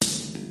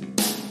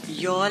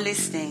You're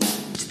listening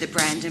to the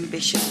Brandon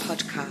Bishop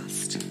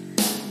Podcast.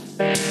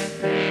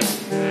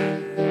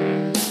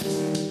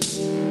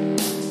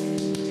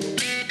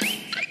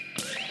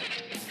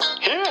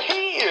 Here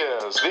he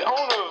is, the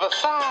owner of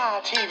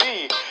ASY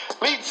TV,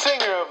 lead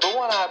singer of the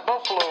One-Eyed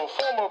Buffalo,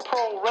 former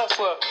pro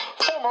wrestler,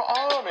 former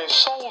Army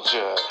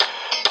soldier,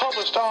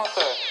 published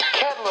author,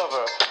 cat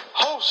lover,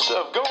 host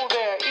of Go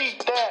There,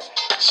 Eat That,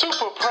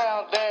 super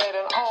proud dad,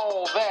 and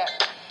all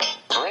that,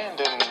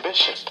 Brandon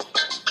Bishop.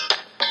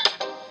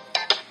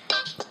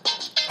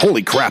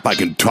 Holy crap, I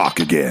can talk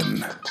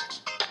again.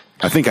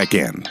 I think I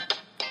can.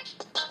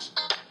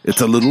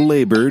 It's a little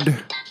labored.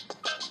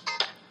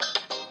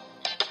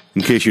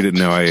 In case you didn't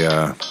know,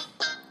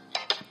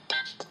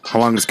 how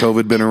long has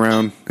COVID been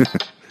around?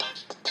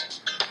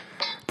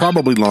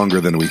 Probably longer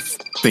than we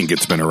think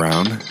it's been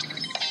around.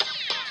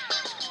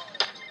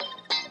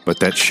 But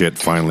that shit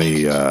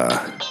finally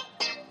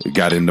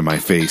got into my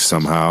face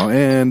somehow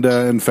and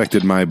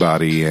infected my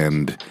body,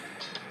 and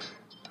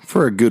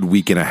for a good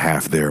week and a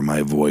half there,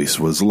 my voice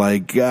was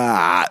like,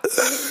 I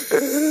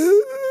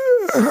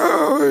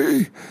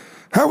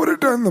would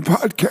have done the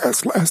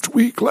podcast last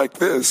week like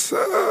this.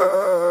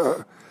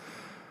 Well,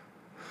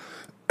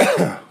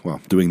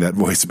 doing that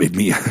voice made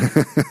me...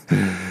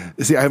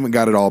 See, I haven't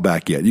got it all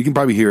back yet. You can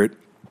probably hear it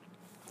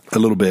a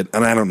little bit,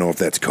 and I don't know if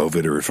that's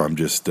COVID or if I'm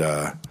just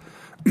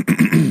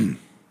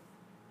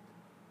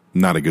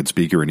not a good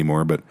speaker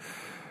anymore, but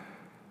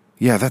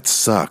yeah, that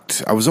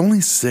sucked. I was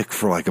only sick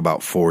for like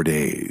about 4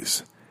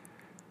 days,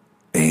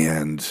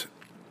 and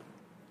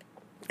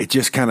it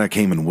just kind of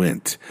came and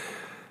went.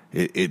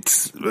 I'm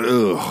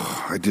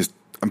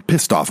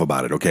pissed off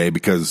about it, okay?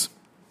 Because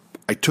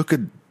I took a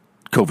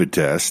COVID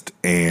test,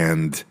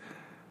 and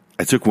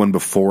I took one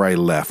before I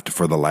left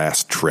for the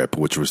last trip,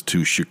 which was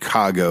to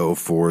Chicago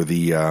for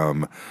the,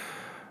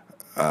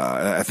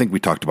 I think we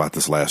talked about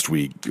this last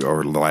week,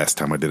 or the last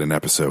time I did an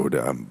episode.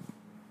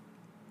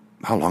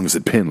 How long has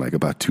it been? Like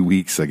about 2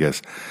 weeks, I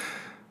guess.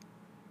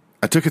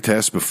 I took a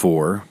test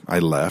before I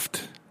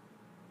left.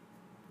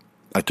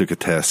 I took a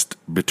test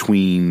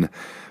between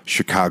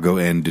Chicago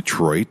and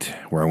Detroit,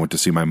 where I went to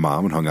see my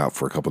mom and hung out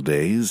for a couple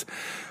days.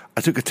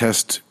 I took a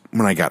test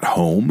when I got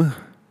home.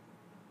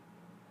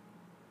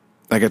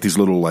 I got these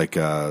little, like,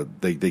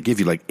 they give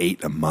you like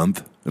 8 a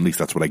month. At least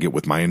that's what I get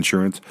with my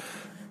insurance.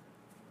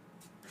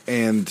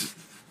 And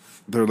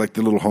they're like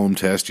the little home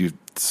test. You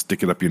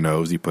stick it up your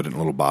nose, you put it in a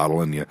little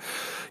bottle, and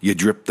you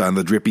drip on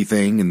the drippy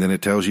thing, and then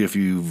it tells you if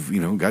you've,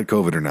 got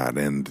COVID or not.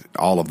 And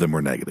all of them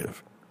were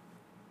negative.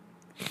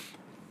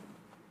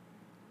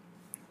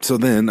 So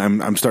then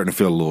I'm starting to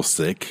feel a little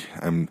sick.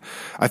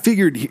 I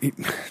figured,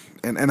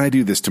 and I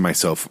do this to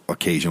myself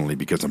occasionally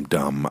because I'm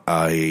dumb.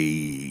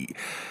 I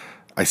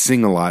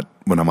sing a lot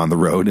when I'm on the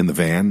road in the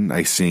van.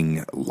 I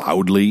sing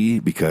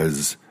loudly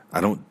because I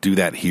don't do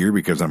that here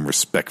because I'm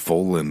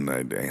respectful, and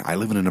I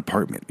live in an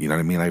apartment. You know what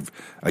I mean? I've,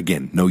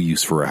 again, no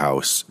use for a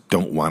house.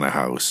 Don't want a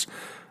house.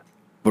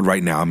 But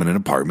right now I'm in an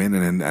apartment,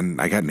 and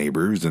I got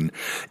neighbors, and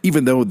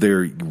even though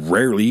they're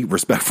rarely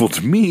respectful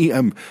to me,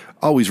 I'm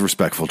always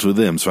respectful to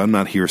them. So I'm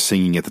not here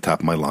singing at the top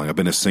of my lung. I've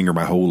been a singer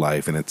my whole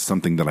life, and it's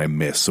something that I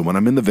miss. So when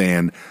I'm in the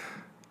van,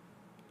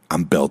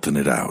 I'm belting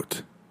it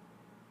out.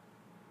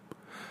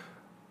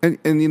 And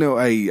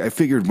I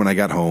figured when I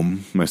got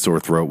home, my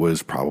sore throat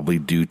was probably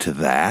due to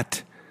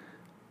that.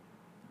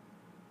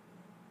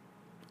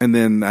 And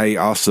then I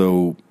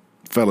also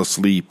fell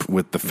asleep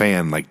with the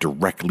fan like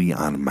directly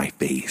on my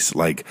face,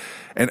 like,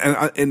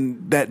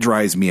 and that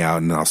dries me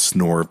out, and I'll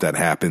snore if that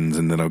happens,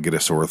 and then I'll get a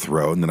sore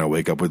throat, and then I'll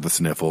wake up with the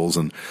sniffles,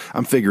 and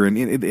I'm figuring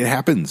it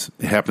happens.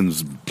 It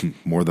happens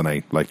more than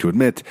I like to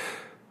admit.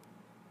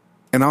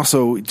 And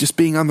also just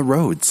being on the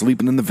road,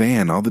 sleeping in the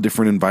van, all the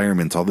different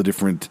environments, all the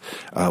different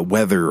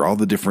weather, all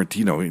the different,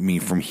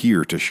 from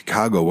here to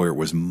Chicago where it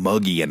was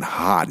muggy and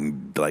hot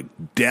and like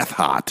death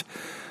hot,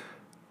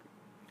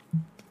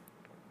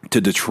 to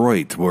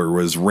Detroit where it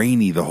was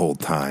rainy the whole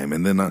time.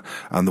 And then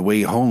on the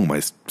way home,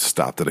 I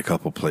stopped at a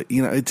couple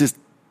places.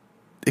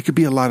 It could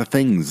be a lot of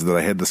things that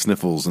I had the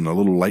sniffles and a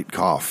little light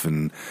cough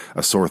and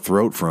a sore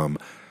throat from.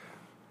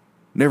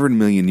 Never in a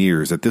million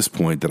years at this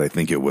point that I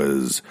think it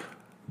was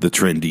the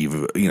trendy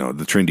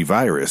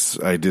virus.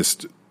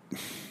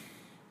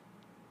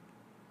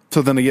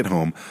 So then I get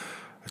home,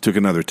 I took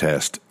another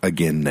test,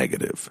 again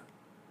negative.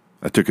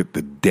 I took it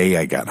the day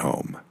I got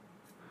home.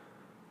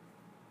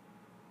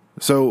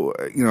 So,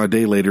 a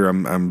day later,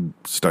 I'm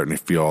starting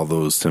to feel all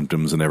those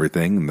symptoms and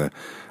everything, and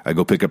I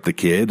go pick up the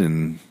kid,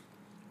 and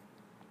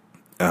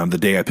the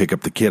day I pick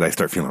up the kid, I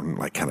start feeling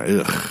like kind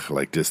of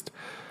like just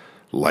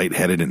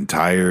lightheaded and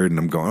tired, and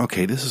I'm going,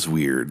 okay, this is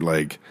weird,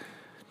 like.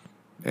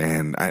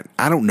 And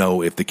I don't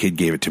know if the kid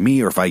gave it to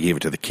me or if I gave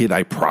it to the kid.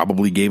 I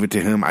probably gave it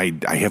to him. I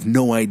have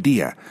no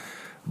idea.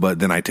 But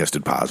then I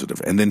tested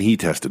positive, and then he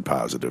tested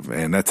positive.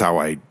 And that's how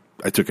I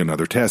took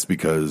another test,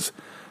 because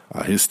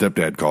his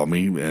stepdad called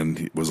me and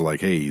he was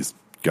like, hey, he's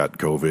got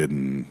COVID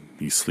and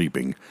he's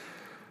sleeping.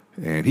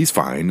 And he's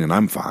fine, and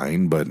I'm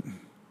fine, but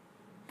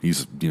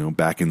he's,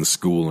 back in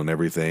school and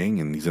everything,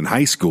 and he's in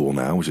high school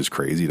now, which is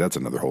crazy. That's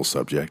another whole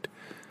subject.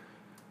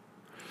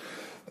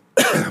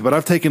 But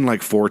I've taken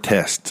like 4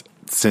 tests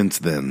since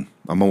then.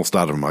 I'm almost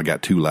out of them. I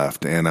got 2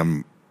 left, and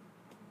I'm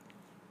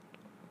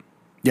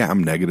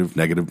negative.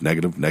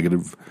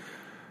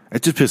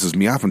 It just pisses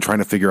me off. I'm trying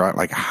to figure out,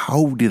 like,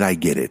 how did I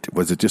get it?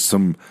 Was it just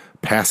some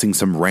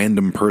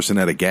random person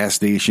at a gas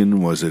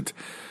station? Was it,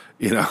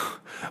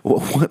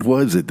 what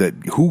was it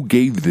who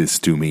gave this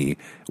to me?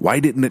 Why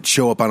didn't it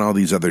show up on all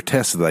these other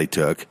tests that I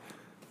took?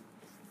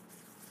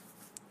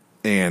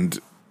 And,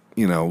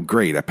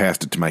 great, I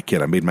passed it to my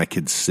kid. I made my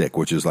kid sick,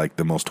 which is like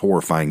the most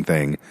horrifying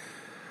thing.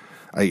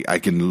 I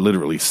can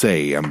literally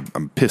say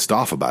I'm pissed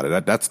off about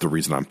it. That's the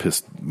reason I'm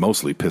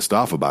mostly pissed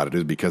off about it,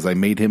 is because I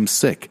made him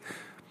sick.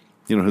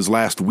 His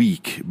last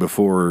week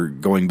before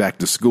going back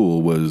to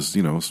school was,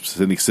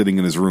 sitting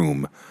in his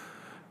room,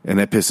 and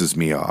that pisses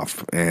me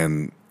off,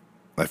 and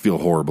I feel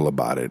horrible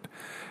about it.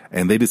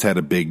 And they just had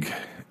a big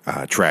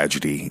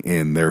tragedy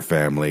in their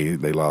family.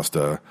 They lost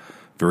a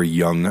very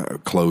young,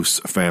 close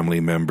family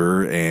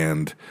member,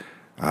 and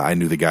I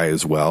knew the guy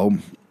as well,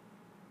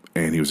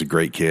 and he was a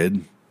great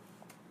kid.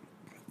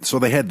 So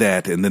they had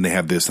that, and then they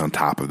have this on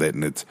top of it,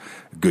 and it's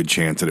a good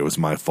chance that it was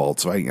my fault.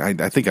 So I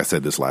think I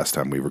said this last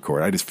time we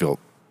recorded. I just feel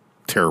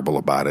terrible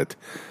about it.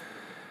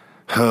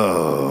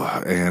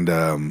 Oh,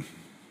 and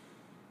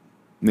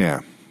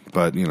yeah,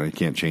 but you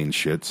can't change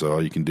shit, so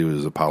all you can do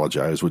is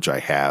apologize, which I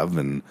have,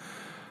 and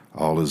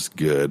all is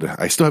good.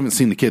 I still haven't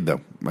seen the kid, though.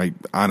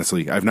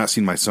 I've not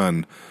seen my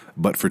son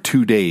but for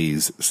 2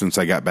 days since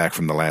I got back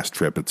from the last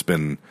trip. It's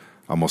been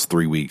almost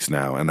 3 weeks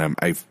now, and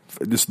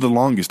this is the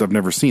longest I've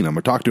never seen him.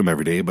 I talk to him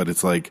every day, but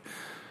it's like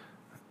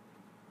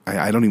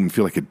I don't even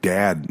feel like a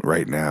dad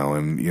right now,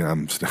 and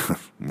I'm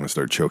going to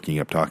start choking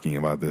up talking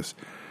about this.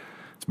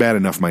 It's bad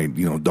enough my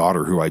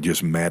daughter, who I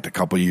just met a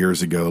couple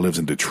years ago, lives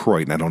in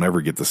Detroit, and I don't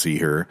ever get to see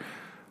her.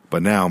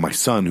 But now my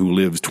son, who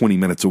lives 20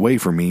 minutes away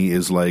from me,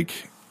 is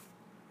like,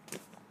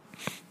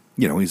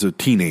 he's a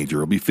teenager.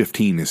 He'll be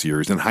 15 this year.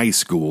 He's in high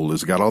school.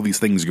 He's got all these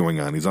things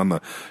going on. He's on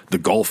the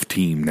golf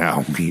team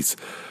now. He's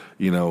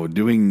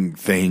doing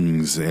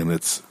things, and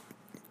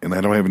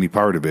I don't have any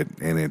part of it,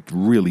 and it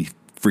really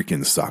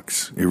freaking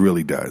sucks. It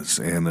really does.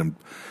 And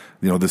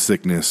the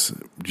sickness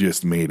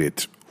just made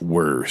it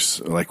worse,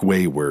 like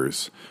way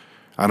worse.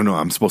 I don't know.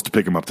 I'm supposed to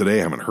pick him up today.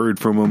 I haven't heard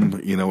from him.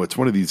 It's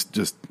one of these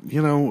just,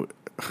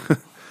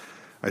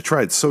 I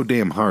tried so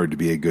damn hard to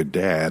be a good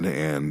dad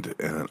and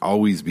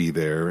always be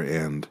there,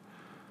 and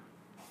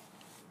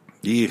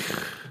and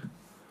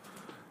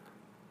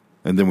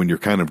then when you're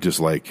kind of just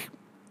like,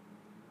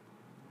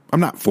 I'm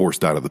not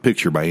forced out of the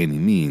picture by any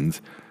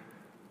means,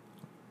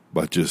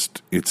 but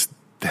just it's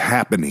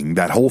happening.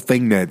 That whole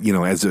thing that,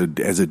 as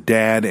a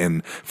dad,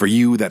 and for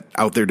you that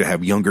out there to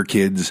have younger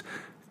kids,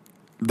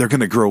 they're going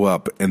to grow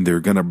up and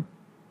they're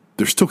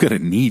still going to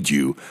need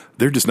you.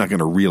 They're just not going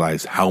to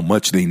realize how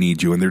much they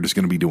need you, and they're just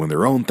going to be doing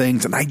their own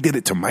things. And I did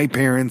it to my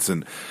parents,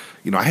 and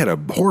I had a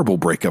horrible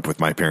breakup with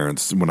my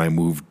parents when I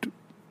moved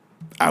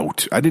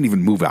out. I didn't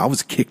even move out. I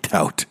was kicked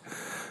out.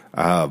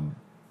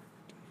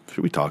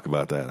 Should we talk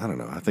about that? I don't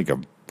know. I think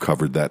I've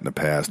covered that in the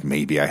past.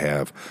 Maybe I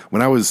have.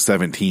 When I was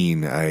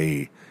 17,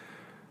 I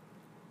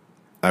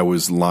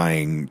was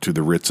lying to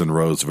the Ritz in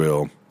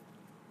Roseville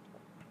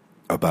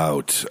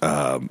about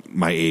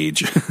my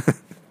age.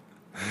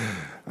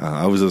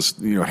 I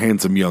was a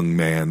handsome young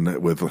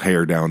man with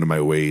hair down to my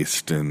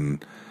waist,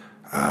 and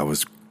I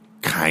was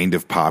kind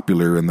of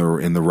popular in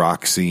the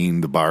rock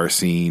scene, the bar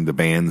scene, the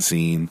band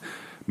scene.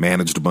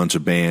 Managed a bunch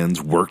of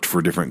bands, worked for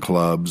different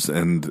clubs,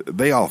 and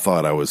they all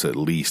thought I was at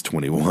least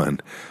 21.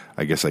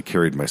 I guess I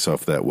carried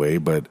myself that way,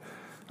 but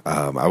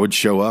I would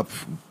show up.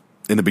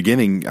 In the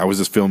beginning, I was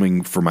just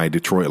filming for my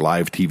Detroit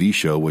Live TV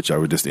show, which I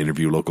would just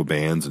interview local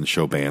bands and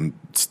show band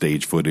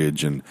stage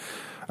footage, and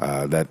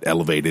that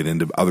elevated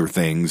into other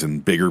things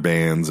and bigger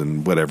bands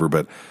and whatever.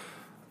 But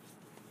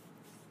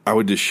I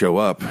would just show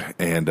up,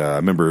 and I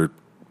remember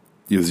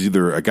it was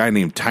either a guy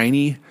named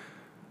Tiny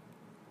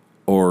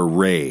or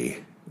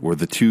Ray were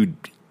the two,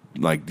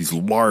 like, these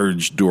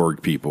large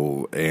dork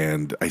people,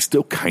 and I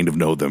still kind of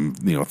know them,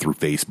 through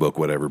Facebook,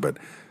 whatever, but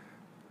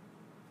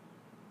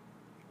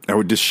I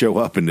would just show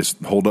up and just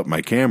hold up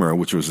my camera,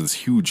 which was this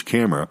huge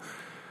camera,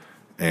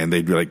 and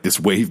they'd be like, just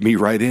wave me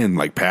right in,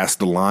 like past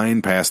the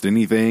line, past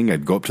anything.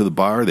 I'd go up to the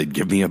bar, they'd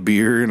give me a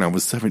beer, and I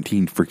was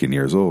 17 freaking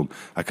years old.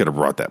 I could have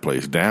brought that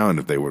place down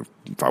if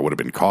I would have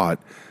been caught.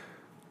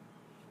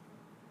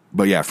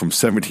 But yeah, from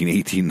 17,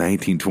 18,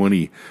 19,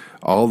 20,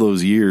 all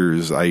those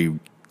years, I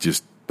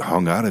just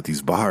hung out at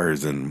these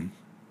bars, and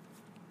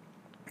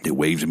they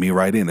waved me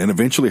right in. And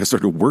eventually I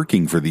started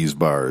working for these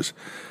bars.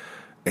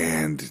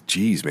 And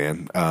geez,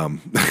 man,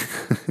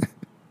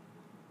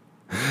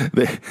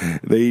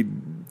 they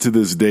to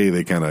this day,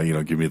 they kind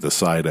of, give me the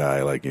side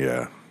eye, like,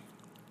 yeah,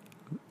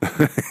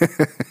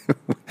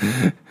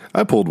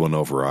 I pulled one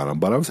over on him,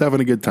 but I was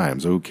having a good time,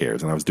 so who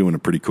cares? And I was doing a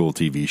pretty cool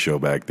TV show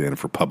back then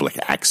for public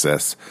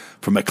access,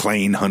 for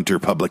McLean Hunter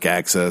Public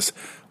Access,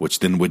 which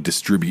then would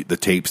distribute the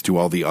tapes to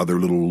all the other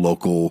little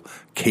local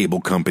cable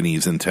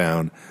companies in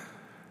town.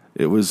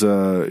 It was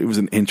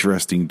an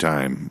interesting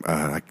time.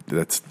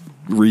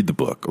 Read the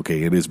book,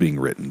 okay? It is being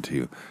written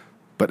too.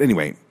 But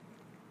anyway,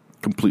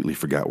 completely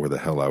forgot where the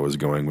hell I was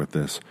going with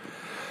this.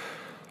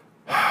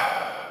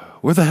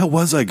 Where the hell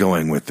was I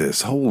going with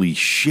this? Holy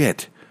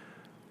shit.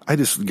 I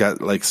just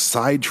got like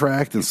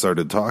sidetracked and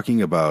started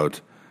talking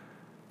about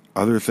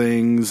other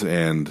things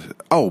and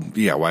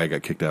why I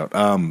got kicked out.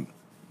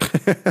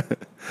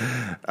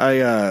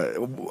 I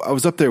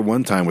was up there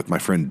one time with my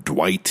friend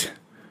Dwight,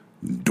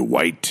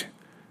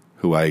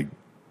 who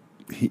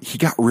he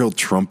got real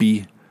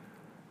Trumpy,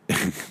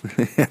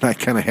 and I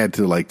kind of had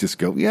to like just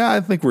go, yeah,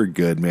 I think we're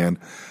good, man.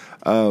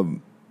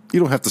 You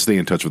don't have to stay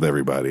in touch with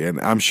everybody,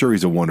 and I'm sure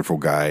he's a wonderful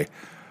guy.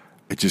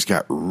 It just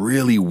got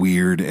really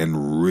weird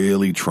and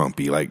really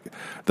Trumpy. Like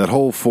that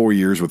whole 4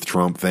 years with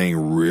Trump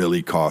thing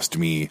really cost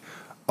me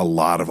a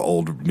lot of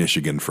old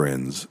Michigan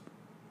friends.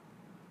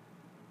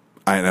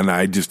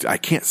 I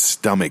can't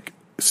stomach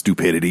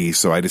stupidity,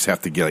 so I just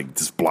have to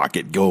just block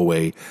it, go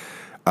away.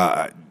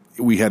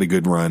 We had a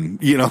good run,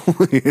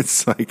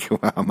 It's like,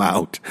 well, I'm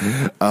out.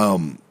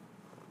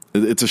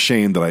 It's a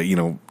shame that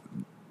I,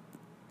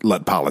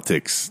 let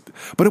politics,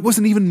 but it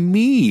wasn't even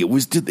me. It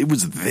was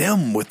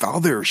them with all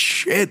their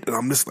shit, and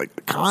I'm just like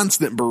a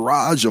constant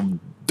barrage of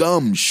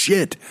dumb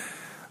shit.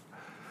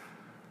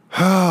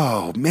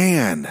 Oh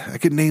man, I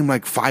could name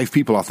like 5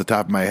 people off the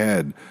top of my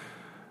head.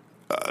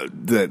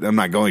 That I'm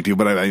not going to,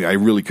 but I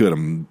really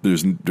could.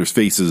 There's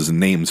faces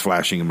and names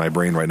flashing in my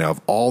brain right now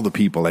of all the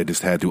people I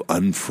just had to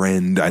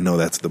unfriend. I know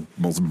that's the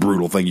most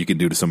brutal thing you can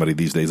do to somebody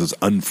these days is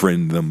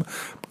unfriend them,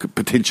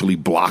 potentially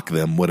block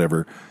them,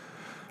 whatever.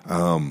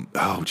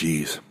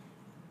 Geez.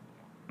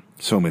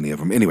 So many of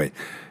them. Anyway,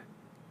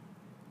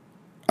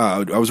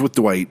 I was with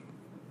Dwight,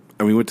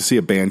 and we went to see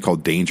a band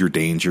called Danger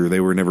Danger. They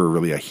were never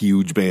really a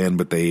huge band,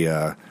 but they,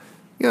 I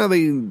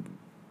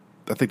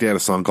think they had a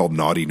song called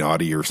Naughty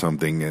Naughty or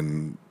something,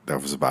 and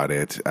that was about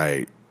it.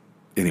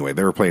 Anyway,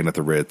 they were playing at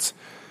the Ritz,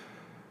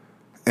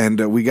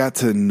 and we got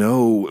to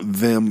know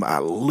them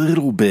a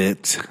little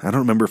bit. I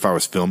don't remember if I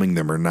was filming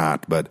them or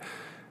not, but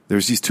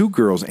there's these 2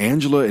 girls,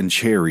 Angela and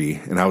Cherry,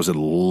 and I was in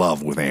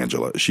love with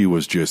Angela. She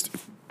was just,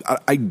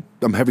 I'm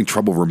having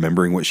trouble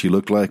remembering what she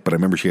looked like, but I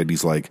remember she had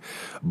these like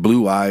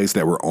blue eyes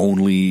that were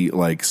only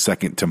like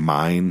second to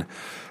mine.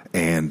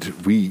 And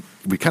we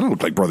kind of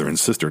looked like brother and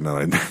sister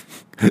now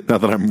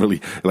that I'm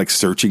really like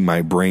searching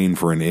my brain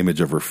for an image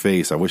of her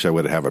face. I wish I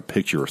would have a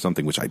picture or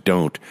something, which I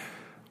don't.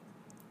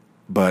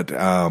 But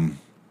I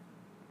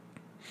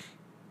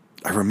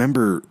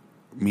remember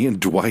me and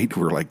Dwight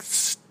were like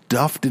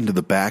stuffed into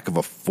the back of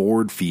a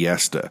Ford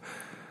Fiesta.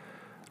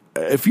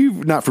 If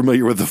you're not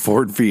familiar with the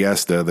Ford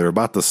Fiesta, they're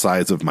about the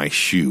size of my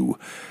shoe.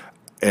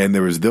 And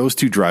there was those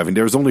 2 driving.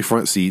 There was only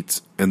front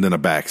seats and then a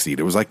back seat.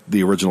 It was like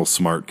the original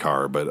smart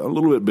car, but a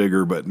little bit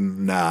bigger, but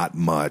not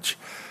much.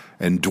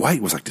 And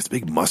Dwight was like this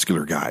big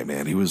muscular guy,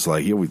 man. He was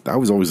like, I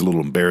was always a little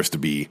embarrassed to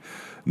be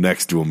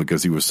next to him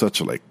because he was such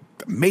a like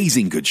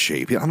amazing good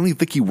shape. I don't even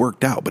think he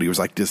worked out, but he was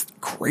like this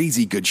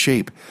crazy good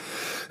shape.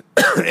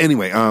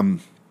 Anyway,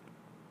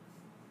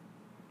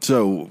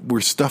 so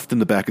we're stuffed in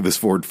the back of this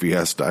Ford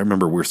Fiesta. I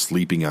remember we're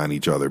sleeping on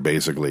each other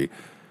basically.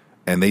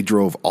 And they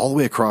drove all the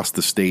way across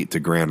the state to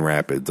Grand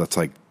Rapids. That's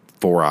like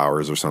 4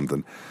 hours or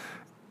something.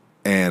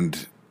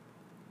 And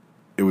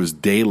it was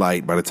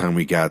daylight by the time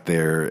we got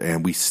there.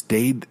 And we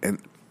stayed.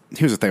 And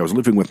here's the thing. I was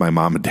living with my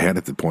mom and dad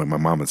at the point, my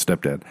mom and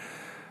stepdad.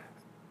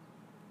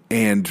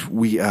 And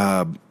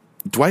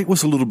Dwight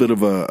was a little bit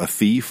of a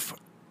thief.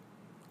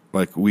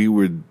 Like we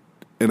would,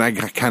 and I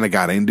kind of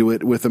got into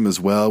it with him as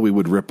well. We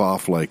would rip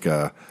off like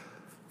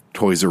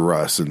Toys R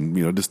Us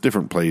and, just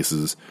different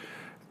places.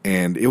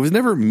 And it was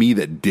never me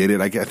that did it.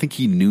 I think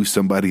he knew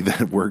somebody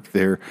that worked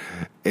there.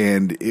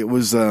 And it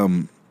was,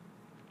 it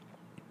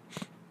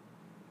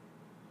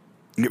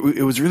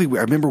was really weird.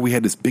 I remember we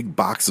had this big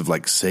box of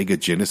like Sega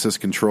Genesis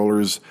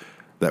controllers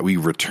that we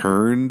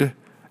returned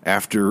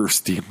after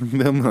stealing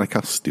them. Like,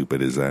 how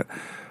stupid is that?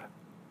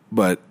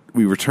 But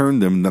we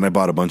returned them. And then I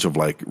bought a bunch of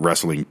like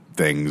wrestling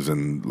things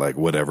and like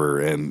whatever.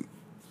 And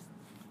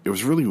it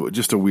was really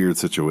just a weird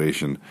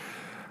situation.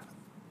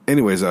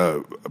 Anyways,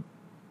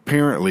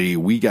 apparently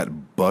we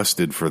got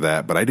busted for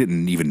that, but I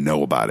didn't even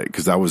know about it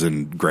because I was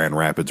in Grand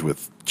Rapids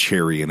with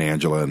Cherry and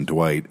Angela and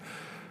Dwight.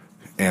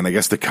 And I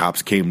guess the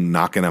cops came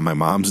knocking on my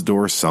mom's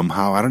door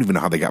somehow. I don't even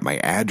know how they got my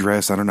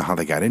address. I don't know how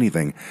they got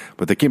anything,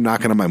 but they came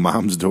knocking on my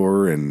mom's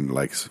door and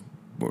like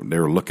they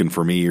were looking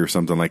for me or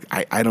something. Like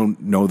I don't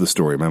know the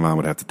story. My mom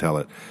would have to tell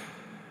it.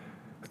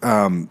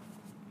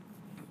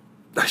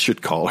 I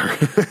should call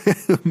her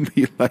and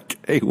be like,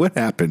 hey, what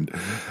happened?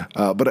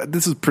 But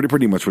this is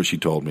pretty much what she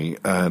told me,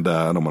 and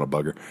I don't want to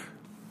bug her.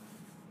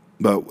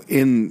 But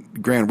in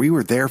Grand, we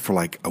were there for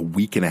like a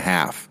week and a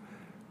half.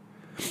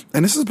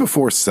 And this is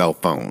before cell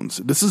phones.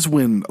 This is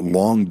when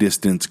long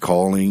distance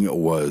calling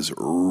was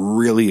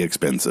really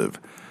expensive.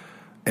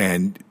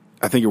 And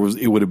I think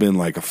it would have been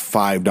like a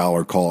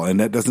 $5 call. And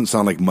that doesn't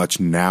sound like much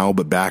now,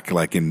 but back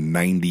like in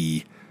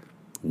 90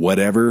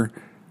 whatever,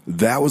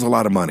 that was a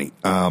lot of money.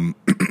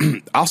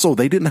 Also,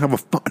 they didn't have a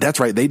phone. That's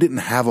right. They didn't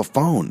have a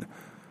phone.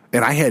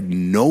 And I had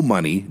no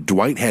money.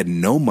 Dwight had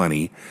no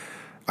money.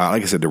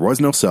 Like I said, there was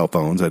no cell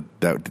phones that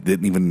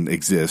didn't even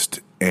exist.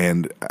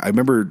 And I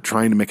remember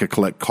trying to make a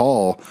collect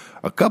call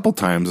a couple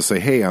times to say,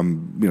 hey,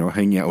 I'm,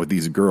 hanging out with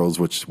these girls,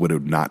 which would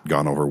have not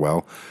gone over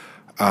well.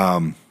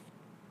 I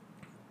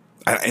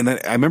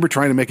remember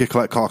trying to make a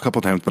collect call a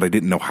couple times, but I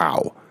didn't know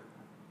how.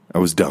 I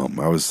was dumb.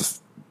 I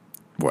was,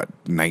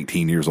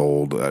 19 years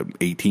old,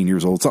 18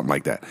 years old, something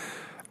like that.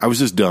 I was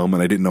just dumb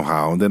and I didn't know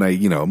how. And then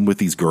I'm with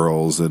these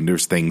girls and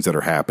there's things that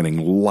are happening,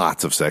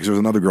 lots of sex. There was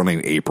another girl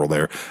named April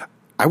there.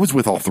 I was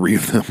with all three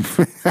of them.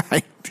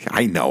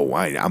 I know.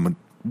 I'm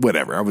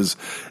whatever. I was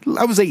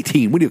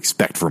 18. What do you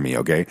expect from me?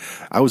 Okay.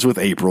 I was with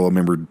April. I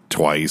remember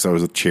twice. I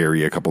was with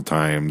Cherry a couple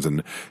times,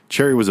 and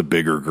Cherry was a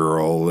bigger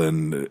girl,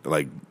 and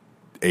like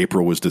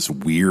April was this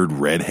weird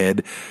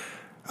redhead.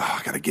 Oh,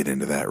 I got to get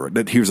into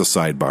that. Here's a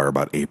sidebar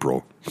about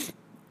April.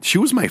 She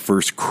was my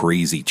first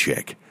crazy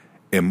chick.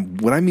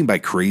 And what I mean by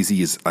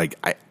crazy is like,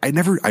 I've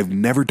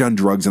never done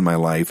drugs in my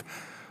life,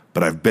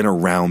 but I've been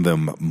around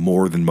them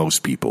more than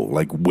most people,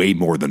 like way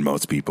more than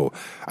most people.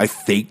 I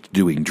faked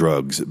doing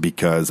drugs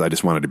because I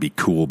just wanted to be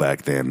cool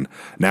back then.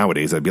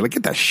 Nowadays, I'd be like,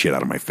 get that shit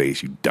out of my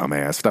face, you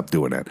dumbass. Stop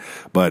doing that.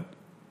 But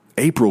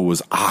April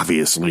was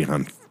obviously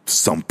on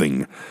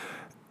something.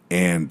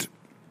 And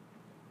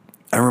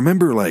I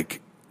remember like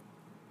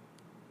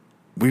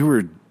we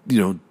were,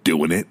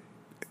 doing it.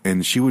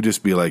 And she would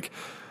just be like,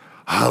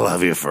 I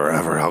love you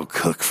forever. I'll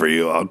cook for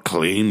you. I'll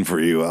clean for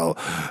you.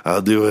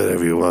 I'll do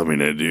whatever you want me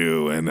to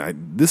do.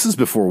 And this is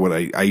before what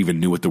I even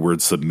knew what the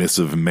word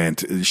submissive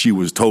meant. She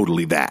was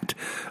totally that.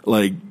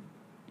 Like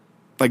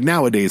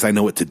nowadays, I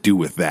know what to do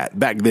with that.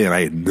 Back then,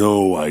 I had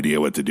no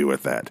idea what to do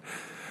with that.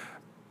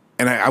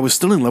 And I was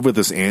still in love with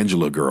this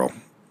Angela girl,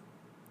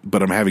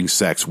 but I'm having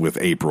sex with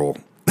April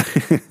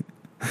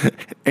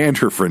and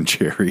her friend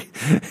Cherry,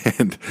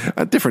 and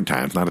at different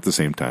times, not at the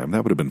same time.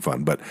 That would have been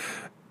fun. But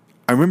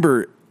I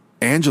remember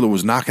Angela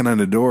was knocking on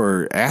the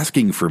door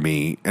asking for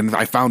me, and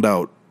I found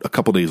out a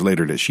couple days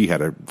later that she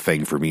had a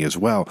thing for me as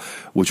well,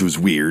 which was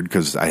weird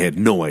because I had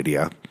no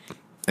idea.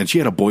 And she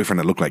had a boyfriend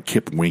that looked like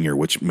Kip Winger,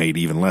 which made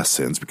even less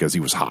sense because he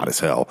was hot as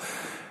hell.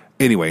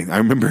 Anyway, I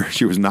remember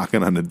she was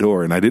knocking on the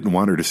door, and I didn't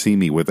want her to see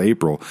me with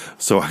April,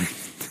 so I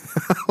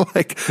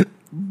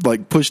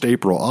like pushed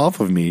April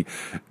off of me.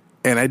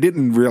 And I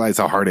didn't realize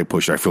how hard I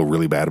pushed her. I feel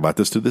really bad about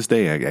this to this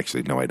day.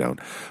 No, I don't.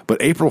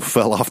 But April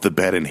fell off the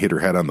bed and hit her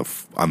head on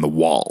the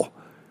wall.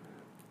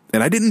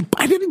 And I didn't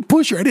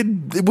push her.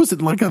 It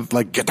wasn't like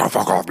get the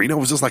fuck off me. It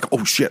was just like,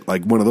 oh shit,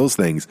 like one of those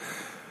things.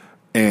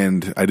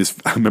 And I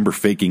remember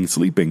faking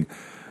sleeping.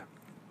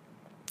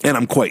 And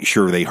I'm quite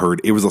sure they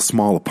heard. It was a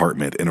small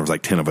apartment and there was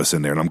like 10 of us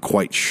in there. And I'm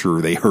quite sure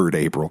they heard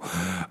April.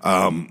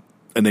 And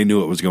they knew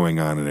what was going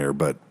on in there,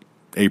 but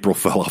April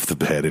fell off the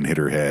bed and hit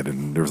her head,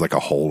 and there was like a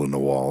hole in the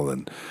wall,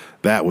 and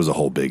that was a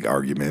whole big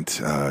argument.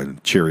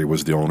 Cherry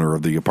was the owner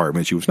of the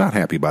apartment. She was not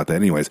happy about that.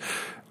 Anyways,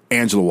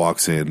 Angela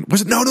walks in.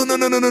 Was it? No.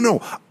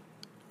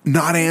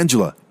 Not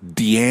Angela.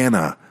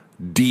 Deanna.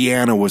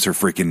 Deanna was her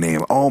freaking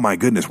name. Oh my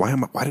goodness.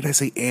 Why did I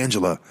say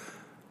Angela?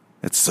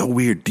 That's so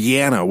weird.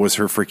 Deanna was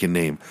her freaking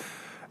name.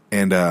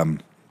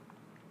 And,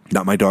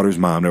 not my daughter's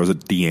mom. There was a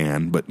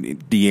Deanne, but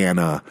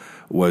Deanna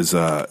was,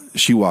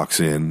 she walks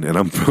in, and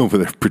I'm over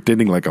there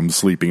pretending like I'm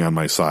sleeping on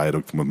my side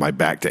with my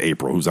back to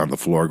April, who's on the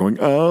floor going,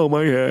 oh,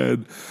 my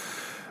head.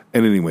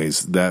 And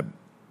anyways, that,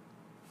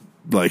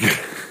 like,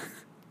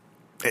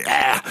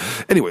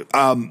 anyway,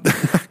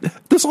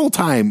 this whole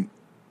time,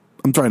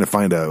 I'm trying to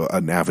find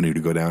an avenue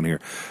to go down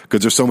here,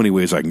 because there's so many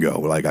ways I can go.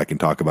 Like, I can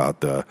talk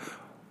about,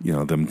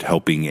 them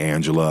helping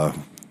Angela,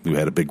 who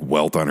had a big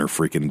welt on her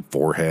freaking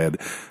forehead,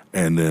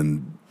 and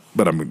then,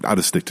 but I'll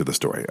just stick to the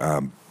story.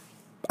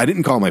 I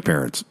didn't call my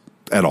parents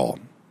at all.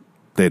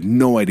 They had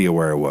no idea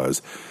where I was.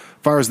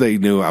 As far as they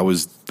knew, I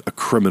was a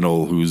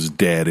criminal who's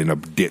dead in a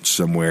ditch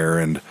somewhere.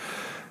 And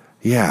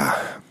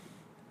yeah,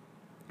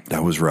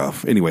 that was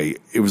rough. Anyway,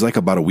 it was like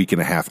about a week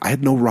and a half. I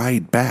had no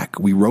ride back.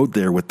 We rode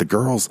there with the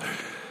girls.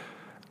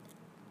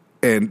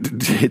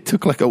 And it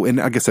took and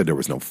like I said, there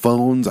was no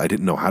phones. I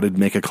didn't know how to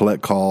make a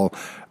collect call.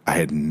 I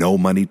had no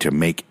money to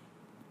make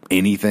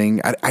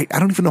anything. I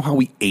don't even know how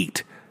we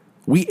ate.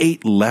 We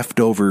ate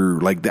leftover,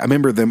 I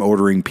remember them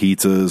ordering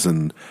pizzas,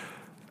 and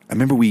I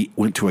remember we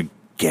went to a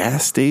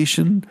gas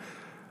station.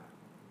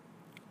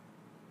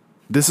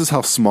 This is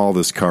how small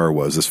this car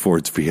was, this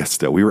Ford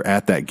Fiesta. We were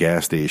at that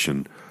gas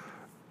station,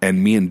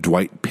 and me and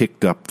Dwight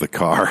picked up the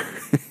car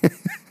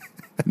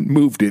and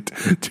moved it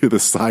to the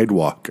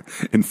sidewalk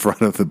in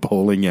front of the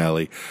bowling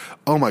alley.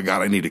 Oh my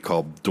God, I need to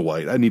call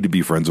Dwight. I need to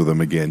be friends with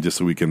him again just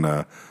so we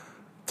can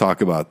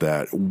talk about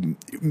that.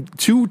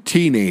 2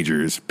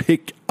 teenagers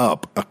pick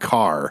up a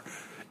car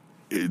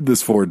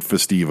this Ford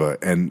Festiva,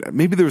 and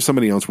maybe there was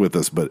somebody else with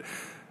us,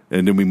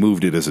 and then we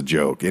moved it as a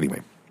joke.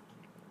 Anyway,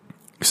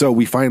 so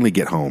we finally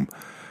get home.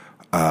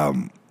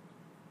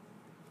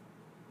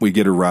 We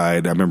get a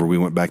ride. I remember we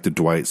went back to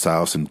Dwight's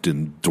house,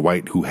 and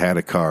Dwight, who had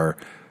a car,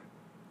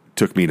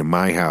 took me to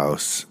my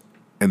house,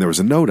 and there was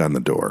a note on the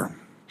door.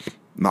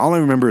 And all I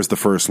remember is the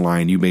first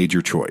line, "You made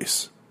your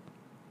choice."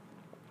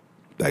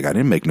 I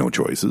didn't make no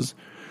choices.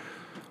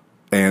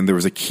 And there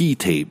was a key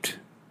taped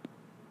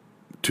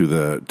to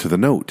the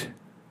note.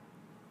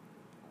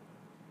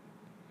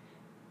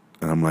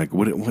 And I'm like,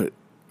 what?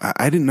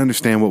 I didn't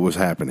understand what was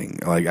happening.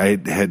 Like, I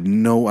had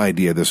no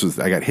idea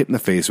I got hit in the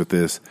face with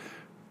this.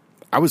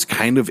 I was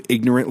kind of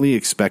ignorantly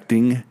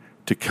expecting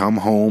to come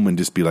home and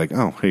just be like,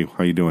 "Oh, hey,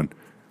 how you doing?"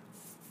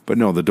 But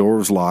no, the door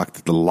was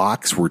locked. The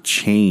locks were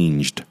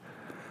changed.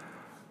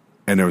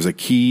 And there was a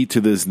key to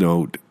this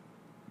note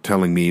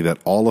telling me that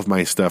all of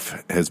my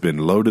stuff has been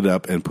loaded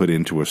up and put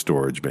into a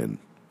storage bin.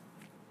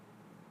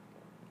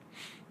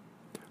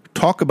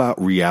 Talk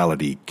about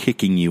reality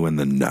kicking you in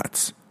the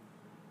nuts.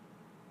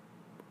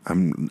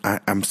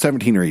 I'm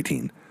 17 or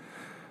 18.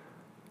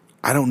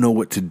 I don't know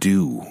what to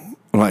do.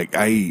 Like,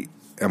 I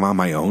am on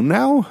my own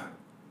now.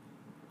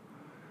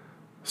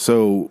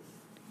 So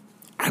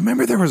I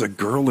remember there was a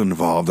girl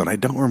involved, and I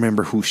don't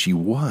remember who she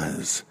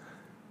was.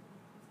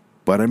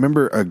 But I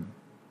remember a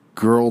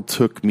girl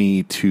took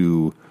me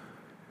to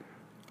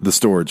the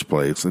storage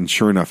place, and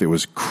sure enough, it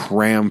was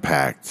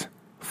cram-packed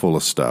full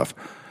of stuff.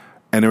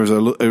 And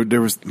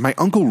there was my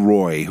Uncle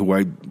Roy, who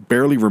I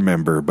barely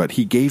remember, but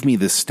he gave me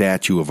this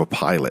statue of a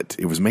pilot.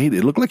 It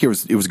looked like it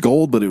was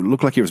gold, but it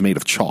looked like it was made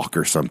of chalk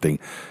or something.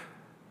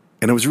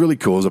 And it was really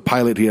cool. It was a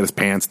pilot. He had his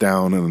pants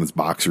down and his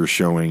boxers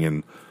showing,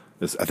 and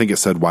I think it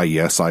said "Why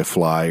Yes I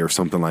Fly" or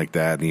something like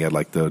that. And he had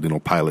like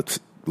the pilot's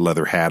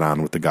leather hat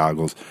on with the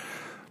goggles.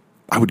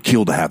 I would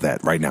kill to have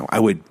that right now. I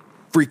would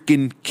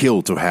freaking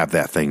kill to have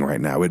that thing right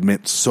now. It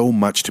meant so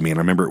much to me, and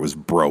I remember it was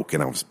broke,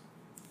 and I was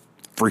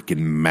freaking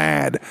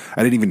mad.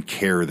 I didn't even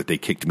care that they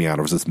kicked me out.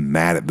 I was just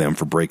mad at them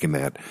for breaking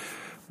that.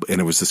 And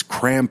it was this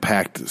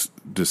cram-packed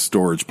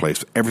storage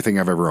place. Everything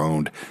I've ever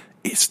owned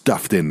is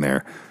stuffed in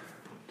there.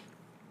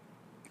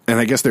 And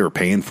I guess they were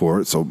paying for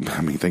it, so,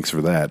 I mean, thanks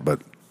for that.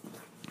 But,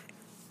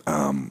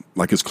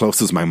 like, as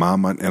close as my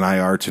mom and I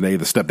are today,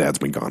 the stepdad's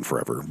been gone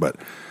forever. But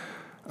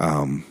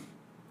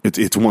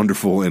it's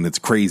wonderful, and it's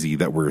crazy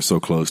that we're so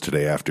close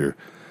today after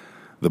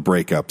the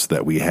breakups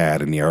that we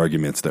had and the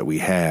arguments that we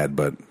had.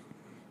 But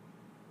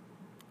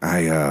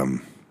I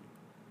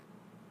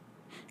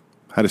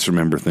just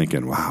remember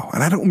thinking, wow.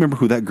 And I don't remember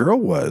who that girl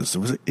was.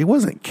 It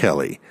wasn't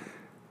Kelly.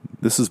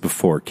 This is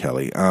before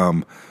Kelly,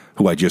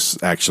 who I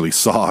just actually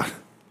saw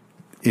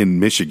in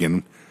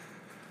Michigan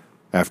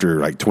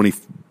after like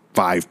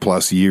 25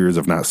 plus years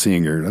of not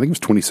seeing her. I think it was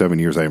 27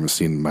 years I haven't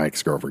seen my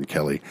ex-girlfriend,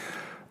 Kelly.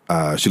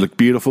 She looked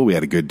beautiful. We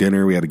had a good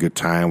dinner. We had a good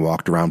time.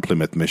 Walked around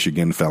Plymouth,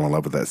 Michigan. Fell in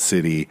love with that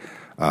city.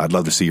 I'd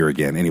love to see her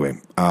again.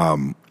 Anyway,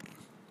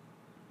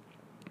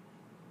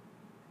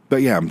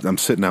 but yeah, I'm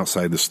sitting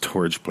outside the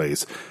storage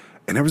place,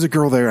 and there was a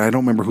girl there. I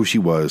don't remember who she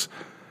was.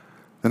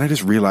 Then I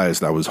just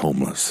realized I was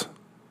homeless.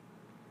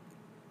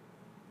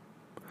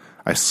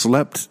 I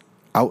slept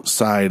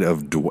outside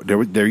of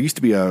there used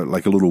to be a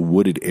little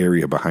wooded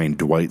area behind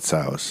Dwight's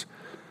house,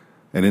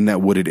 and in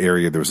that wooded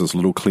area there was this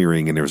little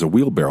clearing, and there was a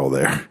wheelbarrow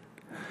there.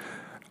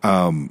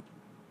 I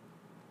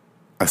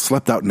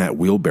slept out in that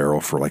wheelbarrow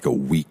for like a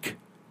week.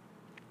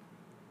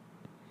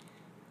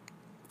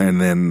 And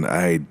then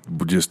I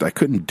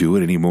couldn't do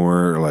it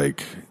anymore.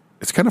 Like,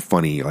 it's kind of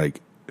funny.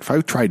 Like, if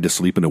I tried to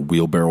sleep in a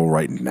wheelbarrow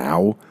right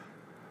now,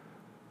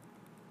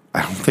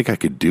 I don't think I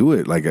could do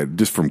it. Like,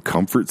 just from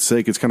comfort's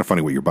sake. It's kind of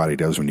funny what your body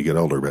does when you get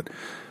older. But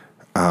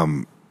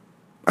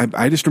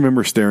I just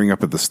remember staring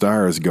up at the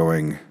stars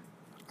going,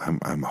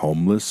 I'm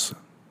homeless.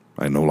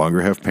 I no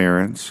longer have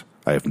parents.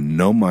 I have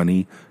no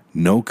money,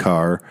 no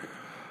car.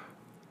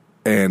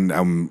 And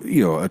I'm,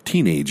 a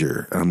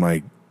teenager. And I'm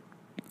like,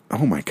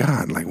 oh my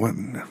God, like what?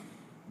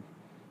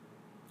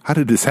 How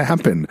did this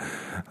happen?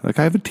 Like,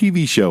 I have a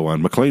TV show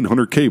on McLean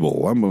Hunter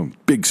Cable. I'm a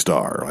big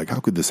star. Like, how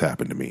could this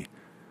happen to me?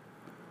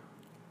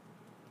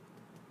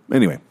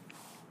 Anyway,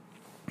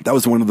 that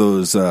was one of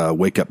those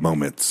wake up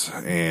moments.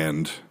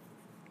 And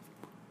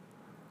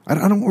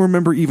I don't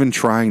remember even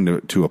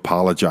trying to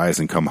apologize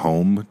and come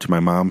home to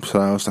my mom's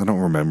house. I don't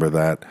remember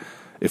that.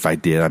 If I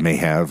did, I may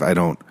have. I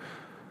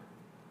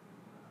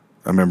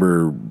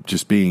remember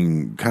just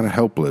being kind of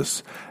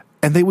helpless.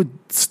 And they would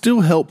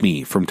still help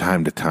me from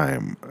time to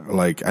time.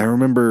 Like, I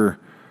remember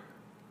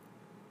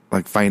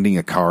like finding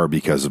a car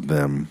because of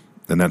them,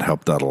 and that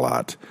helped out a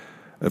lot.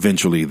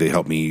 Eventually, they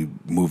helped me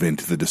move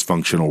into the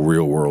dysfunctional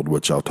real world,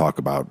 which I'll talk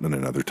about in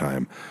another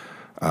time.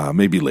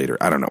 Maybe later.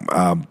 I don't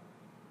know.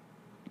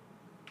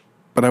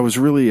 But I was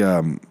really,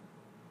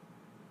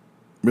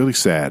 really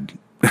sad.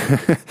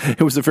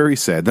 It was very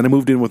sad. Then I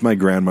moved in with my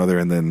grandmother,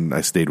 and then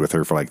I stayed with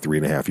her for like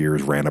 3.5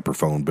 years, ran up her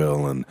phone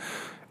bill, and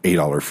ate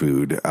all her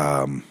food.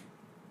 I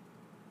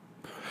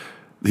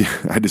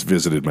just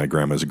visited my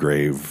grandma's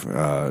grave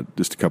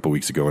just a couple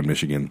weeks ago in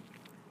Michigan.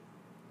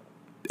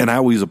 And I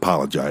always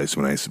apologize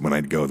when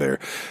I'd go there.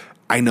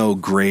 I know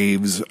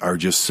graves are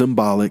just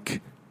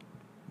symbolic.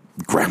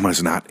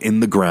 Grandma's not in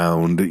the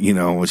ground.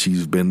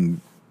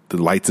 The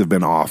lights have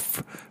been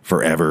off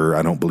forever.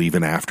 I don't believe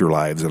in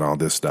afterlives and all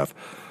this stuff.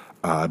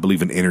 I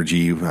believe in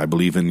energy. I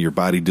believe in your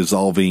body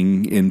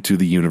dissolving into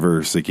the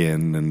universe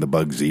again, and the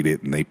bugs eat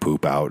it, and they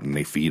poop out, and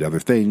they feed other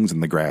things,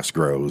 and the grass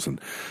grows.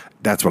 And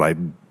that's what I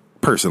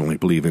personally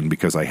believe in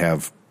because I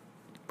have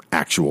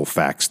actual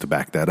facts to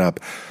back that up.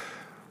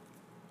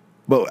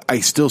 But I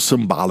still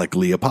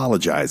symbolically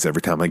apologize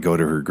every time I go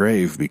to her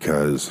grave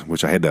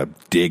which I had to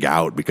dig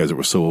out because it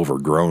was so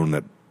overgrown.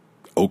 That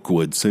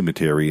Oakwood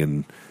Cemetery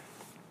in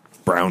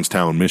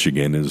Brownstown,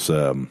 Michigan is,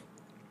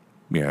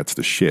 it's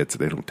the shits.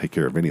 They don't take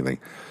care of anything.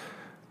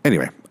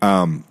 Anyway,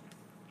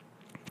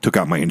 took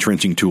out my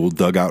entrenching tool,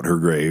 dug out her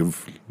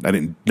grave. I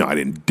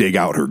didn't dig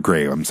out her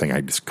grave. I'm saying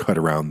I just cut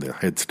around the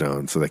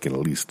headstone so they can at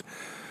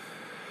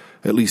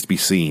least be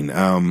seen.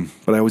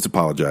 But I always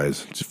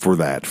apologize for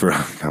that.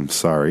 I'm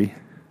sorry.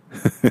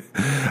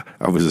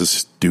 I was a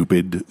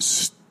stupid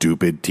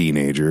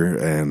teenager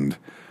and,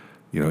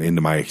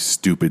 into my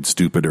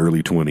stupid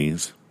early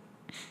 20s.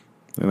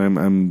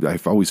 And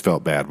I've always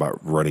felt bad about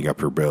running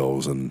up her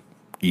bills and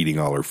eating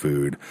all her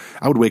food.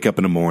 I would wake up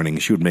in the morning.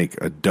 She would make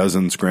a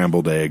dozen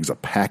scrambled eggs, a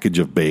package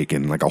of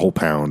bacon, like a whole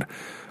pound,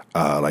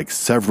 like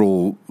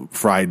several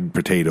fried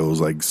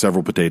potatoes, like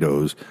several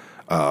potatoes,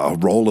 a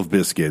roll of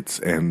biscuits.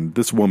 And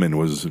this woman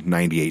was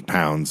 98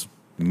 pounds,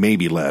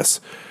 maybe less,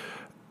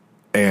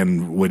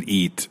 and would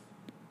eat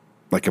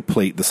like a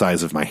plate the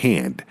size of my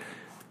hand.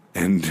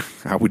 And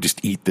I would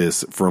just eat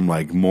this from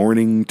like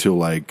morning till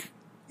like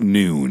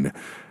noon.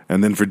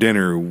 And then for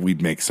dinner,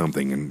 we'd make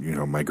something.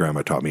 And, my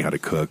grandma taught me how to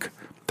cook,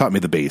 taught me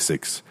the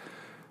basics.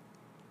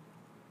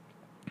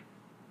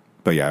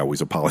 But yeah, I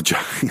always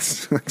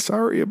apologize.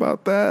 Sorry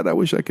about that. I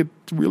wish I could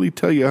really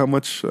tell you how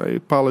much I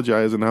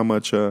apologize and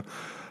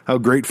how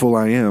grateful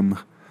I am.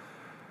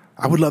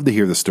 I would love to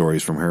hear the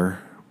stories from her.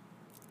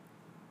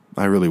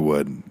 I really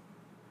would.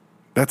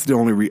 That's the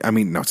only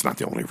no, it's not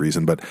the only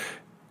reason, but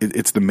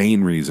it's the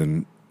main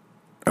reason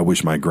I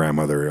wish my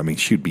grandmother,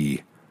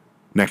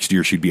 next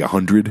year she'd be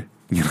 100,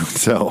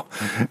 so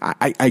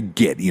I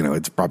get,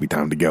 it's probably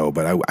time to go,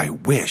 but I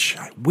wish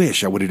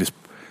I would have just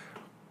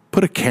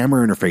put a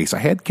camera in her face. I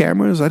had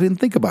cameras. I didn't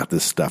think about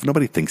this stuff.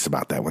 Nobody thinks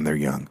about that when they're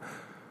young.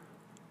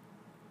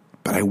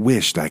 But I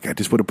wished I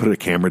just would have put a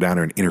camera down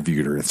her and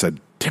interviewed her and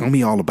said, tell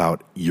me all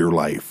about your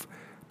life.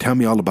 Tell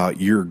me all about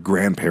your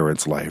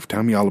grandparents' life.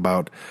 Tell me all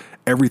about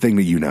everything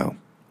that you know,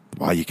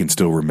 while you can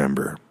still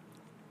remember.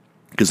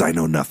 Because I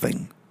know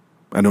nothing.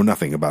 I know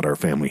nothing about our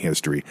family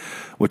history,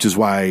 which is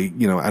why,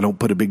 I don't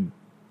put a big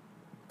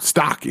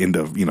stock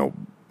into,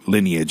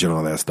 lineage and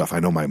all that stuff. I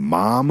know my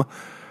mom.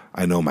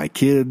 I know my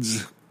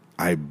kids.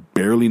 I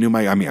barely knew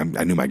I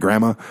knew my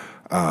grandma,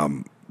 a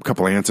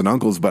couple of aunts and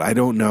uncles, but I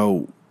don't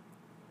know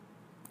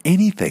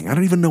anything. I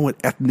don't even know what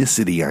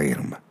ethnicity I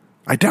am.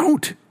 I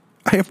don't.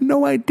 I have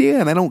no idea,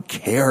 and I don't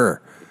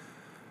care.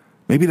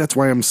 Maybe that's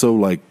why I'm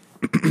so,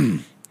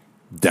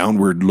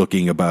 downward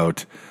looking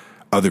about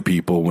other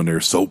people when they're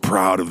so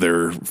proud of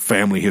their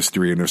family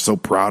history and they're so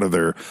proud of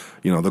their,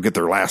 they'll get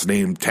their last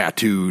name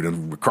tattooed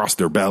and across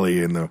their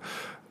belly. And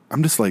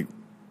I'm just like,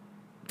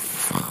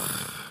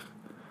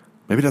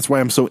 maybe that's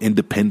why I'm so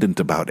independent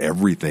about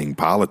everything,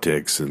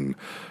 politics. And,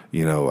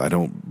 I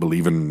don't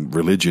believe in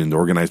religion,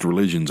 organized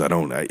religions.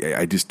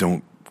 I just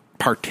don't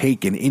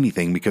partake in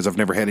anything because I've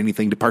never had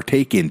anything to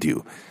partake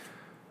into.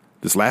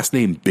 This last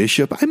name,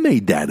 Bishop, I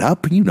made that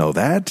up. You know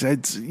that.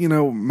 It's,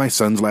 my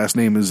son's last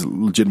name is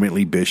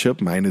legitimately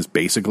Bishop. Mine is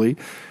basically.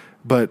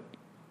 But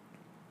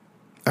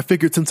I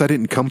figured since I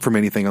didn't come from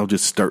anything, I'll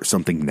just start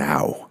something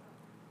now.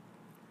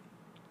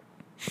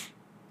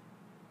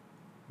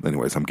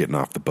 Anyways, I'm getting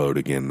off the boat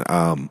again.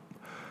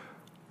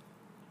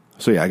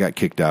 So yeah, I got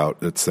kicked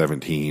out at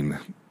 17.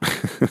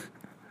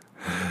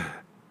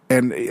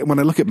 And when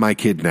I look at my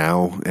kid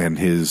now and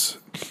his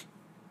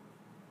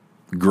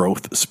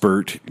growth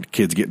spurt,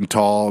 kid's getting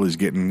tall, is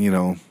getting,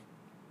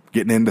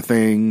 getting into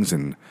things.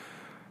 And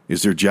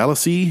is there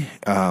jealousy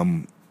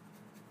from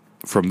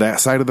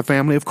that side of the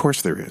family? Of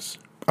course there is.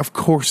 Of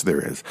course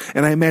there is.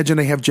 And I imagine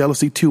they have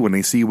jealousy too when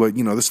they see what,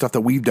 the stuff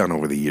that we've done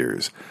over the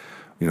years,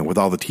 with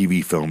all the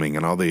TV filming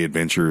and all the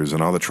adventures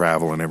and all the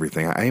travel and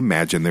everything. I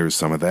imagine there's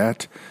some of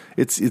that.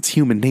 It's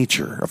human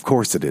nature. Of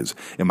course it is.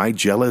 Am I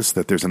jealous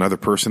that there's another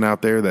person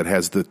out there that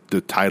has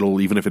the title,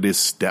 even if it is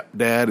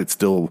stepdad, it's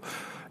still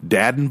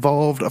dad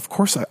involved? Of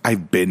course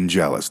I've been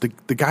jealous.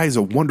 The guy's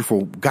a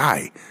wonderful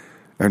guy.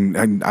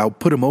 And I'll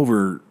put him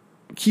over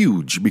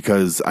huge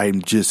because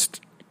I'm just...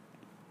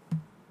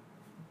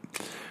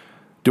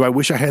 Do I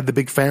wish I had the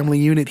big family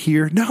unit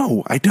here?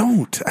 No, I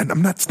don't.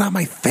 I'm not. It's not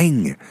my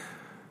thing.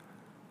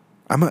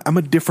 I'm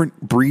a different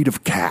breed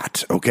of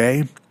cat,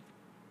 okay?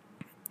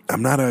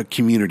 I'm not a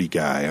community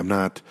guy. I'm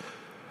not...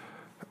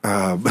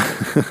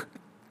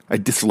 I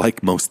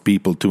dislike most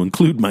people, to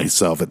include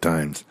myself at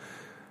times.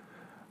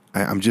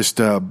 I'm just...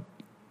 I'm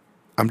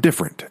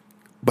different.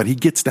 But he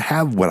gets to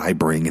have what I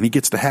bring, and he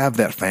gets to have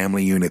that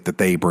family unit that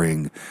they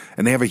bring.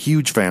 And they have a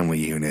huge family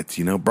unit,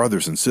 you know,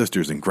 brothers and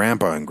sisters and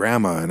grandpa and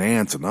grandma and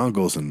aunts and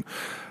uncles. And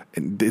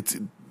it's,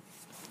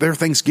 their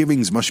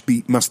Thanksgivings must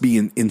be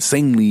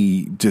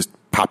insanely just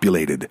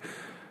populated.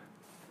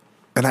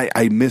 And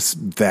I miss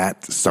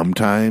that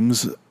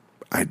sometimes.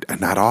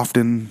 Not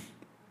often.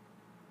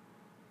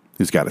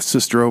 He's got a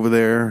sister over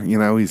there, you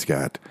know,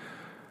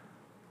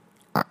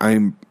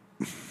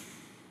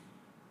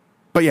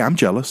 but yeah, I'm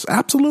jealous.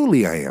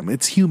 Absolutely I am.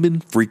 It's human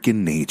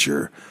freaking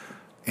nature.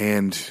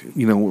 And,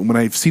 you know, when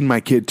I've seen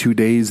my kid 2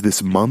 days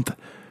this month,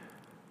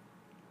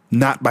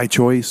 not by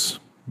choice,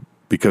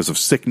 because of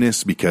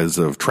sickness, because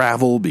of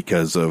travel,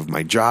 because of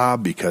my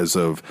job, because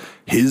of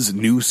his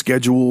new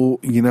schedule,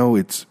 you know,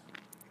 it's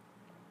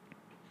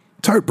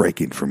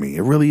heartbreaking for me.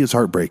 It really is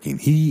heartbreaking.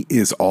 He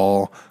is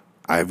all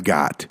I've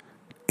got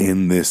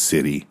in this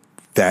city.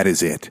 That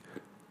is it.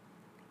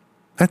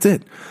 That's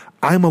it.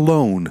 I'm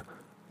alone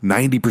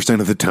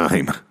 90% of the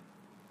time.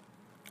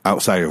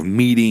 Outside of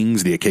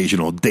meetings, the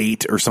occasional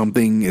date or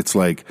something, it's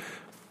like,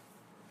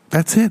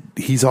 that's it.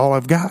 He's all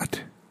I've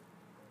got.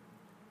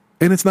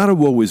 And it's not a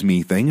woe is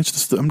me thing. It's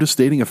just, I'm just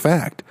stating a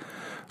fact.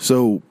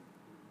 So,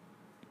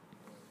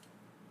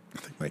 I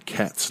think my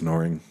cat's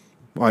snoring.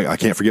 Well, I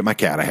can't forget my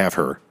cat. I have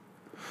her.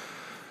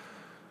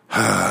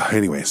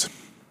 Anyways,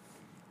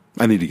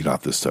 I need to get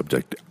off this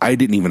subject. I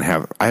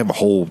have a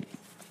whole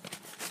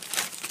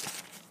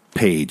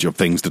page of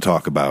things to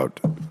talk about,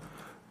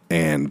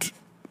 and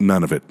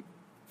none of it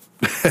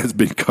has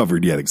been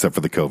covered yet except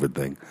for the COVID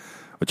thing,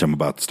 which I'm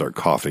about to start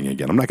coughing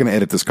again. I'm not going to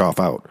edit this cough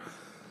out.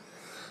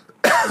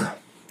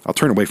 I'll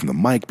turn away from the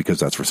mic because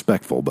that's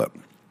respectful, but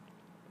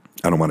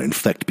I don't want to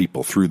infect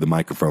people through the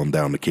microphone,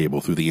 down the cable,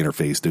 through the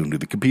interface, down to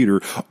the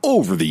computer,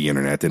 over the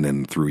internet, and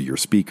then through your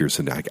speakers.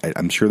 And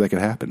I'm sure that could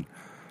happen.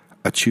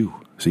 Achoo.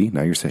 See,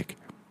 now you're sick.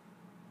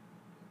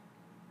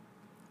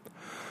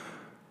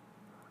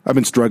 I've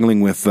been struggling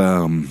with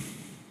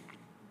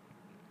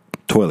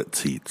toilet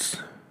seats.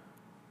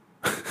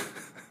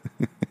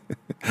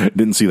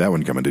 Didn't see that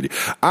one coming, did you?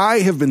 I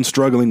have been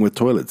struggling with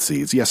toilet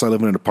seats. Yes, I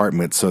live in an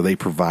apartment, so they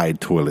provide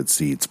toilet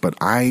seats. But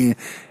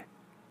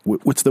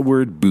what's the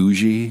word?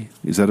 Bougie?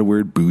 Is that a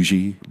word?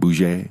 Bougie?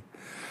 Bougie?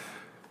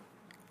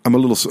 I'm a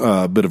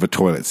little bit of a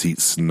toilet seat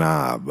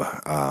snob.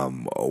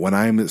 When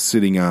I'm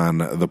sitting on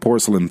the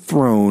porcelain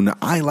throne,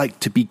 I like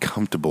to be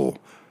comfortable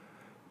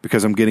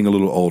because I'm getting a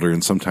little older,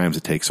 and sometimes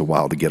it takes a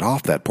while to get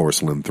off that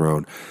porcelain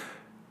throne.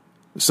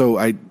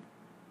 So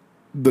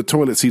the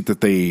toilet seat that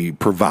they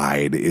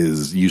provide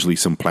is usually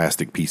some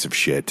plastic piece of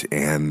shit,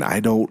 and I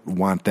don't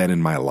want that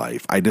in my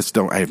life. I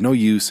have no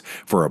use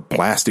for a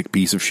plastic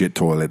piece of shit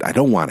toilet. I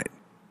don't want it.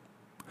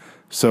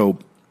 So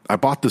I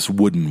bought this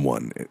wooden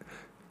one.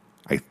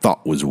 I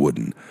thought was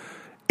wooden.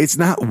 It's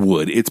not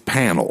wood, it's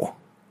panel.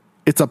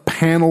 It's a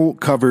panel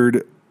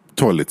covered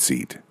toilet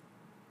seat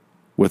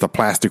with a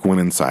plastic one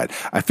inside.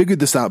 I figured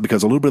this out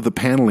because a little bit of the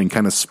paneling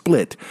kind of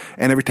split,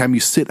 and every time you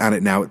sit on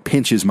it now, it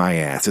pinches my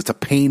ass. It's a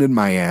pain in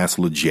my ass,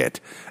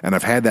 legit. And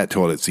I've had that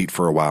toilet seat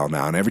for a while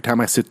now, and every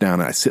time I sit down,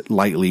 I sit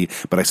lightly,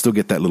 but I still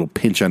get that little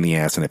pinch on the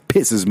ass, and it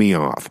pisses me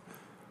off.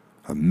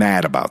 I'm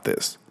mad about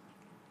this.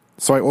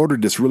 So I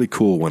ordered this really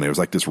cool one. It was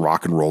like this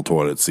rock and roll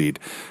toilet seat.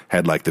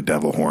 Had like the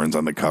devil horns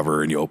on the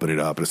cover, and you open it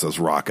up and it says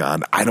rock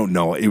on. I don't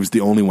know. It was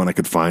the only one I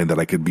could find that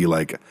I could be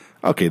like,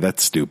 okay,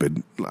 that's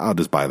stupid. I'll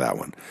just buy that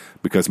one.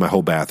 Because my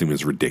whole bathroom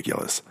is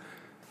ridiculous.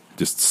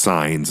 Just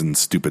signs and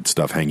stupid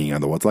stuff hanging on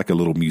the wall. It's like a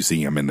little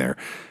museum in there.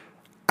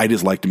 I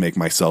just like to make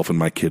myself and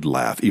my kid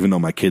laugh, even though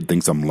my kid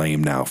thinks I'm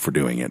lame now for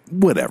doing it.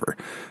 Whatever.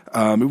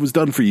 It was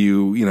done for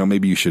you. You know,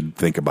 maybe you should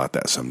think about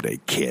that someday,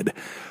 kid.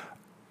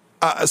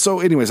 So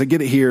anyways, I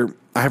get it here.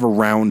 I have a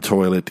round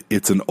toilet.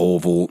 It's an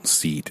oval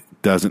seat.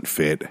 Doesn't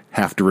fit.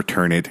 Have to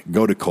return it.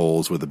 Go to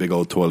Kohl's with a big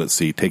old toilet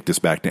seat. Take this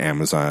back to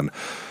Amazon.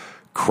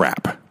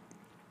 Crap.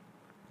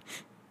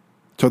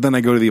 So then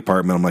I go to the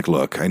apartment. I'm like,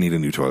 look, I need a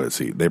new toilet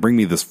seat. They bring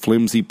me this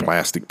flimsy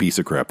plastic piece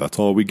of crap. That's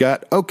all we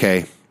got.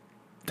 Okay.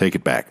 Take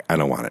it back. I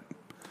don't want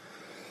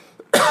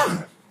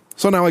it.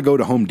 So now I go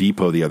to Home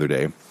Depot the other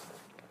day.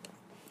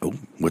 Oh,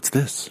 what's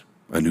this?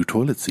 A new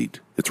toilet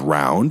seat. It's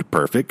round.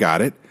 Perfect.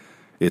 Got it.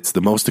 It's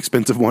the most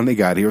expensive one they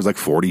got here. It was like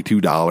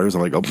 $42.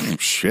 I'm like, oh,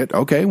 shit.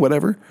 Okay,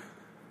 whatever.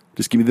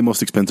 Just give me the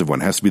most expensive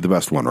one. It has to be the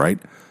best one, right?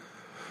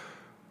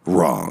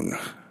 Wrong.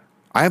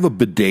 I have a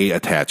bidet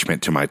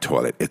attachment to my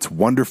toilet. It's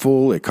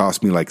wonderful. It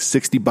cost me like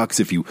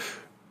 $60.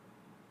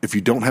 If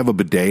you don't have a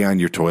bidet on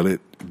your toilet,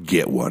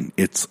 get one.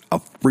 It's a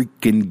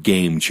freaking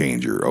game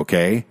changer,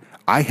 okay?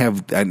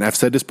 And I've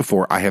said this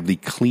before, I have the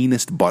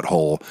cleanest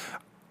butthole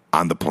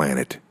on the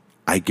planet.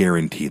 I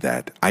guarantee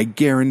that. I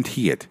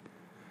guarantee it.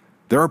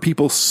 There are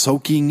people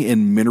soaking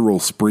in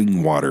mineral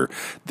spring water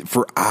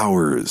for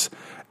hours,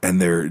 and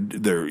they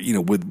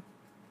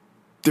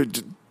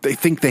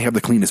think they have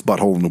the cleanest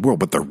butthole in the world,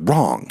 but they're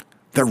wrong.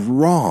 They're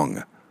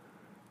wrong.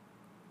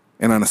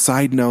 And on a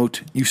side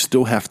note, you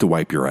still have to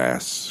wipe your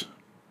ass.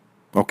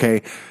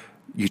 Okay?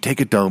 You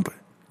take a dump,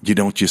 you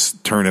don't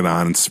just turn it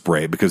on and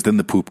spray, because then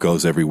the poop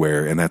goes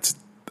everywhere, and that's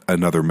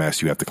another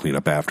mess you have to clean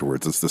up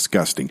afterwards. It's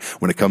disgusting.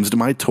 When it comes to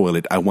my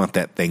toilet, I want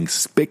that thing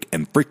spick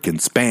and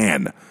frickin'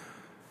 span.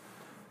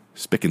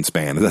 Spick and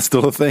span. Is that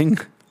still a thing?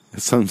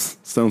 It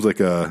sounds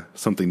like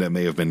something that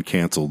may have been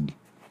canceled.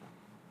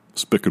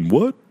 Spick and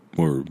what?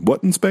 Or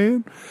what and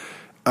span?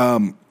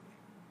 So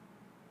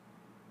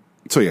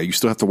yeah, you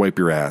still have to wipe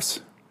your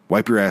ass.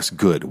 Wipe your ass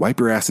good. Wipe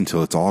your ass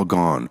until it's all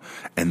gone.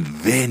 And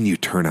then you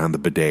turn on the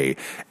bidet.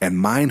 And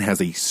mine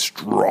has a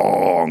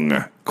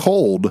strong,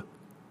 cold,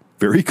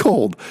 very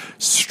cold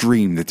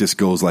stream that just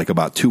goes like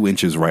about 2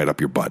 inches right up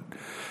your butt.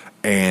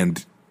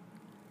 And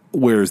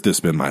where's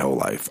this been my whole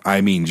life? I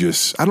mean,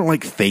 I don't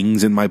like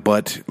things in my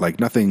butt. Like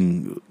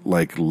nothing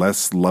like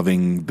less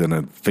loving than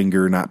a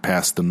finger not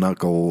past the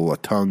knuckle, a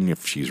tongue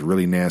if she's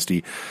really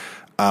nasty.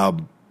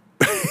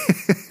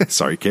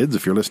 Sorry, kids,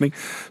 if you're listening.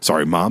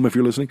 Sorry, Mom, if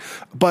you're listening.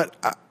 But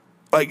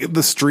like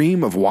the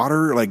stream of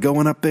water, like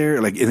going up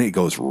there, like, and it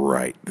goes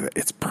right.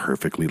 It's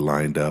perfectly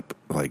lined up,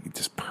 like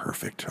just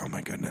perfect. Oh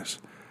my goodness.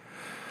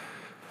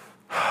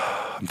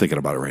 I'm thinking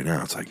about it right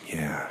now. It's like,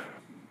 yeah,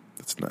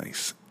 that's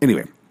nice.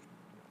 Anyway,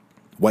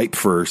 wipe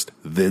first,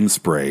 then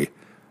spray,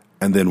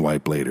 and then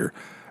wipe later.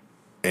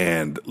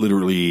 And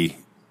literally,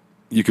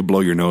 you could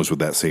blow your nose with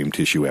that same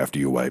tissue after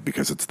you wipe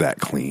because it's that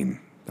clean.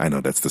 I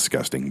know that's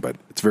disgusting, but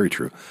it's very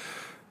true.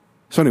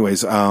 So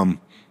anyways,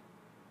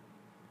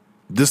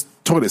 this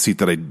toilet seat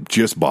that I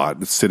just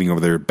bought, it's sitting over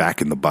there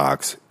back in the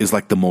box, is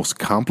like the most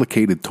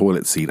complicated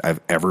toilet seat I've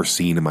ever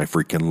seen in my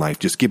freaking life.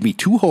 Just give me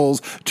 2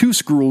 holes, 2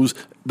 screws,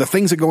 the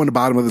things that go in the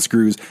bottom of the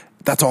screws.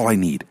 That's all I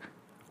need.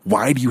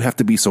 Why do you have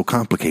to be so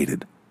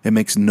complicated? It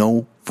makes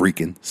no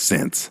freaking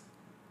sense.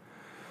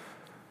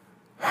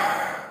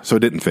 So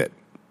it didn't fit.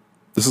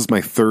 This is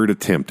my 3rd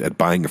attempt at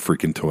buying a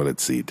freaking toilet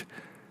seat.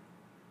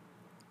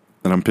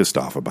 And I'm pissed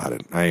off about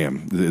it. I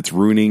am. It's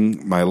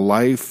ruining my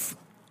life.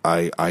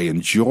 I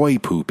enjoy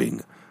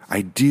pooping.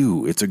 I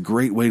do. It's a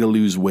great way to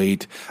lose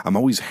weight. I'm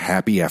always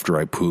happy after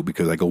I poop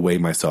because I go weigh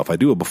myself. I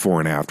do a before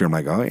and after. I'm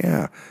like, oh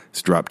yeah,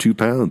 it's dropped 2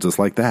 pounds just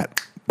like that.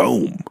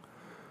 Boom.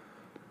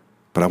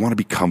 But I want to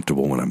be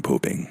comfortable when I'm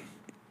pooping.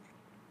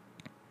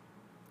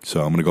 So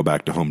I'm going to go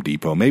back to Home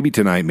Depot. Maybe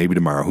tonight, maybe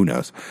tomorrow. Who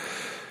knows?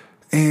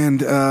 And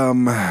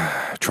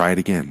try it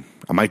again.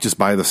 I might just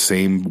buy the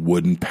same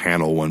wooden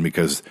panel one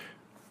because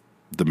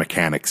the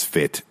mechanics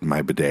fit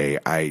my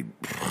bidet. I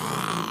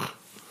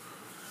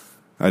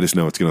just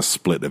know it's going to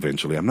split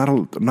eventually. I'm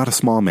not a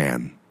small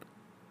man.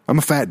 I'm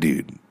a fat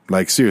dude.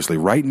 Like seriously,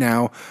 right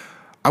now,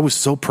 I was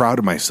so proud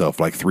of myself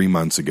like 3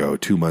 months ago,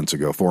 2 months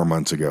ago, 4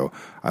 months ago.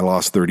 I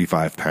lost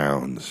 35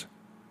 pounds.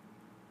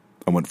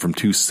 I went from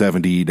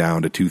 270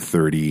 down to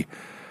 230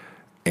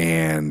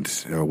 and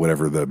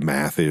whatever the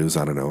math is,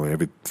 I don't know.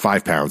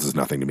 5 pounds is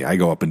nothing to me. I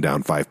go up and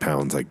down 5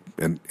 pounds like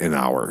an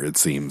hour, it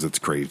seems. It's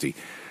crazy.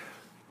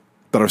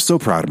 But I was so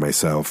proud of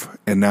myself,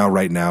 and now,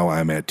 right now,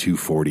 I'm at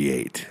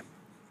 248.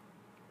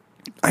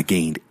 I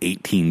gained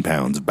 18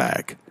 pounds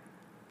back.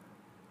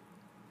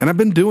 And I've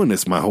been doing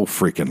this my whole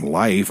freaking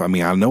life. I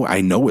mean,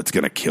 I know it's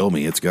going to kill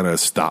me. It's going to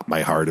stop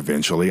my heart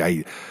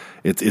eventually.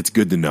 It's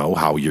good to know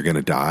how you're going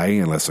to die,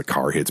 unless a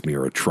car hits me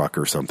or a truck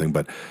or something.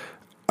 But,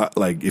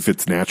 like, if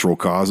it's natural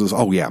causes,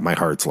 oh, yeah, my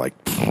heart's like,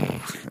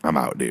 I'm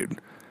out, dude.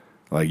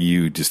 Like,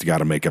 you just got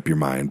to make up your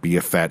mind. Be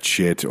a fat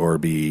shit or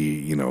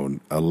be,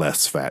 a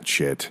less fat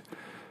shit.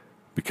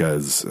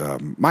 Because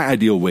my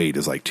ideal weight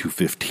is like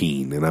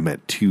 215, and I'm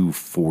at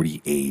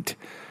 248.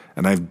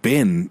 And I've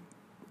been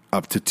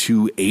up to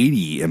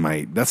 280,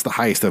 and that's the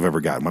highest I've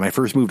ever gotten. When I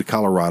first moved to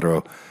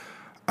Colorado,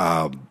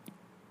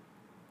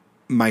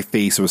 my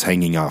face was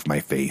hanging off my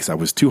face. I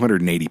was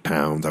 280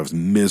 pounds. I was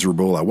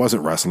miserable. I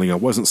wasn't wrestling. I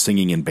wasn't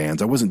singing in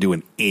bands. I wasn't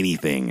doing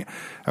anything.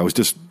 I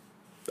was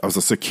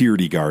a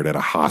security guard at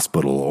a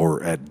hospital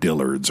or at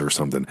Dillard's or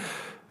something.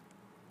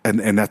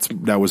 And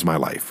that was my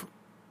life.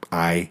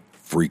 I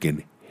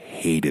freaking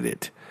hated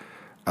it.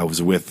 I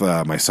was with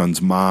my son's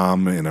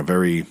mom and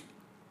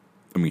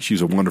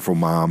she's a wonderful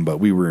mom, but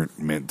we weren't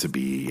meant to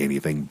be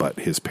anything but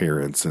his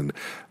parents, and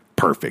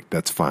perfect.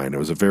 That's fine. It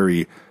was a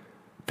very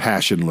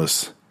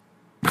passionless,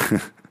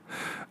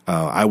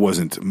 I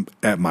wasn't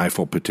at my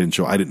full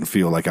potential. I didn't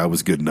feel like I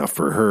was good enough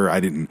for her. I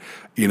didn't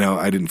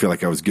feel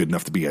like I was good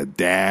enough to be a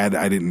dad.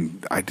 I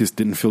just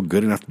didn't feel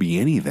good enough to be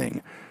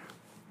anything.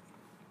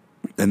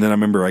 And then I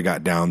remember I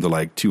got down to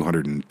like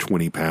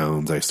 220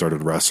 pounds. I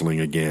started wrestling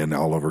again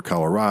all over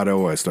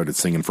Colorado. I started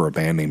singing for a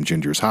band named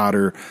Ginger's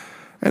Hotter,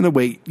 and the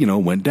weight,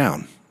 went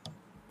down.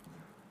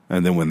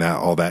 And then when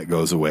all that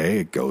goes away,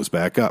 it goes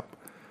back up,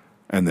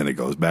 and then it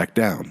goes back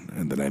down.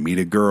 And then I meet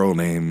a girl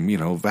named,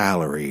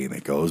 Valerie, and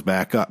it goes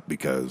back up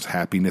because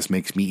happiness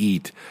makes me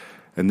eat.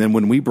 And then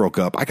when we broke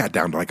up, I got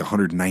down to like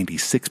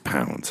 196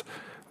 pounds.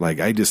 Like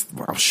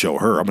I'll show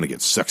her, I'm going to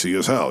get sexy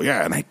as hell.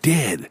 Yeah. And I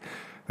did.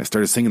 I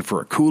started singing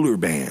for a cooler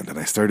band, and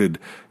I started,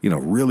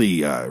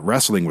 really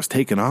wrestling was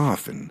taking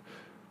off, and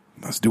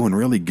I was doing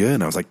really good.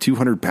 And I was like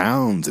 200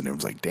 pounds, and it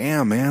was like,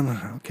 damn,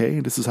 man, okay,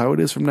 this is how it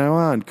is from now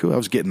on. Cool. I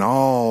was getting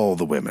all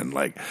the women.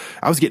 Like,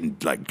 I was getting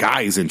like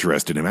guys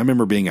interested in me. I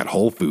remember being at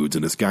Whole Foods,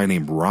 and this guy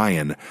named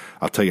Ryan,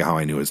 I'll tell you how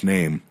I knew his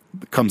name.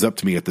 comes up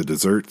to me at the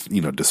dessert,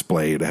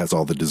 display. It has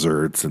all the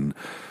desserts. And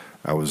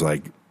I was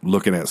like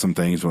looking at some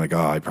things. I'm like,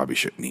 oh, I probably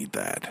shouldn't eat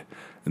that.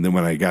 And then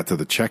when I got to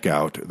the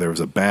checkout, there was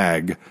a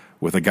bag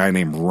with a guy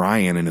named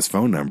Ryan and his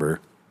phone number.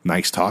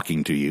 Nice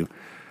talking to you.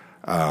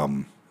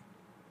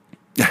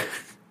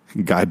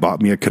 Guy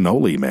bought me a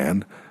cannoli,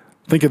 man.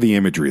 Think of the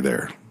imagery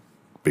there.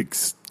 Big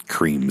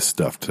cream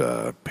stuffed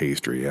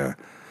pastry, yeah.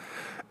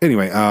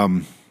 Anyway, I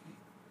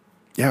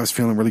was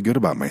feeling really good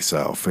about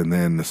myself. And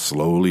then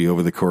slowly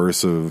over the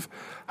course of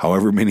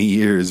however many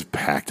years,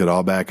 packed it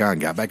all back on,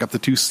 got back up to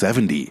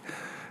 270.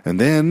 And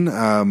then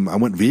I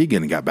went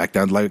vegan and got back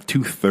down to like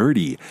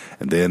 230.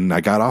 And then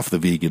I got off the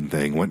vegan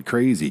thing, went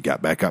crazy,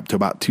 got back up to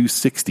about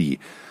 260.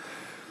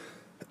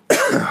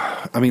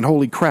 I mean,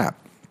 holy crap.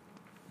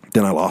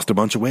 Then I lost a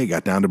bunch of weight,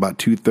 got down to about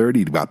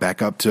 230, got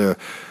back up to,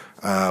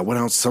 what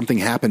else? Something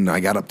happened.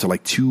 I got up to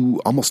like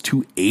almost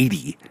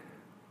 280.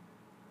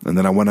 And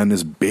then I went on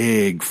this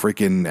big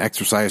freaking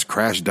exercise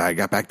crash diet,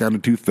 got back down to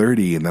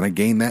 230, and then I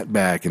gained that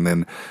back. And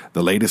then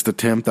the latest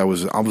attempt, I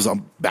was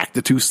back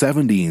to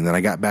 270, and then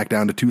I got back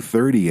down to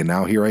 230, and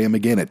now here I am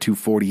again at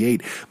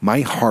 248.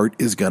 My heart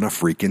is gonna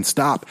freaking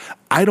stop.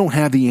 I don't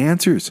have the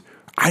answers.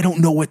 I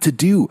don't know what to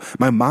do.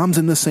 My mom's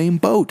in the same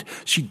boat.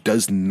 She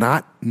does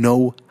not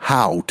know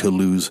how to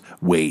lose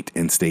weight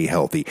and stay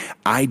healthy.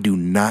 I do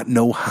not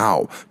know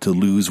how to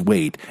lose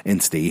weight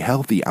and stay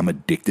healthy. I'm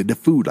addicted to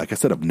food. Like I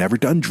said, I've never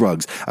done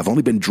drugs. I've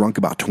only been drunk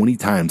about 20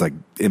 times like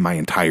in my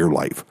entire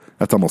life.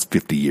 That's almost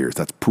 50 years.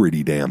 That's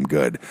pretty damn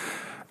good.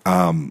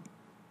 And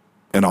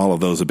all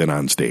of those have been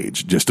on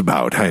stage, just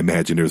about. I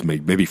imagine there's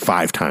maybe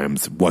 5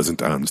 times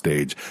wasn't on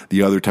stage.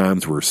 The other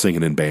times were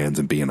singing in bands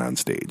and being on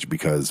stage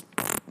because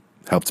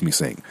helps me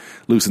sing,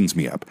 loosens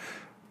me up.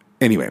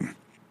 Anyway,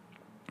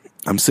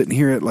 I'm sitting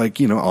here at like,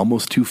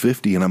 almost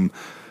 250 and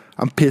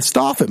I'm pissed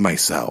off at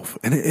myself.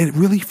 And it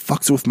really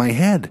fucks with my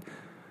head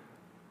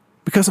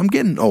because I'm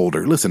getting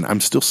older. Listen, I'm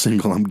still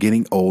single. I'm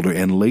getting older.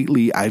 And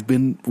lately I've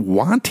been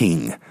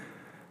wanting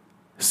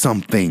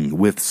something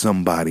with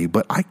somebody,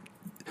 but I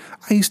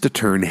used to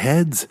turn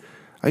heads.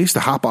 I used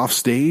to hop off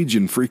stage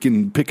and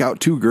freaking pick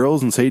out 2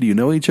 girls and say, do you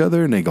know each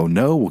other? And they go,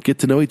 no, we'll get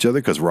to know each other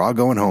because we're all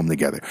going home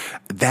together.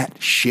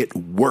 That shit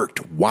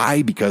worked.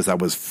 Why? Because I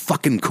was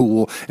fucking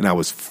cool and I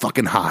was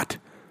fucking hot.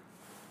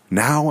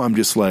 Now I'm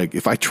just like,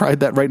 if I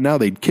tried that right now,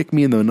 they'd kick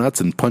me in the nuts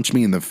and punch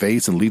me in the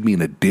face and leave me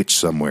in a ditch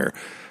somewhere.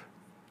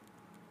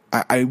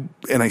 And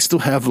I still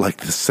have like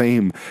the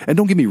same, and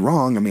don't get me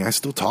wrong. I mean, I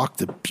still talk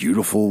to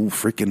beautiful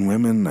freaking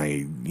women.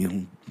 I,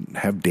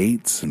 have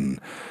dates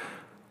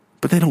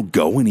but they don't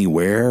go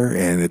anywhere.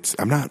 And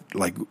I'm not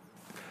like,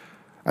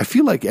 I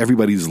feel like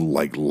everybody's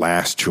like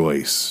last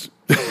choice.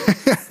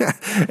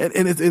 and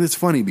it's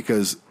funny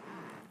because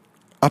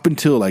up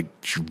until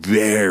like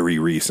very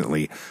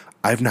recently,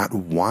 I've not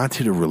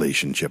wanted a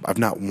relationship. I've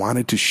not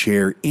wanted to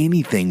share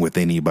anything with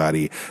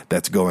anybody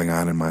that's going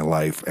on in my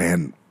life.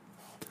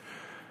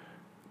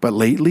 But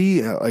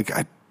lately, like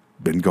I've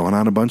been going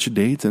on a bunch of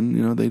dates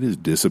and, they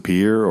just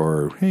disappear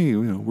or, hey,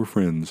 we're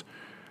friends.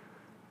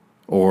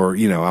 Or,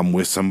 I'm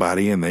with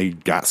somebody and they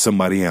got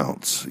somebody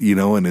else,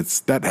 and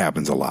that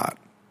happens a lot.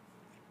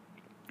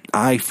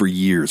 I, for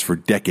years, for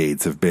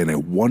decades, have been a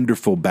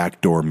wonderful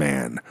backdoor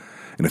man.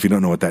 And if you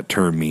don't know what that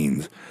term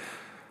means,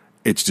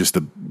 it's just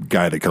a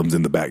guy that comes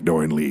in the back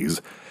door and leaves,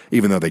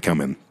 even though they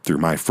come in through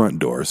my front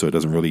door. So it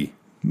doesn't really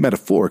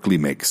metaphorically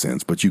make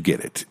sense, but you get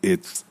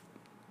it.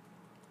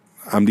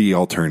 I'm the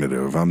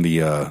alternative. I'm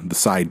the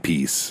side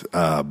piece.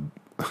 I'm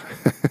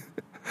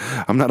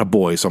not a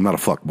boy, so I'm not a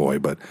fuck boy,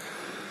 but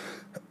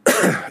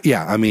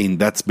yeah, I mean,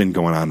 that's been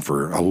going on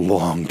for a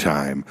long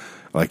time.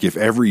 Like if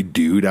every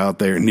dude out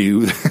there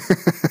knew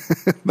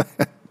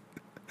that.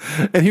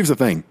 And here's the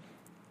thing.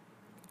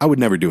 I would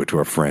never do it to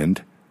a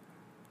friend.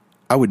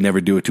 I would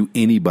never do it to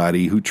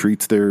anybody who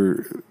treats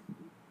their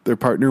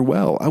partner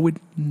well. I would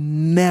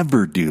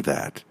never do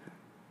that.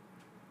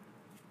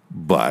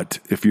 But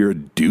if you're a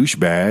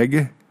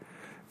douchebag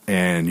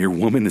and your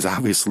woman is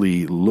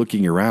obviously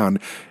looking around,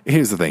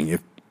 here's the thing.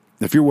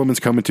 If your woman's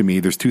coming to me,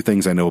 there's 2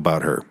 things I know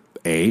about her.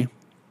 A,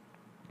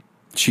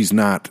 she's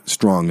not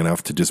strong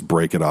enough to just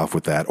break it off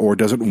with that or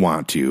doesn't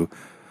want to.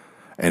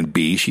 And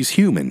B, she's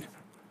human.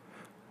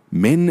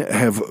 Men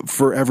have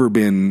forever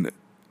been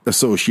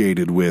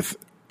associated with,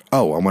 I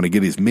want to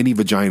get as many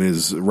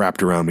vaginas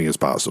wrapped around me as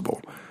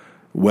possible,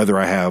 whether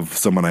I have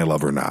someone I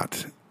love or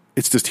not.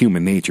 It's just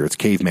human nature. It's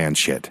caveman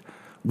shit.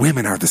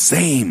 Women are the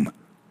same.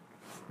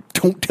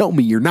 Don't tell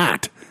me you're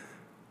not.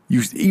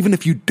 Even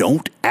if you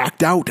don't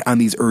act out on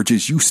these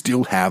urges, you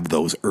still have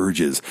those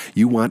urges.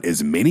 You want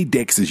as many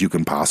dicks as you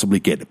can possibly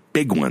get.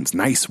 Big ones,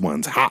 nice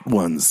ones, hot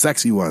ones,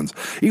 sexy ones.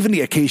 Even the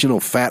occasional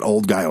fat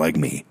old guy like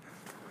me.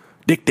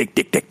 Dick, dick,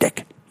 dick, dick,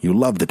 dick. You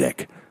love the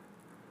dick.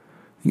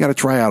 You got to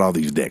try out all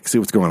these dicks. See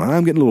what's going on.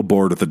 I'm getting a little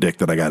bored with the dick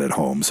that I got at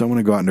home, so I want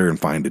to go out there and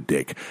find a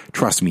dick.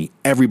 Trust me,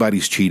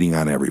 everybody's cheating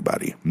on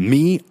everybody.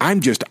 Me, I'm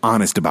just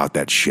honest about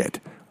that shit.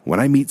 When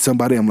I meet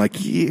somebody, I'm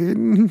like, you're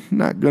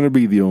not going to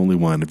be the only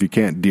one. If you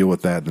can't deal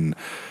with that,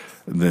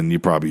 then you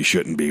probably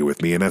shouldn't be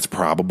with me. And that's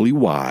probably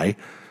why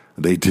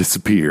they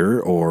disappear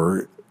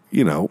or,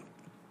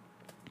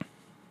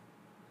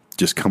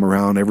 just come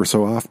around ever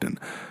so often.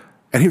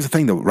 And here's the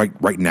thing, though,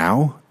 right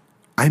now,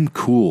 I'm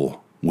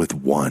cool with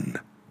one.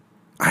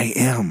 I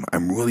am.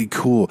 I'm really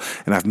cool.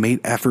 And I've made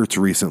efforts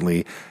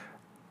recently,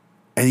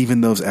 and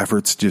even those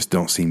efforts just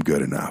don't seem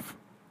good enough.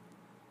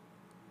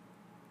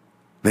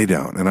 They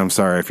don't. And I'm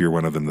sorry if you're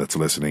one of them that's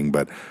listening,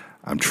 but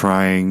I'm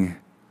trying.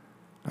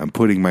 I'm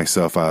putting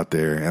myself out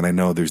there, and I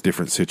know there's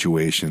different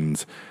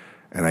situations,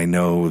 and I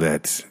know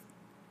that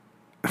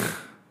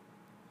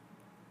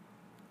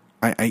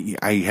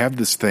I have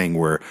this thing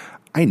where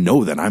I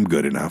know that I'm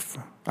good enough.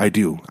 I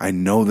do. I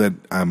know that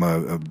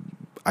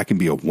I can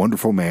be a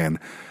wonderful man.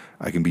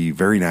 I can be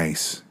very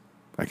nice.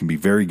 I can be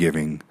very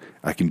giving.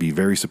 I can be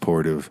very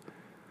supportive.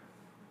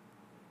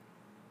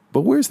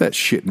 But where's that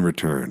shit in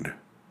return?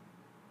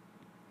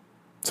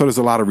 So there's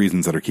a lot of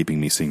reasons that are keeping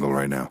me single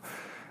right now.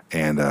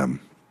 And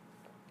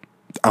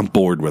I'm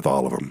bored with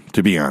all of them,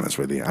 to be honest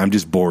with you. I'm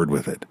just bored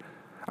with it.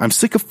 I'm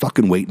sick of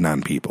fucking waiting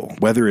on people,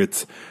 whether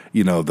it's,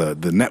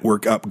 the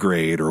network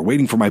upgrade or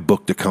waiting for my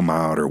book to come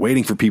out or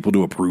waiting for people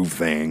to approve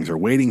things or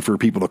waiting for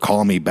people to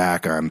call me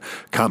back on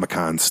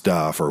Comic-Con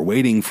stuff or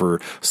waiting for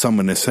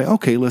someone to say,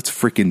 okay, let's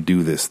freaking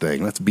do this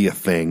thing. Let's be a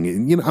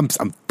thing. And,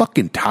 I'm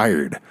fucking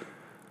tired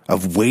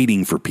of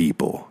waiting for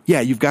people.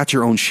 Yeah, you've got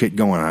your own shit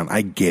going on.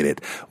 I get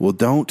it. Well,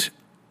 don't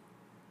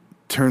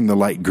turn the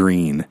light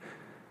green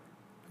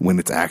when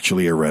it's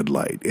actually a red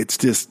light. It's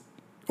just,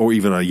 or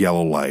even a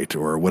yellow light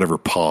or whatever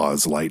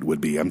pause light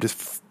would be. I'm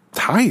just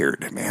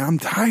tired, man. I'm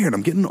tired.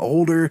 I'm getting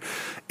older,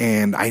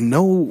 and I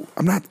know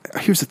I'm not.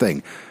 Here's the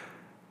thing.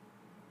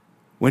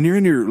 When you're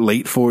in your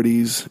late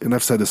 40s, and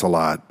I've said this a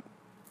lot,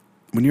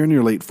 when you're in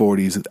your late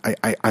 40s,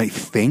 I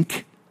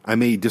think, I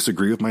may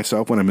disagree with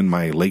myself when I'm in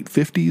my late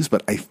 50s,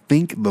 but I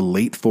think the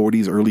late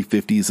 40s, early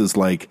 50s is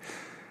like,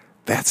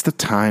 that's the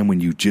time when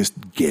you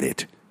just get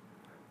it.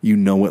 You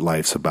know what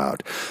life's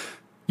about.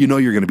 You know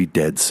you're going to be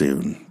dead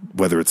soon,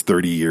 whether it's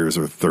 30 years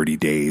or 30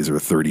 days or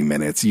 30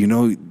 minutes. You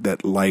know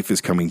that life is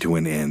coming to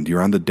an end.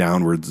 You're on the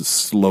downward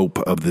slope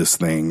of this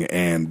thing,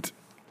 and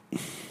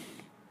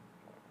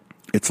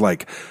it's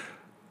like,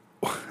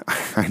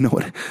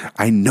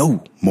 I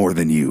know more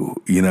than you,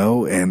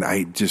 and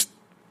I just,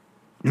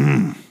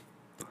 I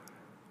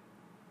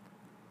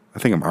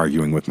think I'm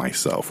arguing with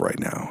myself right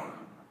now.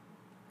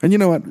 And you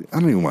know what? I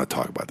don't even want to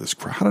talk about this.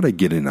 How did I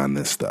get in on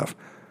this stuff?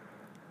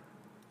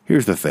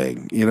 Here's the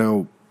thing,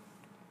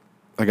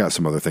 I got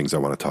some other things I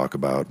want to talk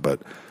about, but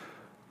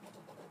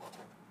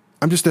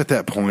I'm just at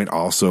that point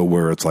also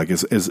where it's like,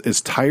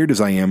 as tired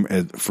as I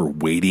am for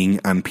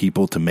waiting on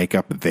people to make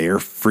up their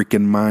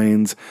freaking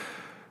minds,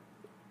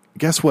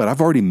 guess what?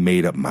 I've already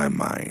made up my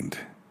mind.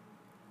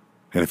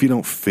 And if you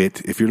don't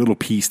fit, if your little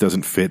piece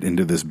doesn't fit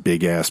into this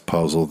big ass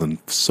puzzle, then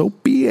so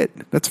be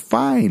it. That's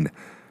fine.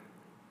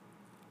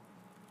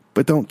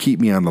 But don't keep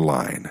me on the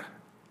line.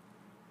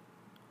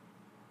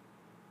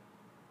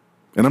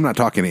 And I'm not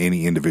talking to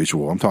any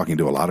individual. I'm talking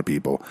to a lot of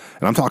people.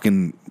 And I'm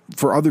talking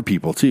for other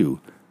people too.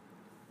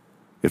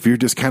 If you're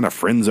just kind of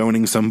friend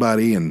zoning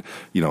somebody and,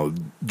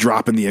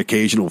 dropping the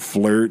occasional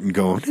flirt and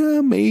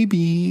going,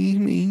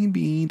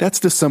 maybe. That's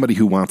just somebody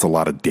who wants a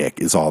lot of dick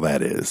is all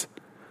that is.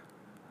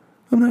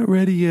 I'm not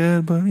ready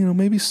yet, but,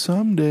 maybe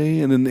someday.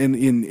 And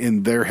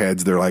in their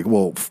heads, they're like,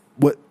 well,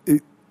 what?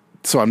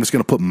 So I'm just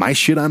going to put my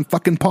shit on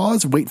fucking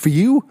pause and wait for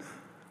you?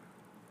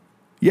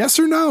 Yes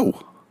or no?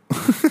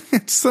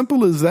 It's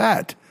simple as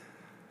that.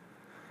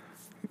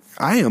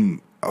 I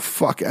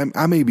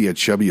may be a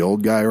chubby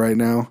old guy right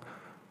now,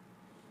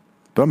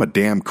 but I'm a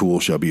damn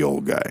cool chubby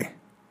old guy.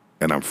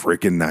 And I'm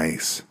freaking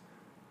nice.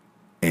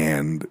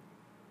 And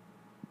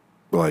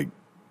like,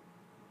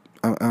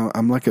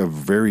 I'm like a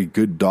very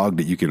good dog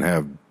that you can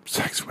have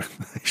sex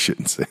with. I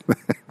shouldn't say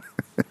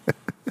that.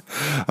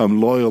 I'm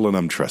loyal and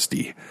I'm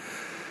trusty.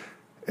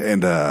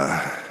 And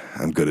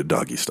I'm good at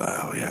doggy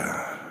style,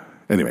 yeah.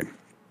 Anyway.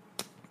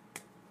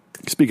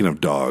 Speaking of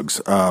dogs,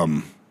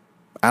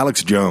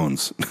 Alex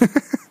Jones.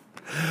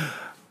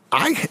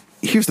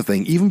 Here's the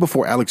thing. Even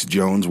before Alex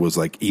Jones was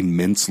like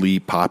immensely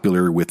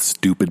popular with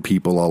stupid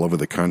people all over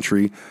the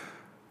country,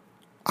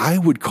 I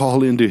would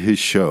call into his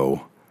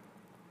show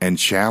and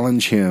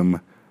challenge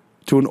him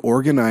to an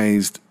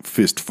organized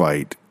fist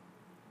fight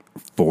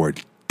for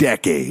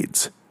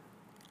decades.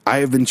 I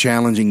have been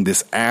challenging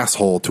this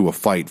asshole to a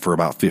fight for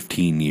about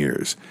 15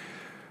 years.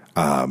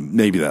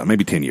 Maybe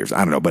 10 years. I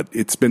don't know, but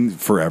it's been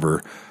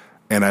forever.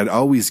 And I'd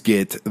always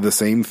get the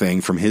same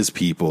thing from his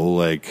people,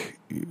 like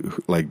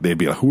they'd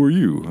be like, who are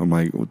you? I'm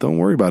like, well, don't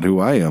worry about who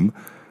I am.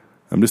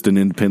 I'm just an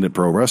independent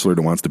pro wrestler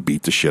that wants to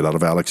beat the shit out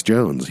of Alex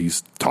Jones. He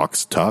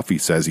talks tough. He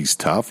says he's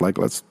tough. Like,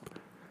 let's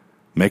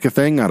make a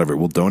thing out of it.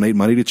 We'll donate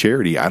money to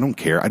charity. I don't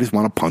care. I just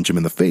want to punch him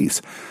in the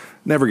face.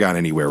 Never got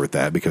anywhere with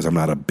that because I'm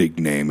not a big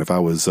name. If I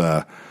was,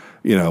 a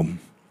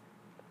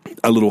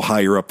little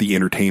higher up the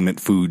entertainment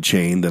food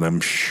chain, then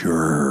I'm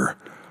sure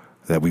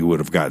that we would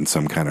have gotten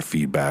some kind of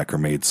feedback or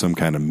made some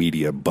kind of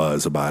media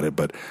buzz about it.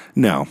 But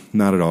no,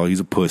 not at all.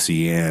 He's a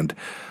pussy. And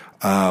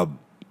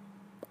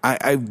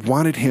I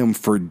wanted him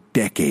for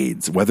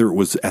decades, whether it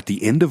was at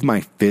the end of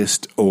my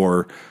fist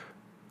or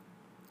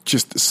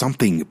just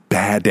something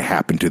bad to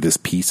happen to this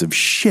piece of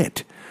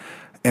shit.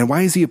 And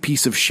why is he a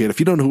piece of shit? If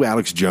you don't know who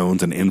Alex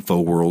Jones and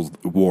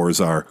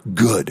InfoWars are,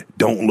 good.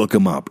 Don't look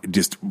him up.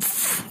 Just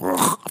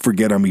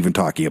forget I'm even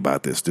talking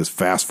about this. Just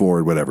fast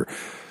forward, whatever.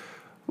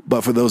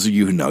 But for those of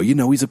you who know, you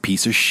know he's a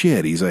piece of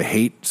shit. He's a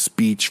hate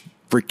speech,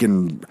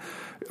 freaking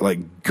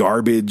like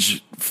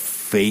garbage,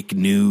 fake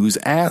news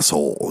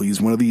asshole.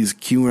 He's one of these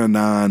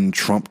QAnon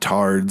Trump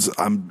tards.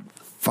 I'm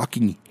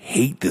fucking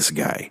hate this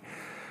guy.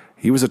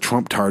 He was a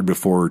Trump tard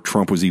before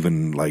Trump was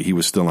even like, he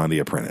was still on The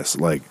Apprentice.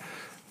 Like,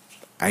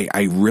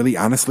 I really,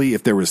 honestly,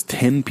 if there was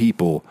 10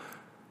 people,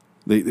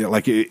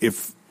 like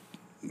if,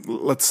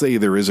 let's say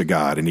there is a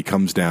God and he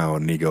comes down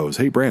and he goes,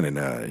 hey,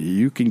 Brandon,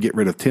 you can get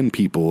rid of 10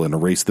 people and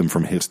erase them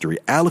from history.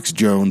 Alex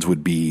Jones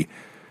would be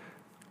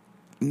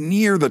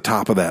near the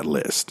top of that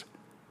list.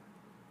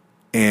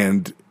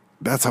 And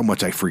that's how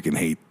much I freaking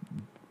hate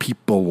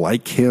people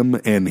like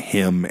him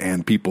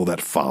and people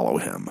that follow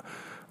him.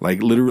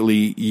 Like,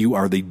 literally, you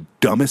are the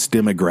dumbest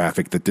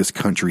demographic that this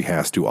country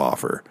has to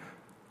offer.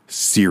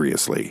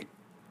 Seriously.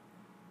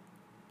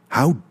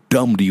 How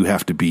dumb do you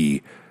have to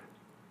be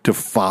to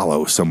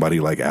follow somebody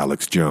like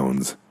Alex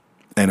Jones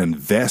and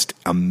invest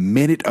a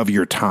minute of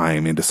your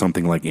time into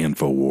something like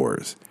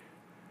InfoWars?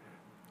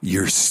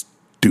 You're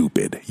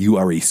stupid. You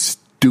are a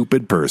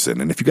stupid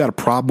person. And if you got a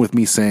problem with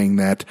me saying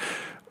that,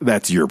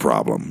 that's your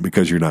problem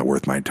because you're not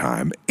worth my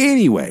time.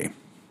 Anyway,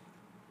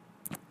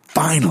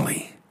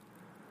 finally,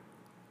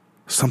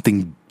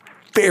 something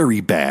very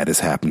bad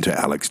has happened to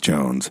Alex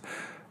Jones,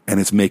 and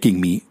it's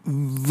making me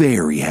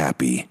very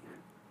happy.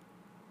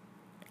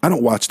 I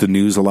don't watch the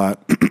news a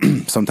lot.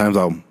 Sometimes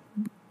I'll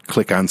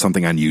click on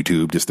something on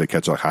YouTube just to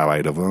catch a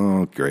highlight of,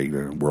 oh, great,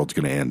 the world's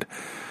going to end.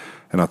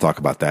 And I'll talk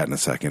about that in a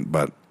second.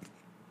 But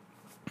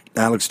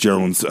Alex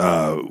Jones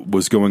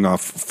was going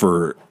off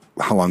for,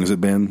 how long has it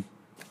been?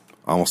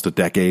 Almost a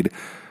decade,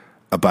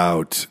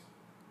 about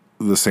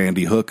the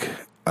Sandy Hook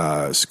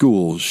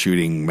school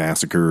shooting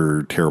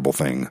massacre, terrible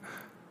thing.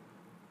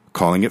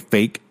 Calling it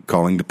fake,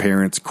 calling the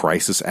parents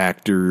crisis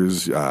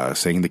actors,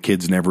 saying the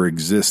kids never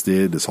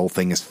existed, this whole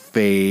thing is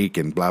fake,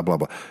 and blah, blah,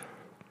 blah.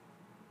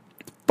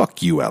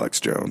 Fuck you, Alex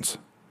Jones.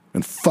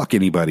 And fuck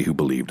anybody who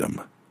believed him.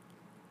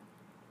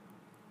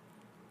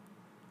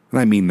 And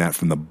I mean that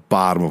from the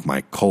bottom of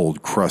my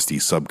cold, crusty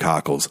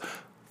subcockles.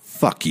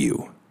 Fuck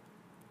you.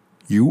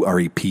 You are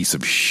a piece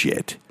of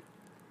shit.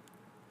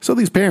 So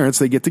these parents,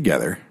 they get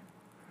together,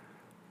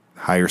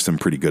 hire some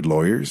pretty good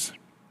lawyers,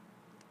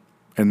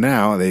 and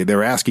now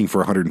they're asking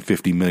for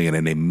 $150 million,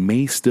 and they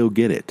may still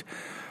get it.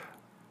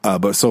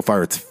 But so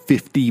far it's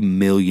 $50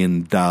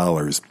 million.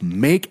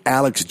 Make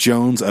Alex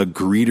Jones a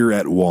greeter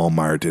at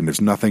Walmart, and there's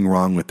nothing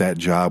wrong with that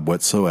job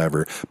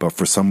whatsoever. But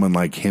for someone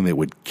like him, it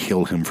would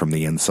kill him from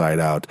the inside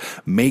out.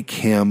 Make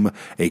him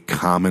a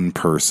common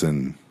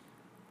person.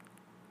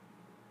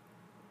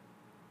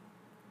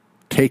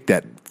 Take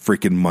that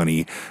freaking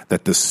money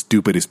that the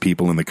stupidest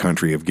people in the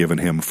country have given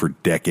him for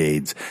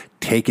decades.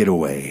 Take it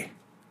away.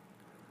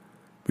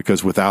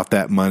 Because without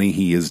that money,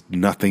 he is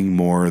nothing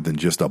more than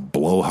just a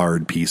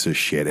blowhard piece of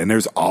shit. And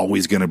there's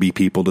always going to be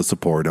people to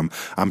support him.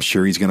 I'm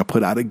sure he's going to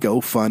put out a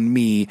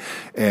GoFundMe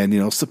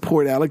and,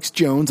 support Alex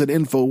Jones at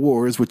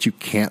InfoWars, which you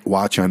can't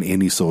watch on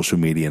any social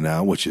media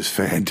now, which is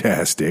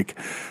fantastic.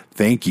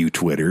 Thank you,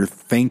 Twitter.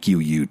 Thank you,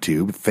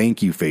 YouTube.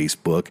 Thank you,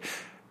 Facebook.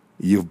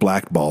 You've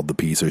blackballed the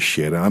piece of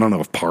shit. I don't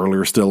know if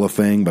Parler is still a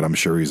thing, but I'm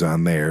sure he's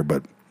on there.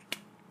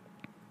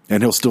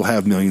 And he'll still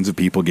have millions of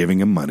people giving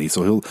him money.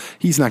 So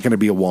he's not going to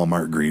be a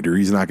Walmart greeter.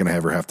 He's not going to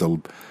ever have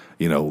to,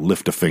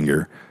 lift a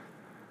finger.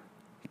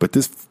 But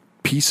this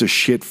piece of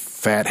shit,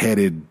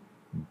 fat-headed,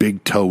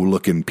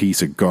 big-toe-looking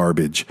piece of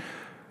garbage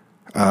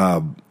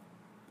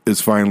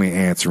is finally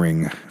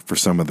answering for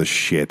some of the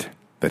shit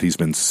that he's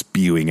been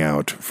spewing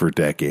out for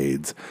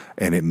decades.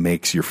 And it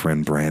makes your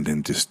friend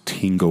Brandon just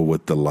tingle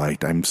with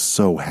delight. I'm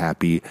so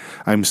happy.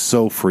 I'm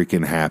so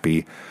freaking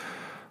happy.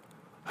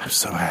 I'm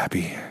so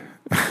happy.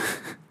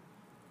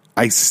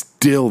 I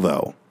still,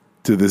 though,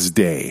 to this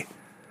day,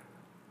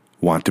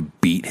 want to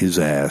beat his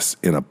ass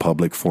in a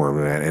public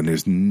format, and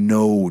there's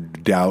no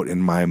doubt in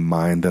my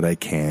mind that I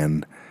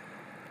can.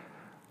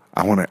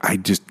 I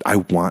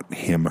want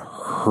him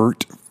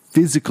hurt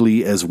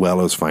physically as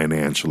well as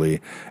financially,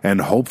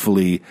 and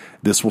hopefully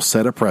this will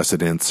set a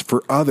precedence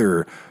for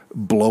other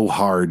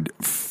blowhard,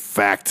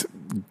 fact,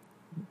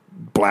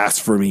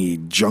 blasphemy,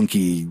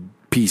 junky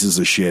pieces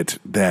of shit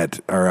that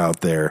are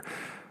out there.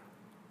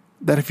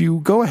 That if you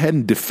go ahead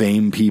and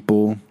defame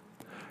people,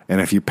 and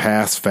if you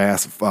pass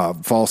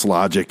false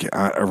logic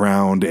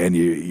around, and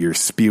you're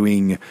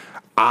spewing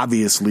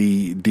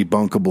obviously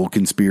debunkable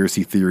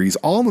conspiracy theories,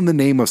 all in the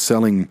name of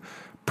selling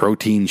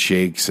protein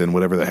shakes and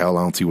whatever the hell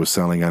else he was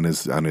selling on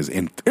his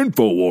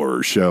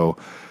InfoWars show,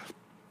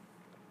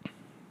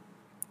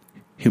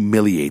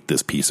 humiliate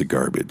this piece of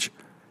garbage.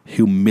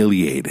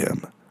 Humiliate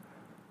him.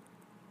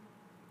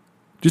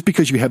 Just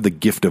because you have the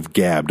gift of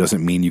gab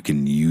doesn't mean you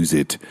can use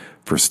it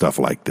for stuff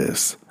like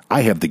this.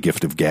 I have the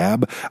gift of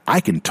gab.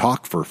 I can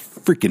talk for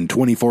freaking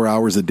 24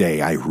 hours a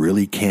day. I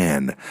really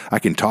can. I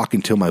can talk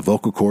until my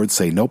vocal cords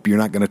say, nope, you're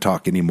not going to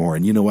talk anymore.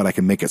 And you know what? I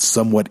can make it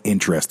somewhat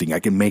interesting. I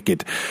can make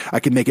it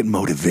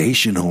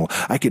motivational.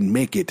 I can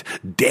make it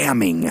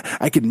damning.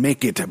 I can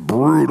make it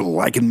brutal.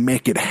 I can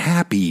make it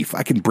happy.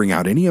 I can bring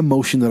out any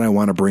emotion that I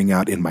want to bring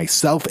out in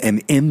myself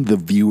and in the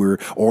viewer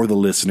or the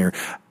listener.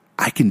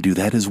 I can do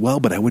that as well,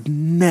 but I would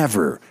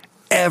never,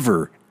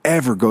 ever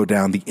go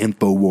down the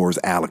InfoWars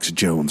Alex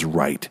Jones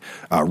route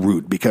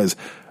because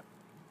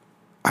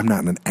I'm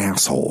not an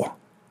asshole.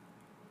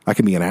 I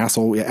can be an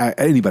asshole.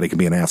 Anybody can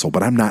be an asshole,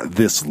 but I'm not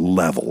this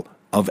level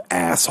of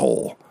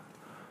asshole.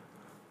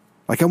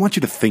 Like, I want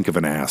you to think of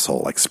an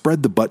asshole. Like,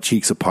 spread the butt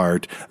cheeks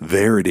apart.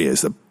 There it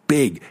is. A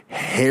big,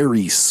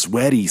 hairy,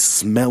 sweaty,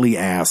 smelly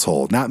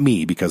asshole. Not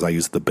me, because I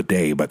use the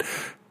bidet, but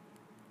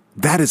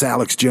that is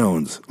Alex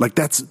Jones. Like,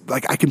 that's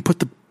like, I can put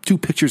the two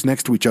pictures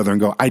next to each other and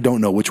go, I don't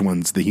know which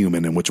one's the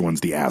human and which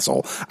one's the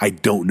asshole. I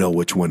don't know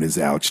which one is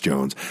Alex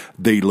Jones.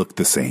 They look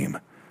the same.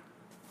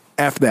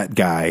 F that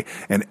guy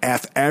and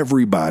F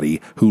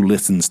everybody who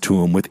listens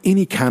to him with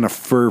any kind of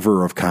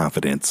fervor of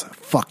confidence.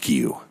 Fuck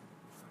you.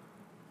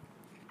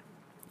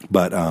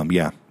 But,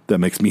 yeah, that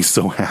makes me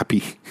so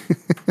happy.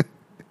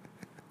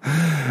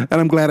 And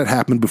I'm glad it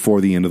happened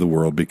before the end of the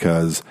world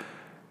because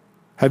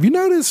have you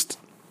noticed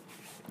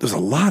there's a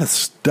lot of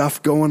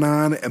stuff going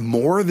on,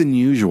 more than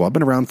usual. I've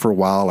been around for a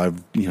while.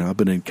 I've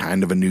been in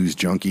kind of a news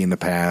junkie in the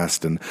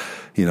past, and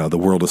the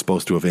world is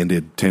supposed to have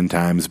ended 10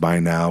 times by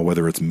now,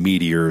 whether it's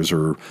meteors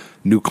or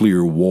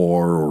nuclear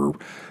war or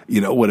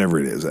whatever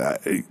it is,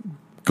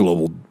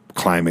 global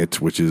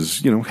climate, which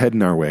is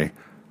heading our way.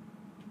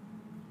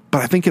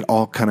 But I think it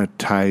all kind of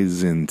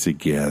ties in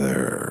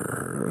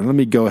together. Let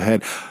me go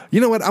ahead. You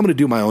know what? I'm going to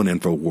do my own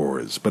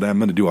InfoWars, but I'm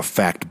going to do a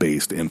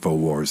fact-based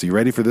InfoWars. Are you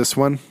ready for this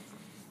one?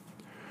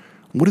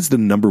 What is the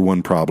number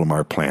one problem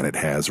our planet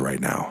has right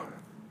now?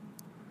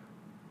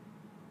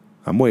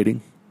 I'm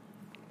waiting.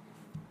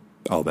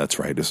 Oh, that's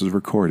right. This is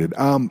recorded.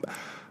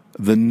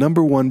 The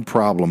number one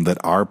problem that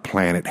our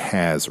planet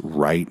has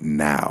right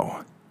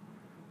now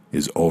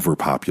is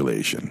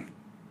overpopulation.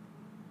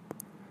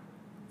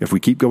 If we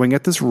keep going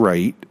at this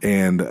rate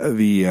and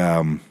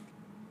the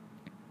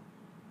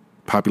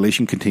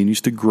population continues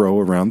to grow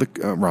around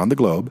the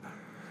globe,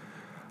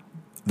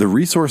 the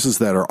resources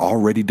that are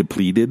already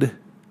depleted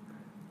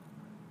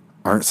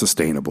aren't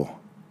sustainable.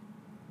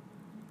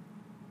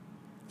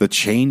 The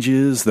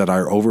changes that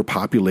our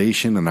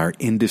overpopulation and our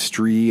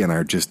industry and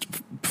our just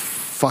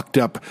fucked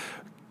up,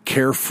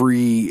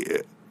 carefree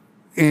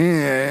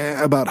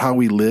about how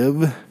we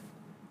live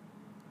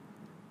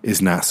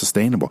is not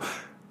sustainable.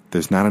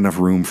 There's not enough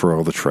room for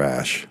all the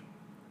trash.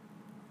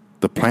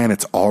 The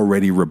planet's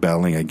already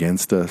rebelling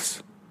against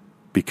us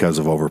because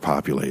of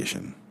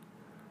overpopulation.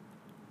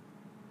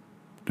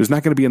 There's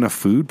not going to be enough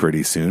food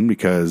pretty soon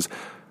because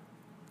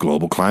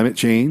global climate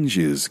change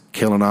is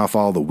killing off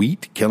all the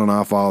wheat, killing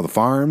off all the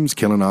farms,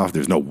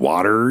 there's no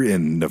water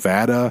in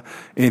Nevada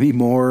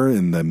anymore,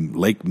 in the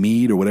Lake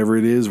Mead or whatever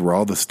it is, where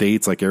all the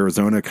states like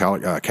Arizona,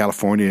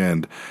 California,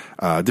 and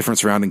different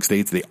surrounding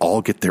states, they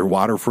all get their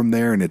water from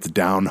there, and it's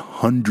down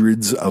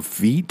hundreds of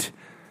feet.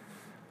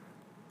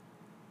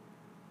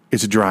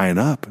 It's drying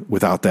up.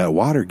 Without that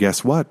water,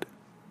 guess what?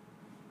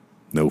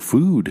 No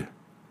food.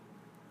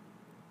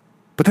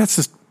 But that's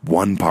just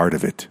one part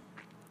of it.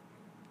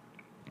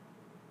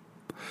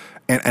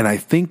 And I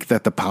think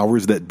that the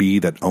powers that be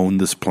that own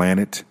this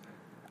planet,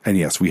 and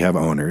yes, we have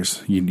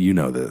owners. You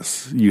know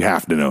this. You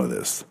have to know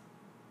this.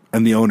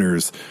 And the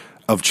owners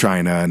of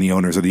China and the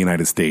owners of the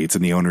United States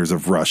and the owners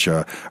of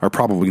Russia are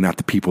probably not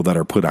the people that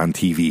are put on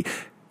TV.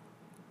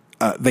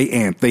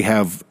 They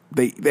have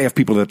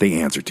people that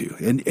they answer to,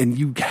 and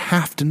you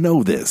have to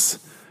know this.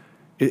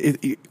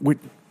 It's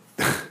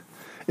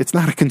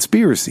not a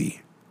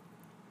conspiracy.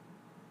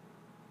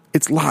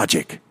 It's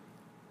logic.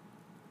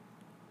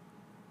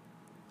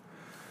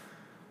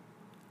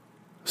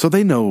 So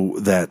they know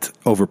that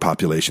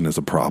overpopulation is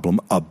a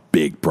problem, a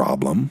big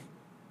problem,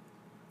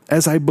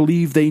 as I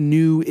believe they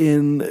knew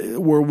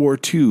in World War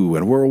II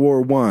and World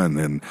War I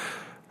and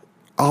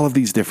all of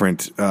these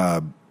different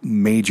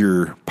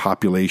major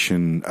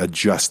population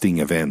adjusting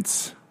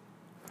events.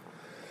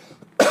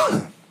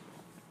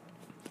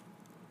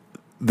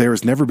 There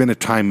has never been a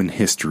time in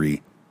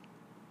history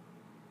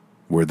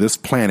where this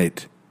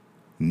planet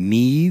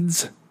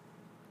needs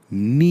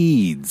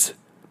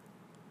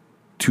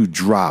to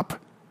drop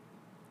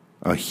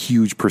a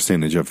huge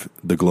percentage of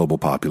the global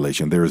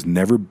population. There has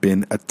never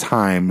been a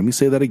time, let me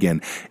say that again,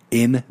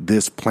 in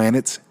this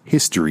planet's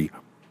history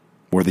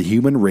where the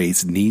human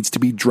race needs to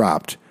be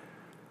dropped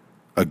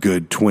a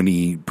good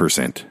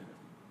 20%.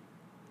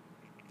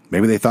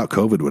 Maybe they thought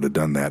COVID would have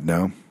done that,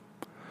 no?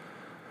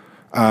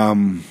 I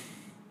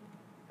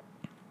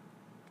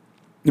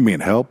mean,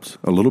 it helps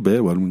a little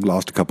bit. Well, we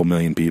lost a couple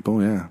million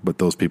people, yeah, but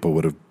those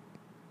people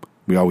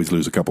we always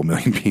lose a couple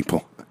million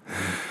people.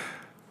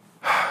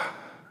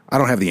 I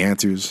don't have the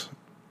answers.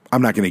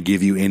 I'm not going to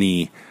give you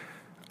any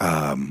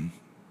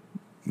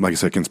like I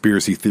said,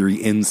 conspiracy theory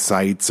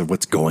insights of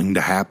what's going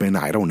to happen.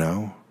 I don't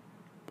know.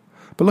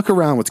 But look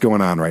around what's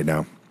going on right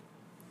now.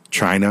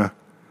 China.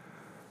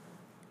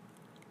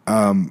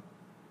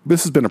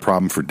 This has been a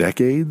problem for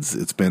decades.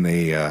 It's been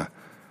a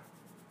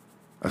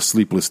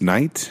sleepless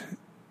night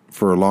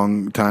for a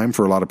long time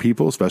for a lot of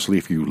people, especially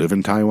if you live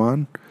in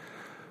Taiwan.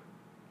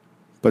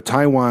 But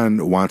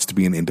Taiwan wants to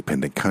be an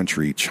independent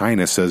country.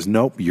 China says,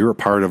 nope, you're a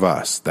part of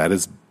us. That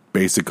is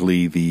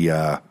basically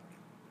the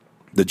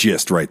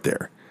gist right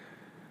there.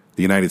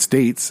 The United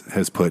States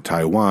has put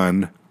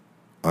Taiwan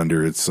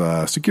under its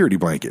security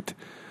blanket,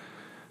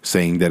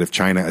 saying that if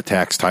China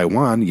attacks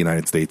Taiwan, the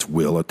United States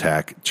will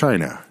attack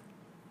China.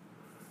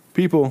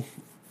 People,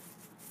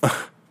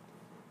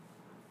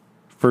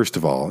 first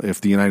of all, if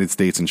the United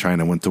States and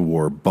China went to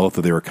war, both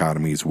of their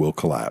economies will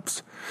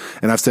collapse.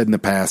 And I've said in the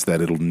past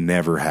that it'll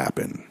never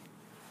happen.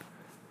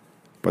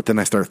 But then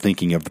I start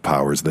thinking of the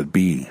powers that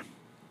be.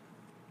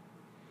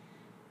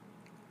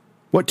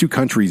 What two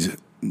countries,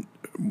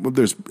 well,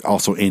 there's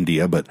also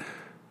India, but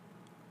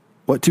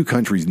what two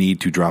countries need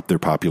to drop their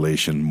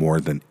population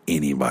more than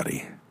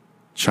anybody?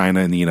 China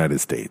and the United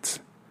States.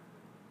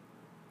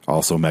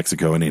 Also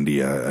Mexico and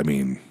India. I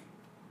mean,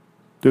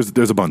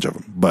 there's a bunch of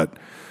them. But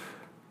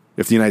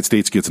if the United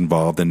States gets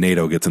involved, then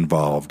NATO gets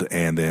involved,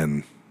 and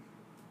then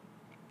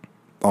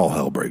all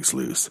hell breaks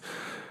loose.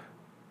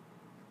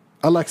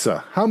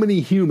 Alexa, how many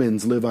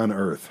humans live on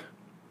Earth?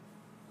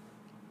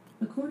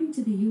 According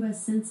to the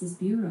U.S. Census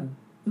Bureau,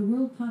 the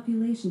world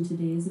population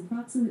today is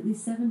approximately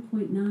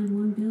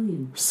 7.91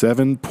 billion.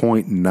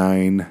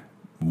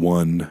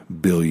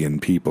 7.91 billion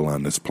people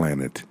on this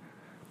planet.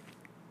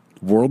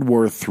 World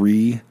War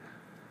III,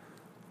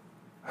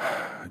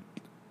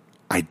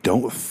 I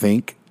don't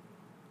think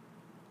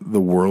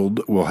the world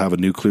will have a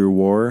nuclear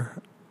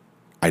war.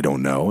 I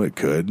don't know. It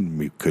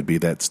could. It could be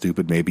that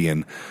stupid, maybe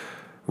in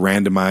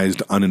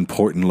randomized,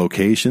 unimportant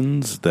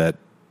locations that,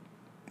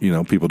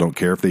 people don't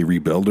care if they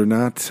rebuild or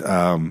not.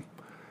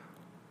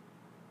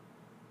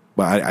 But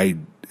I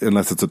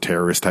unless it's a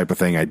terrorist type of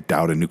thing, I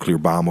doubt a nuclear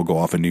bomb will go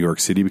off in New York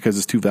City because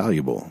it's too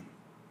valuable.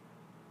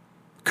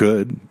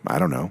 Could. I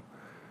don't know.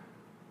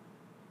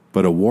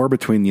 But a war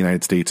between the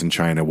United States and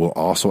China will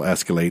also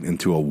escalate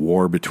into a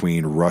war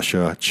between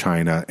Russia,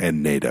 China,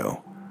 and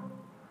NATO.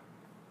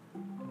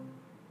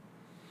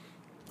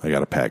 I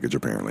got a package,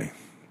 apparently.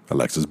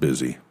 Alexa's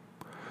busy.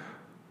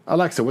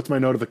 Alexa, what's my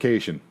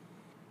notification?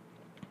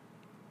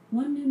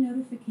 One new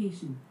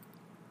notification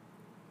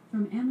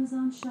from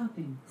Amazon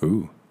Shopping.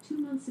 Ooh. 2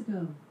 months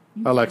ago.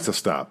 Alexa,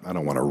 stop. I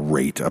don't want to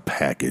rate a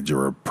package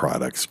or a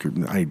product.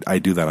 I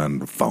do that on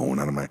the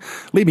phone.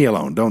 Leave me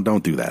alone.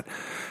 Don't do that.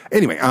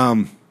 Anyway,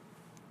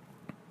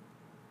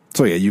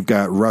 so yeah, you've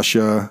got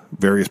Russia,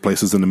 various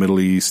places in the Middle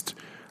East,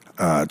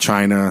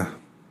 China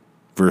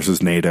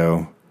versus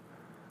NATO.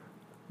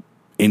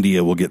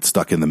 India will get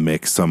stuck in the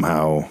mix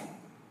somehow.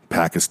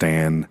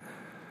 Pakistan.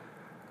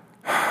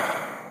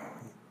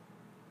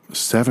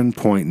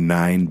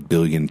 7.9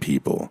 billion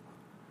people.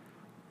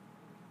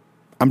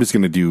 I'm just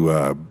going to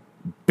do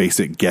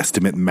basic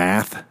guesstimate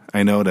math.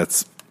 I know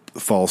that's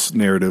false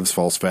narratives,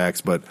 false facts,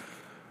 but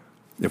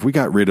if we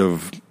got rid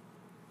of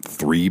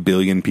 3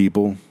 billion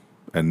people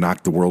and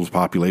knocked the world's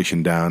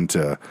population down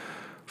to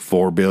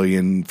 4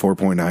 billion,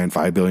 4.9,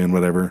 5 billion,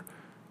 whatever,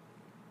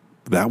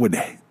 that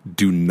would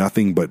do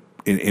nothing but,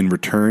 in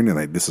return,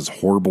 and this is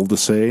horrible to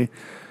say,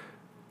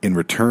 in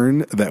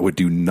return, that would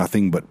do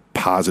nothing but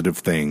positive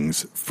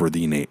things for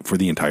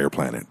the entire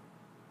planet.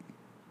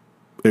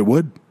 It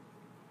would.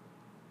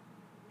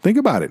 Think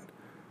about it.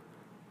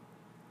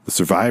 The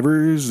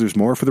survivors, there's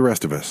more for the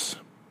rest of us.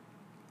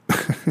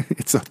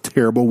 It's a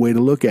terrible way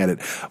to look at it.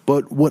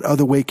 But what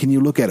other way can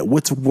you look at it?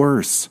 What's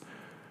worse?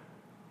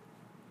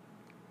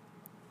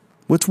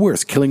 What's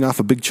worse, killing off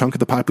a big chunk of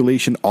the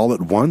population all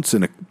at once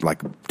in a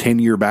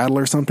 10-year battle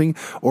or something?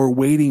 Or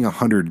waiting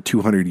 100,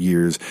 200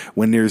 years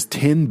when there's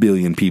 10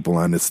 billion people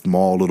on this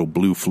small little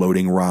blue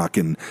floating rock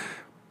and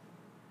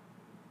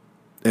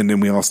then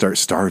we all start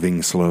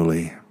starving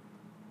slowly?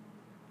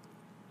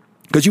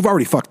 Because you've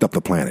already fucked up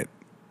the planet.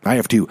 I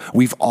have too.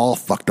 We've all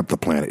fucked up the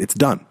planet. It's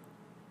done.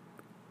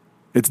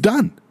 It's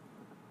done.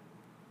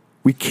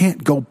 We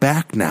can't go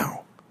back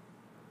now.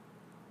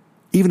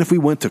 Even if we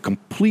went to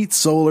complete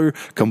solar,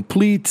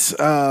 we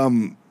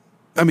can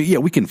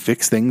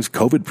fix things.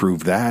 COVID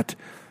proved that.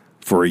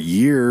 For a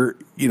year,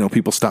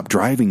 people stopped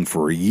driving.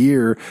 For a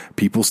year,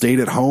 people stayed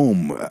at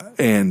home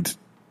and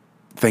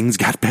things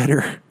got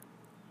better.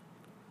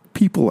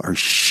 People are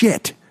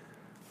shit.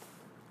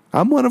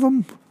 I'm one of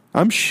them.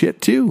 I'm shit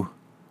too.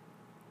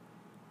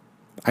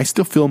 I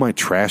still fill my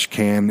trash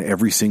can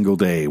every single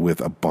day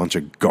with a bunch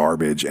of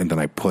garbage and then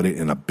I put it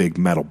in a big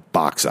metal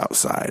box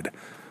outside.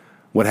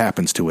 What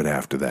happens to it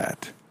after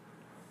that?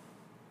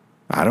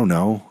 I don't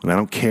know, and I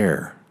don't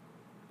care.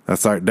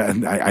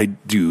 I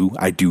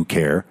do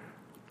care,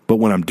 but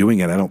when I'm doing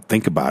it, I don't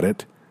think about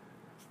it.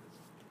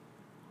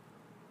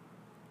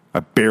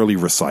 I barely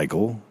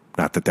recycle.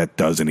 Not that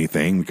does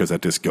anything, because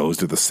that just goes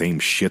to the same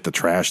shit the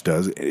trash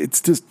does.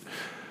 It's just,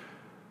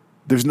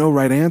 There's no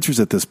right answers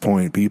at this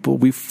point, people.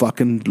 We've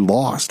fucking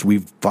lost.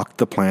 We've fucked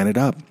the planet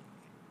up.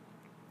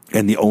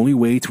 And the only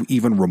way to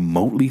even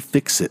remotely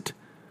fix it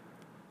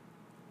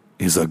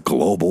is a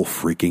global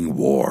freaking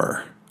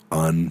war,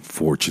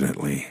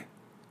 unfortunately.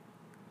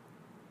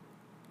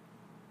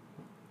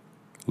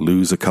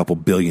 Lose a couple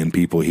billion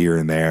people here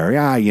and there.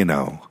 Yeah, you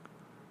know.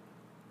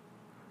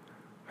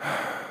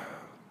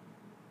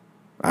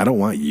 I don't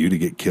want you to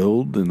get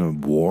killed in a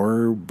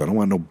war. I don't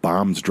want no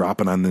bombs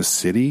dropping on this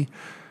city.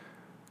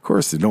 Of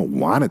course, they don't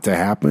want it to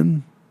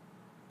happen.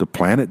 The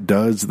planet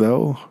does,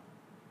 though.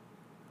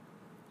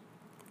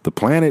 The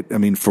planet, I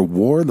mean, for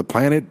war, the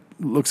planet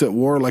looks at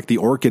war like the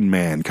Orkin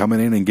man coming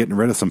in and getting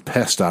rid of some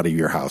pest out of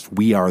your house.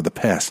 We are the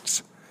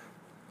pests.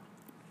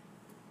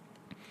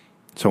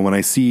 So when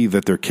I see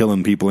that they're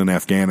killing people in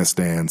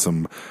Afghanistan,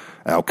 some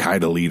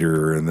Al-Qaeda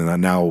leader, and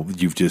then now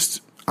you've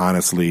just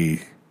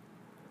honestly,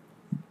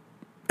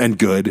 and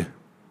good,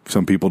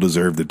 some people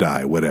deserve to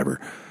die,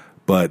 whatever.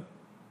 But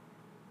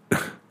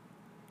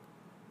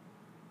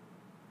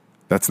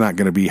that's not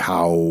going to be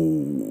how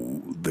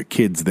the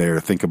kids there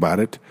think about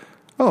it.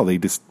 Oh, they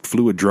just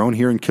flew a drone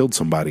here and killed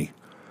somebody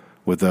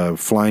with a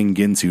flying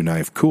Ginsu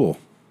knife. Cool.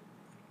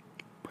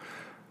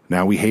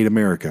 Now we hate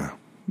America.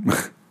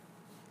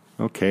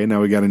 Okay,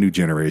 now we got a new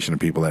generation of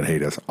people that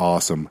hate us.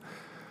 Awesome.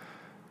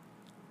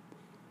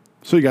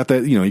 So you got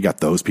that, you know, you got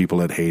those people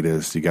that hate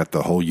us. You got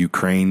the whole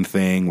Ukraine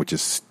thing, which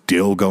is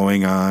still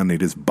going on. They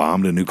just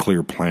bombed a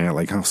nuclear plant.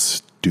 Like, how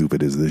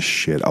stupid is this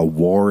shit? A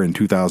war in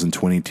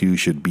 2022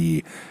 should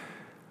be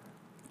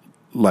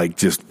like,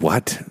 just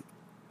what?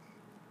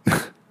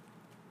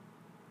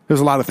 There's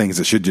a lot of things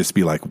that should just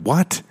be like,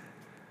 what?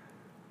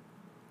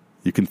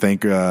 You can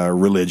thank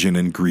religion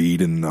and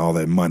greed and all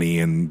that money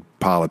and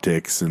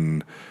politics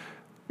and,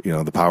 you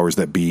know, the powers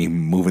that be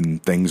moving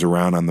things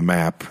around on the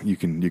map. You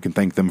can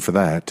thank them for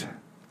that.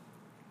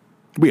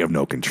 We have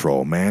no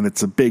control, man.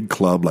 It's a big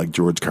club, like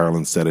George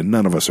Carlin said, and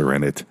none of us are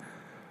in it.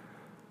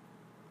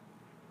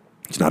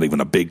 It's not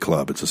even a big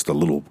club. It's just a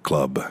little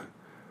club.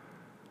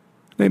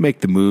 They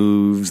make the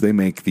moves. They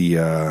make the...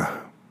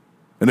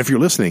 And if you're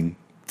listening,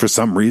 for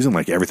some reason,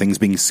 like everything's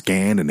being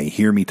scanned and they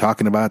hear me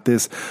talking about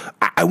this,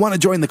 I want to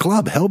join the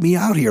club. Help me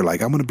out here.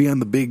 Like, I'm going to be on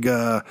the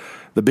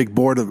big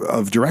board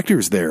of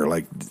directors there.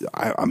 Like,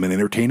 I'm an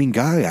entertaining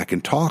guy. I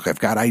can talk. I've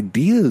got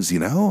ideas, you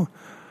know.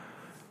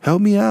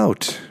 Help me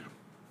out.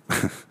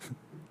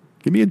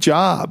 Give me a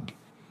job.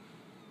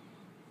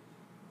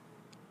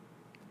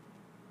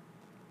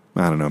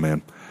 I don't know,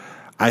 man.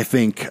 I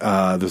think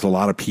there's a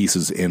lot of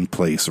pieces in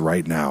place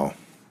right now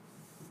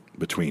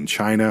between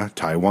China,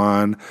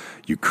 Taiwan,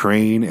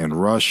 Ukraine, and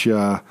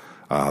Russia,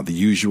 the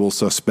usual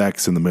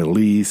suspects in the Middle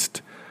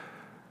East.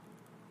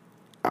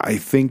 I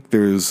think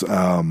there's,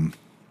 and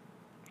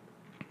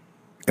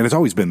it's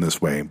always been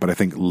this way, but I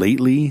think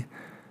lately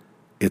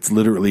it's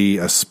literally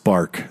a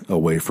spark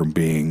away from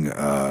being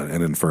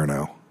an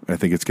inferno. I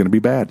think it's going to be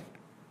bad.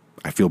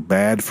 I feel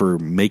bad for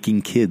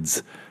making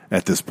kids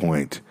at this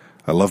point.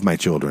 I love my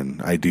children.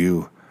 I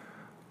do.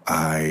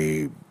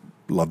 I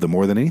love them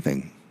more than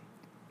anything.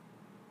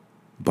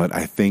 But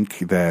I think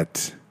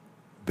that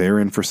they're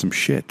in for some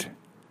shit.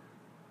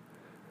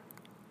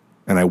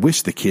 And I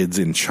wish the kids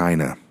in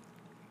China,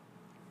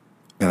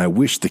 and I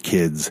wish the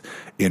kids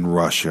in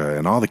Russia,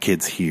 and all the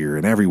kids here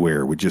and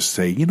everywhere would just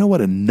say, you know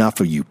what, enough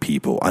of you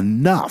people,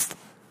 enough.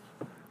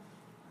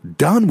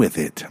 Done with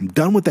it. I'm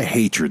done with the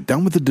hatred,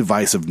 done with the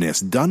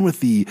divisiveness, done with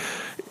the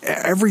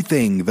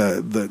everything,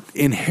 the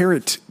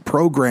inherent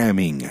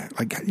programming.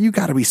 Like, you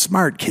got to be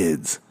smart,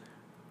 kids.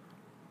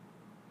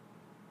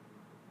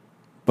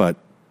 But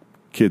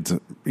kids,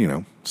 you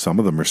know, some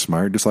of them are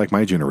smart, just like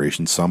my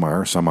generation. Some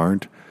are, some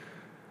aren't.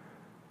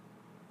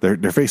 They're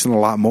facing a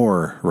lot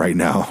more right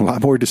now, a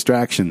lot more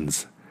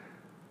distractions.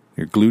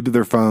 They're glued to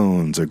their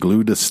phones, or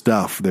glued to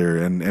stuff.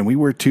 And we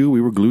were too.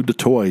 We were glued to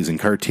toys and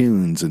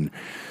cartoons,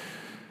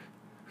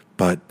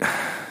 but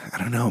I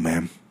don't know,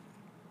 man.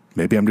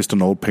 Maybe I'm just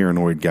an old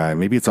paranoid guy.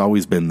 Maybe it's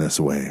always been this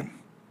way.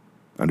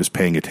 I'm just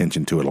paying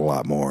attention to it a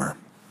lot more.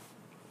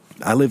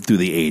 I lived through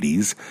the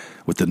 80s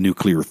with the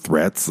nuclear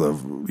threats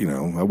of, you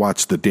know, I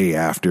watched The Day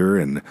After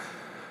and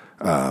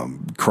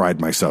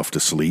cried myself to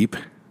sleep,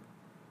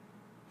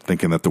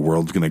 thinking that the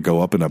world's going to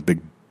go up in a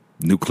big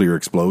nuclear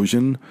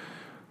explosion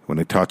when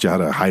they taught you how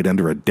to hide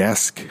under a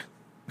desk.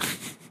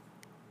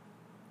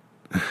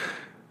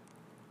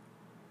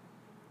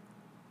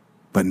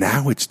 But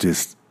now it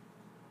just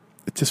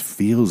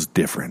feels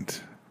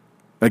different.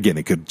 Again,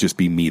 it could just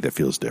be me that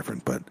feels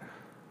different, but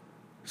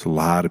there's a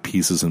lot of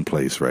pieces in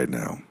place right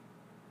now.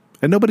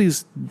 And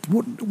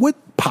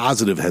what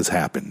positive has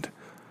happened?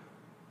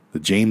 The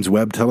James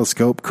Webb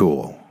Telescope?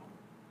 Cool.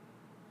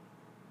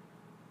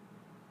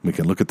 We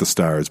can look at the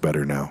stars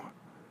better now.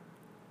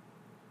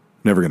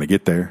 Never going to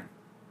get there.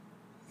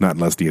 Not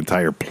unless the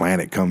entire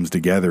planet comes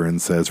together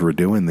and says we're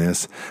doing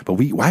this. But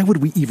why would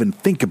we even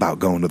think about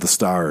going to the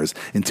stars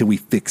until we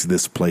fix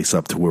this place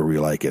up to where we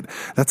like it?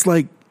 That's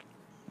like,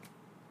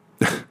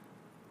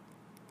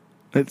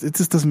 it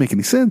just doesn't make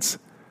any sense.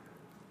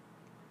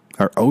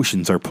 Our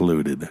oceans are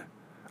polluted.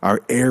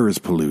 Our air is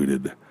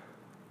polluted.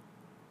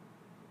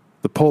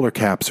 The polar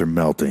caps are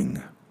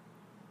melting.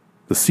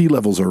 The sea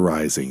levels are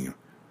rising.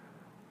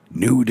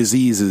 New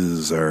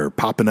diseases are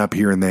popping up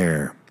here and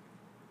there.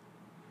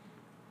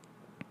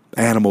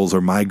 Animals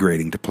are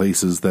migrating to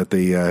places that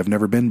they have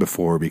never been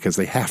before because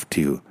they have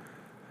to.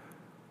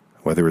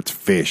 Whether it's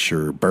fish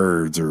or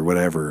birds or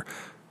whatever,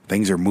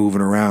 things are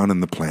moving around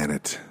in the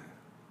planet.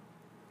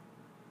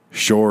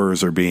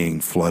 Shores are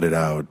being flooded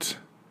out.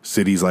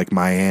 Cities like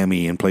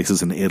Miami and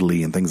places in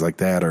Italy and things like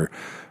that are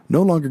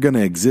no longer going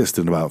to exist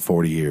in about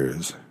 40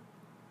 years.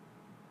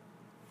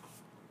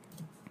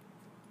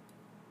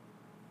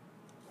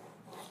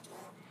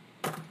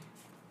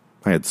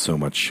 I had so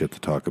much shit to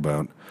talk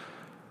about.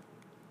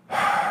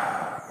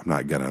 I'm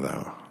not gonna,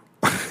 though.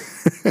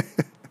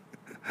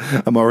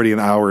 I'm already an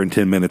hour and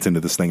 10 minutes into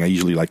this thing. I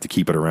usually like to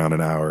keep it around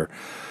an hour.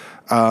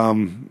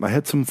 I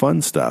had some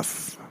fun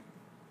stuff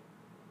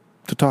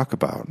to talk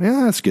about.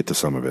 Yeah, let's get to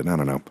some of it. I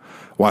don't know.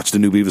 Watch the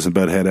new Beavis and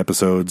Butthead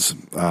episodes.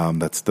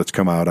 That's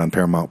come out on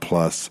Paramount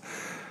Plus.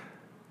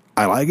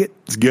 I like it.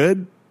 It's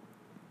good.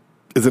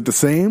 Is it the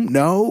same?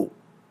 No,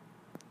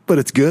 but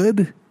it's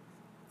good.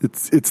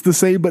 It's the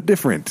same but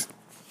different.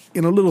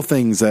 You know, little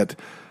things that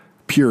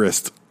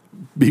Beavis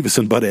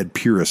and Butthead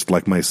purists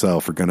like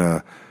myself are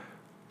gonna,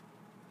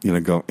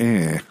 go,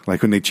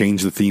 like when they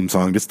change the theme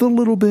song just a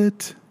little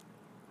bit.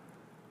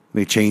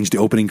 They change the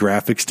opening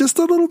graphics just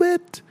a little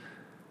bit.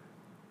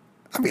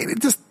 I mean,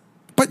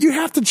 but you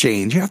have to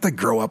change. You have to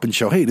grow up and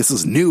show, hey, this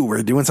is new.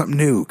 We're doing something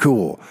new.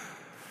 Cool.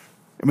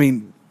 I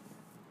mean,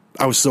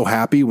 I was so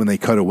happy when they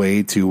cut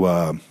away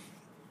to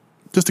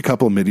just a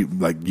couple of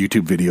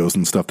YouTube videos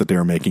and stuff that they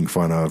were making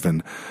fun of.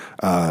 And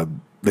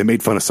they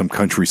made fun of some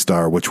country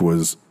star, which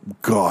was,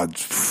 God,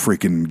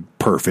 freaking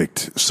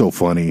perfect. So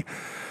funny.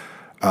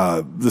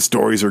 The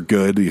stories are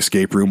good. The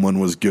escape room one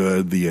was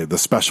good. The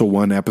special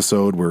one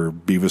episode where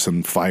Beavis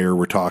and Fire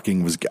were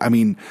talking was,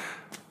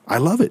 I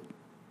love it.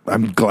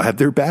 I'm glad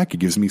they're back. It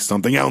gives me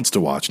something else to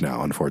watch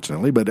now,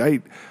 unfortunately, but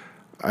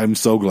I'm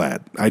so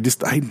glad.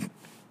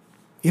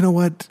 You know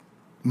what?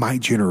 My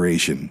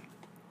generation,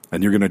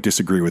 and you're going to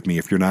disagree with me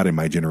if you're not in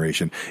my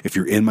generation. If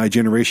you're in my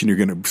generation, you're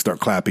going to start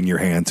clapping your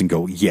hands and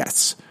go,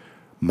 yes,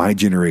 my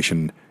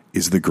generation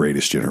is the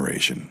greatest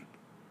generation.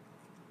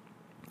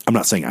 I'm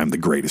not saying I'm the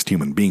greatest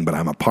human being, but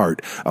I'm a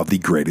part of the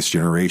greatest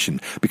generation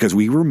because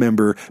we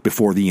remember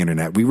before the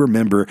internet. We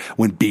remember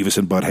when Beavis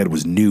and Butthead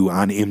was new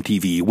on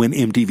MTV, when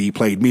MTV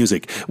played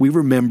music. We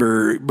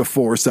remember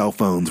before cell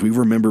phones. We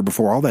remember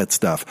before all that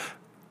stuff.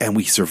 And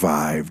we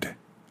survived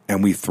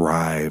and we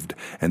thrived.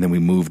 And then we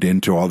moved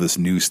into all this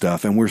new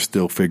stuff and we're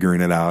still figuring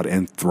it out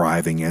and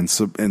thriving and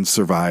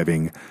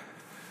surviving.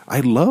 I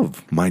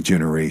love my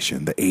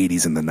generation, the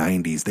 80s and the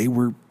 90s. They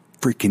were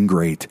freaking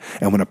great.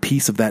 And when a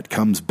piece of that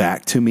comes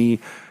back to me,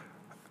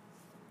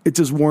 it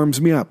just warms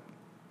me up.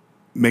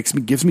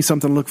 Gives me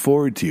something to look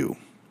forward to.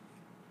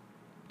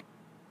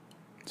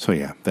 So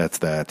yeah, that's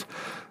that.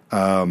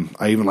 I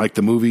even like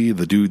the movie,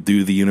 the Do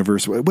the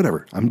Universe,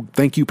 whatever.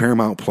 Thank you,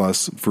 Paramount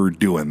Plus, for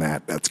doing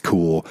that. That's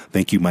cool.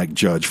 Thank you, Mike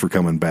Judge, for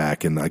coming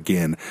back and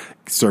again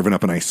serving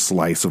up a nice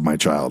slice of my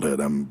childhood.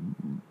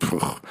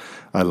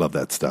 I love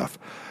that stuff.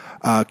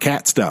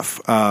 Cat stuff.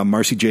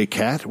 Marcy J.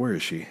 Cat, where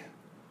is she?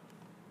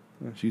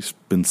 She's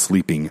been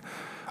sleeping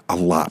a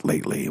lot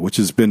lately, which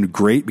has been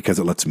great because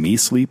it lets me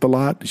sleep a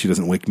lot. She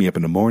doesn't wake me up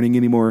in the morning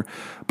anymore.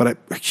 But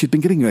she's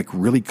been getting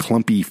really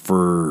clumpy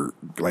fur,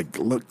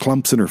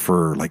 clumps in her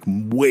fur,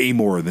 way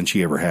more than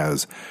she ever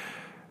has.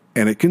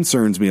 And it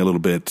concerns me a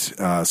little bit.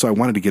 So I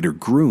wanted to get her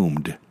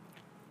groomed.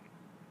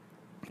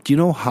 Do you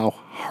know how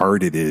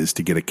hard it is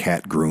to get a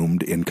cat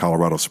groomed in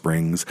Colorado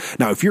Springs?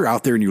 Now, if you're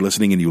out there and you're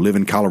listening and you live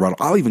in Colorado,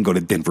 I'll even go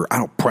to Denver.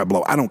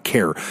 Pueblo. I don't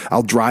care.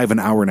 I'll drive an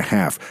hour and a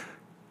half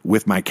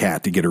with my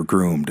cat to get her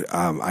groomed.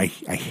 I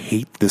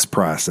hate this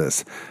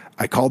process.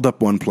 I called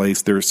up one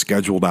place. They're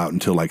scheduled out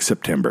until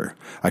September.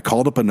 I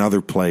called up another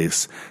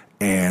place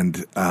and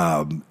it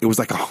was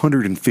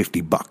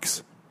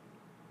 $150.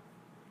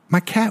 My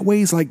cat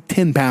weighs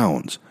 10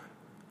 pounds.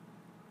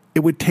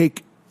 It would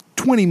take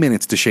 20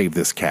 minutes to shave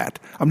this cat.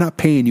 I'm not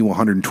paying you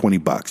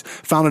 $120.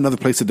 Found another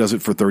place that does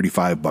it for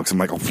 $35. I'm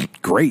like, oh,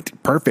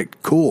 great,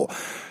 perfect, cool.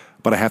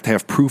 But I have to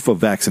have proof of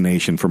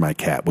vaccination for my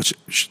cat, which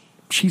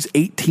she's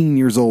 18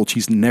 years old.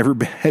 She's never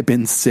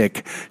been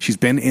sick. She's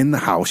been in the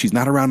house. She's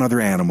not around other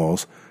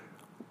animals.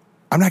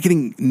 I'm not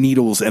getting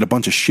needles and a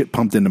bunch of shit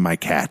pumped into my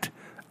cat.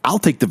 I'll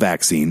take the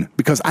vaccine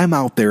because I'm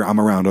out there. I'm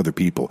around other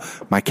people.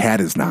 My cat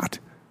is not.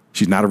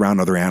 She's not around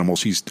other animals.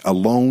 She's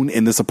alone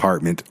in this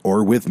apartment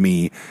or with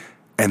me,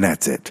 and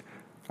that's it.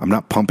 I'm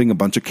not pumping a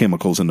bunch of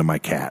chemicals into my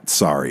cat.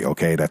 Sorry,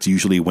 okay? That's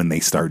usually when they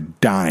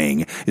start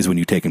dying is when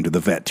you take them to the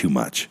vet too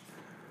much.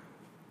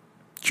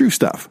 True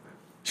stuff.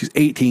 She's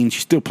 18. She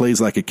still plays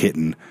like a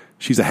kitten.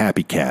 She's a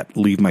happy cat.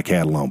 Leave my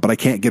cat alone. But I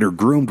can't get her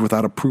groomed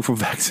without a proof of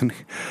vaccine.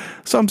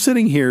 So I'm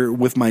sitting here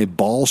with my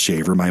ball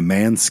shaver, my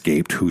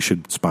Manscaped, who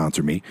should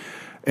sponsor me,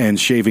 and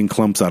shaving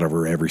clumps out of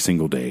her every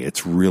single day.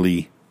 It's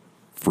really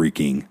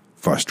freaking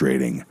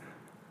frustrating.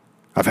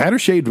 I've had her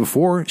shaved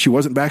before. She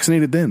wasn't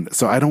vaccinated then.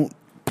 So I don't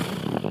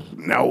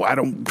no, I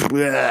don't.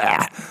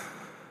 Bleh.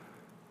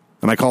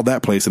 And I called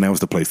that place, and that was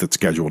the place that's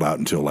scheduled out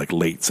until like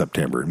late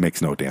September. It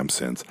makes no damn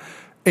sense.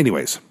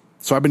 Anyways,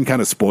 so I've been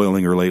kind of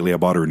spoiling her lately. I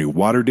bought her a new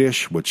water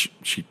dish, which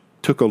she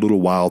took a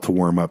little while to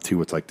warm up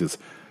to. It's like this,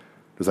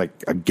 there's like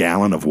a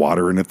gallon of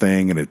water in a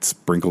thing, and it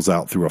sprinkles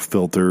out through a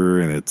filter,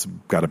 and it's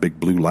got a big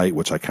blue light,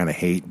 which I kind of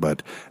hate,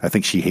 but I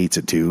think she hates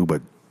it too.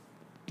 But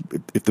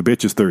if the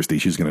bitch is thirsty,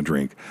 she's going to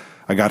drink.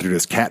 I got her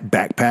this cat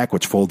backpack,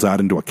 which folds out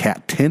into a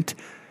cat tent,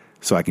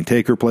 so I can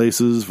take her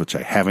places, which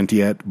I haven't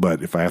yet.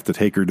 But if I have to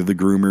take her to the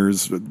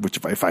groomers, which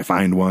if I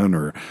find one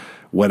or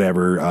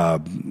whatever,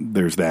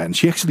 there's that. And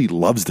she actually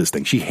loves this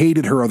thing. She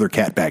hated her other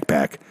cat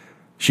backpack.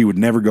 She would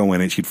never go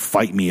in it. She'd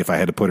fight me if I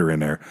had to put her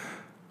in there.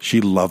 She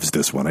loves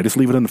this one. I just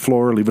leave it on the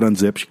floor, leave it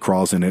unzipped. She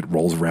crawls in it,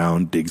 rolls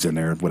around, digs in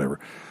there, whatever.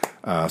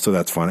 So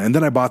that's fun. And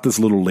then I bought this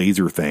little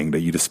laser thing that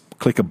you just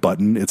click a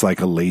button. It's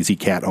like a lazy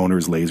cat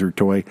owner's laser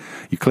toy.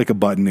 You click a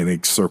button and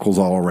it circles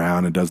all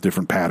around and does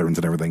different patterns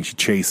and everything. She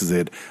chases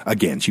it.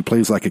 Again, she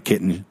plays like a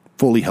kitten,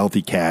 fully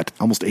healthy cat,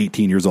 almost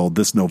 18 years old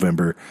this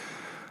November.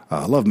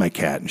 I love my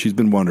cat, and she's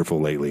been wonderful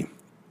lately.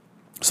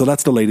 So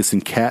that's the latest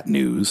in cat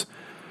news.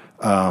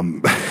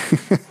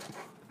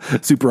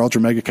 Super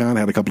Ultra MegaCon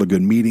had a couple of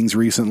good meetings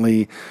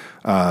recently,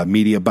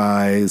 media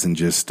buys and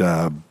just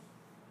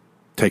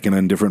taking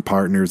on different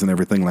partners and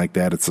everything like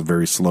that. It's a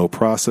very slow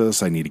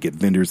process. I need to get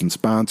vendors and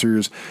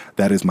sponsors.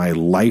 That is my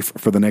life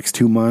for the next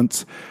 2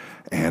 months.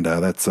 And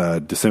that's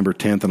December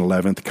 10th and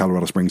 11th,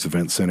 Colorado Springs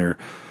Event Center.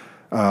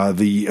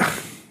 The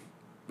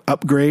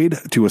upgrade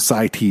to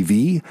ASY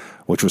TV,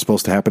 which was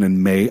supposed to happen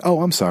in May.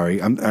 Oh, I'm sorry.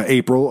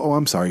 April. Oh,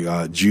 I'm sorry.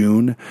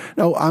 June.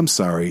 No, I'm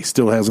sorry.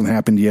 Still hasn't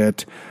happened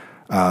yet.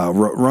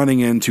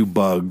 Running into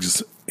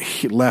bugs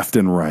left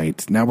and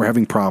right. Now we're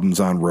having problems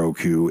on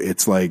Roku.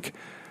 It's like,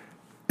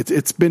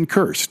 it's been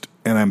cursed,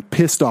 and I'm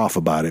pissed off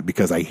about it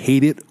because I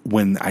hate it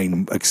when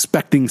I'm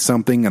expecting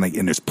something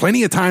and there's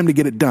plenty of time to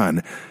get it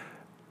done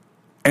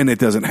and it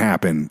doesn't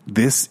happen.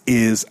 This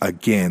is,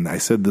 again, I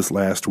said this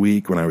last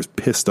week when I was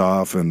pissed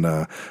off, and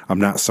I'm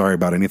not sorry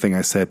about anything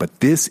I said, but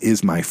this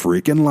is my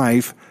freaking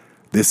life.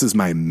 This is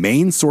my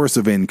main source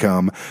of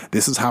income.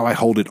 This is how I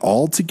hold it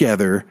all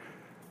together.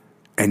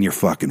 And you're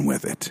fucking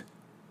with it.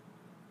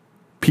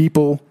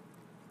 People,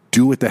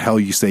 do what the hell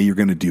you say you're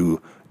going to do.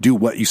 Do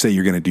what you say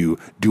you're going to do.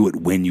 Do it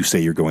when you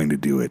say you're going to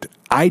do it.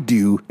 I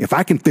do. If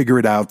I can figure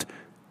it out,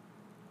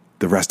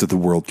 the rest of the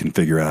world can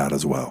figure it out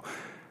as well.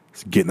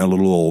 It's getting a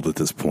little old at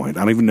this point.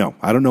 I don't even know.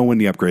 I don't know when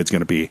the upgrade's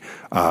going to be.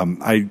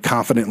 I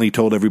confidently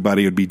told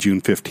everybody it would be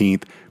June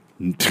 15th.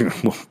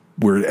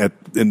 We're in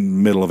the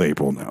middle of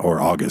April now,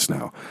 or August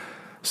now.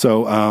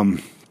 So,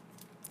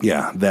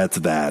 yeah, that's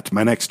that.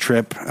 My next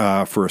trip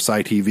for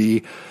ASY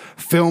TV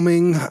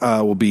filming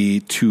will be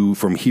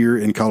from here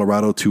in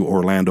Colorado to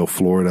Orlando,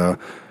 Florida.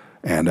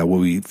 And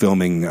we'll be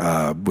filming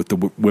with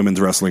the Women's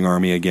Wrestling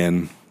Army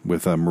again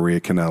with Maria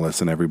Kanellis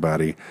and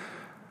everybody.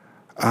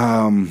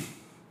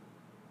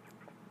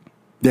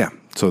 Yeah,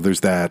 so there's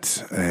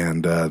that.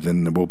 And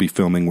then we'll be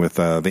filming with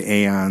the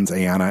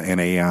Ayana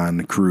and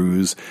Aeon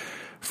crews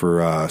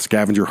for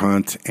Scavenger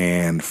Hunt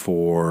and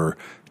for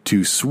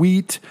Too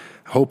Sweet.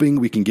 Hoping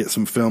we can get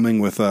some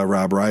filming with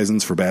Rob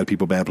Risens for Bad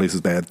People, Bad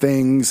Places, Bad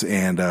Things.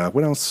 And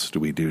what else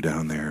do we do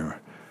down there?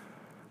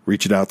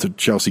 Reach it out to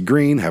Chelsea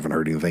Green. Haven't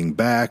heard anything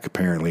back.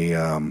 Apparently,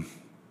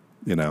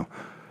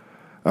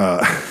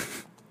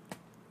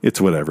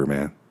 it's whatever,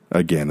 man.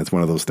 Again, it's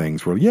one of those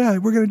things where, yeah,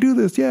 we're going to do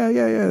this. Yeah.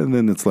 And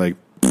then it's like,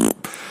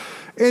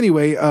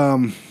 anyway,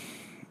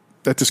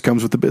 that just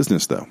comes with the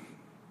business, though.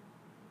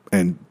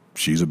 And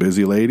she's a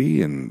busy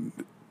lady, and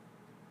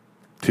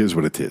 'tis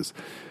what it is.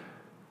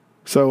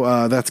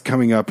 So that's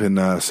coming up in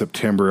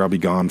September. I'll be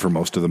gone for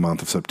most of the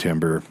month of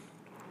September.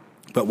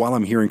 But while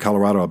I'm here in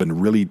Colorado, I've been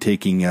really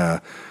taking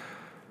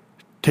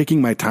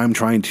my time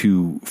trying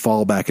to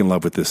fall back in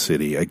love with this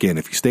city. Again,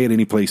 if you stay at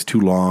any place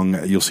too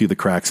long, you'll see the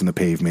cracks in the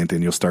pavement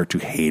and you'll start to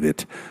hate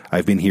it.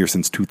 I've been here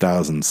since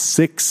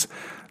 2006.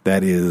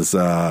 That is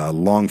a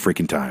long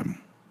freaking time.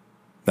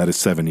 That is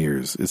 7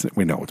 years. Isn't it?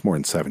 Wait, no, it's more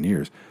than 7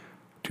 years.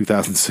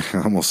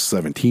 2006, almost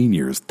 17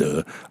 years.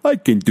 Duh. I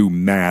can do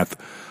math.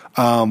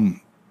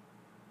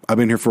 I've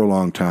been here for a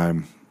long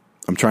time.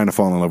 I'm trying to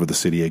fall in love with the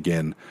city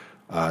again.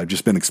 I've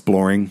just been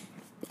exploring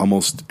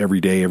almost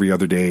every day, every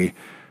other day,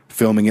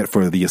 filming it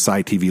for the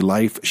ASY TV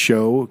Life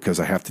show because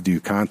I have to do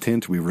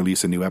content. We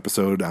release a new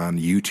episode on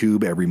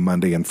YouTube every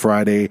Monday and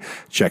Friday.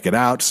 Check it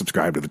out.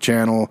 Subscribe to the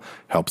channel.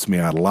 Helps me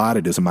out a lot.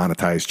 It is a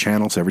monetized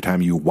channel, so every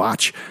time you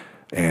watch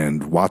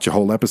a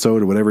whole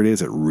episode or whatever it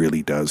is, it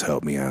really does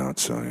help me out.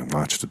 So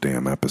watch the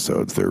damn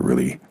episodes. They're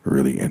really,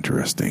 really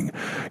interesting.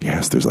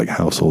 Yes, there's like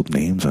household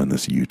names on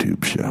this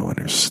YouTube show, and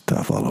there's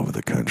stuff all over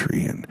the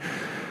country, and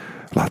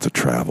lots of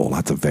travel,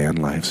 lots of van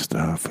life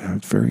stuff.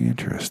 It's very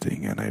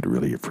interesting, and I'd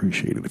really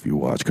appreciate it if you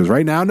watch, because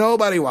right now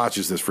nobody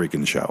watches this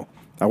freaking show.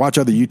 I watch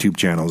other YouTube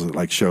channels that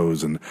like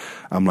shows, and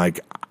I'm like,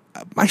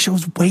 my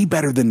show's way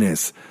better than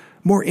this.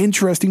 more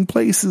interesting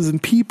places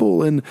and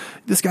people. And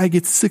this guy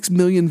gets 6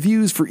 million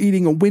views for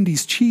eating a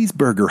Wendy's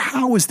cheeseburger.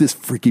 How is this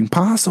freaking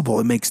possible?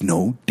 It makes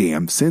no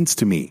damn sense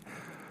to me.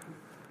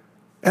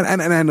 And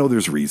I know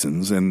there's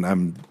reasons,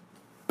 and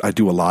I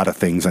do a lot of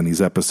things on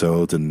these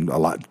episodes, and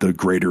the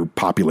greater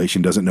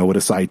population doesn't know what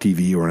ASY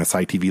TV or an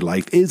ASY TV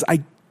life is.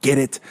 I get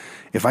it.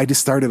 If I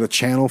just started a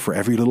channel for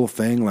every little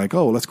thing, like,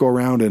 oh, let's go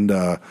around and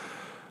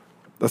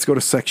let's go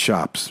to sex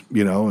shops,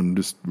 and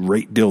just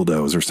rate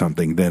dildos or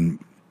something, then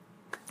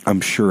I'm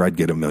sure I'd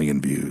get 1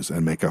 million views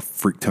and make a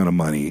freak ton of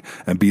money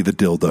and be the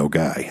dildo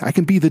guy. I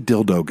can be the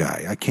dildo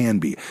guy. I can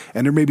be.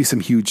 And there may be some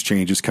huge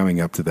changes coming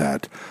up to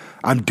that.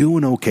 I'm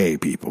doing okay,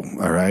 people.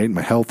 All right.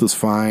 My health is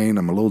fine.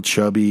 I'm a little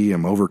chubby.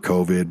 I'm over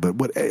COVID,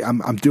 but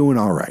I'm doing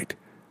all right.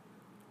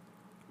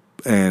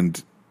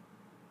 And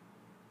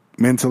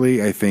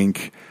mentally, I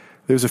think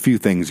there's a few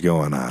things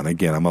going on.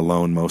 Again, I'm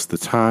alone most of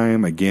the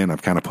time. Again,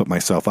 I've kind of put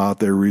myself out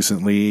there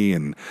recently,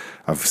 and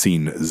I've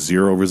seen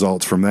 0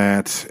 results from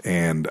that.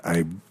 And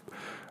I'm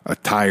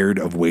tired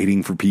of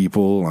waiting for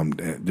people.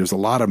 There's a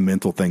lot of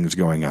mental things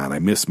going on. I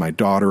miss my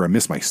daughter. I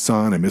miss my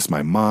son. I miss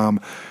my mom.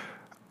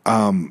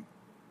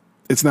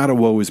 It's not a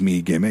woe is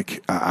me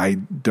gimmick. I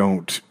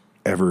don't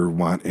ever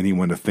want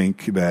anyone to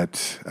think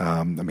that,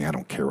 I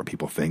don't care what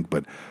people think,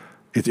 but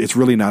it's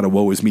really not a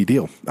woe is me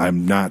deal.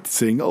 I'm not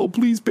saying, oh,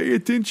 please pay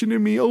attention to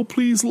me. Oh,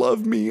 please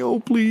love me. Oh,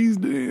 please.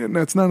 And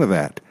that's none of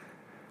that.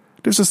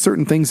 There's just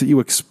certain things that you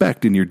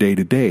expect in your day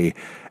to day.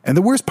 And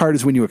the worst part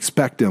is when you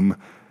expect them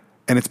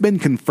and it's been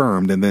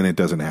confirmed and then it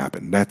doesn't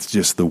happen. That's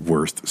just the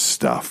worst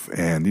stuff.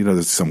 And,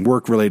 there's some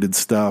work related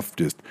stuff,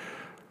 just,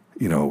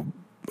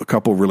 a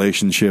couple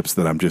relationships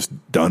that I'm just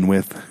done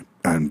with.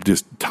 I'm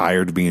just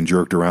tired of being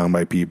jerked around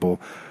by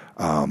people.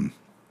 I'm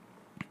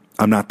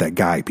not that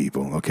guy,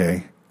 people.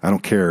 Okay. I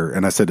don't care.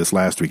 And I said this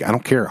last week. I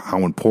don't care how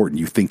important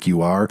you think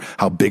you are,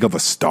 how big of a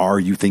star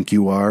you think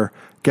you are.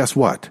 Guess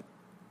what?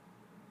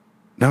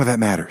 None of that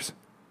matters.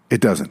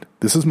 It doesn't.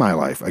 This is my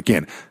life.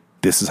 Again,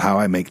 this is how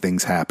I make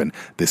things happen.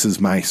 This is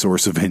my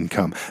source of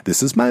income.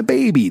 This is my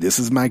baby. This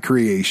is my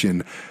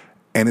creation.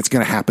 And it's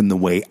going to happen the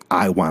way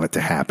I want it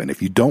to happen.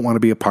 If you don't want to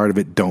be a part of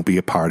it, don't be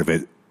a part of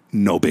it.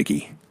 No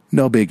biggie.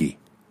 No biggie.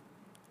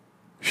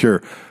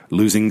 Sure,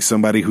 losing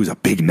somebody who's a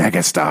big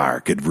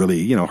megastar could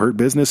really, hurt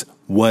business.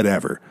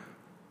 Whatever.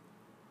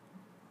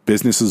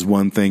 Business is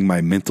one thing.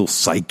 My mental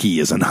psyche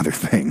is another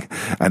thing.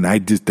 And I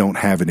just don't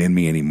have it in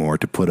me anymore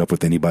to put up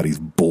with anybody's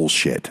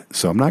bullshit.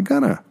 So I'm not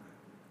gonna.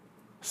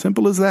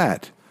 Simple as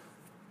that.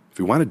 If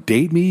you want to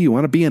date me, you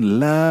want to be in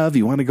love,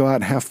 you want to go out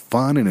and have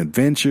fun and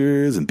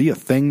adventures and be a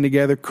thing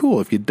together,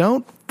 cool. If you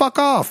don't, fuck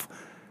off.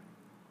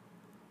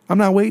 I'm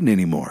not waiting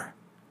anymore.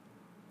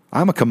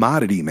 I'm a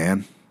commodity,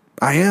 man.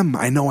 I am.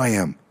 I know I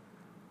am.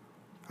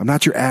 I'm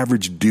not your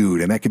average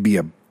dude, and that could be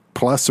a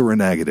plus or a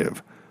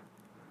negative.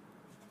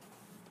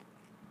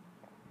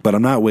 But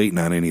I'm not waiting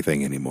on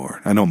anything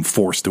anymore. I know I'm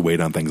forced to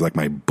wait on things like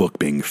my book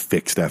being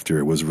fixed after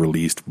it was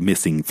released,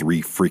 missing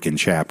 3 freaking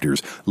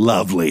chapters.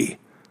 Lovely.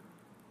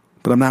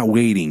 But I'm not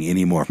waiting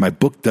anymore. If my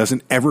book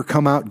doesn't ever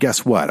come out,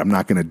 guess what? I'm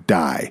not going to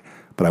die,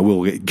 but I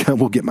will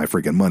get my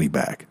freaking money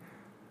back.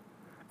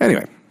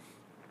 Anyway,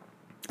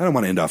 I don't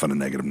want to end off on a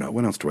negative note.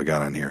 What else do I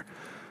got on here?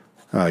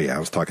 Oh, yeah, I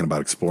was talking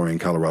about exploring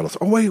Colorado.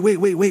 Oh,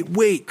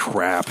 wait,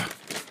 crap.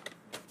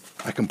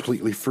 I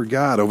completely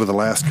forgot over the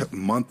last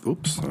month.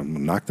 Oops, I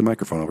knocked the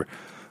microphone over.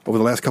 Over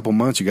the last couple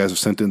months, you guys have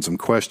sent in some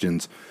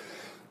questions.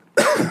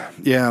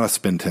 Yeah, let's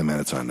spend 10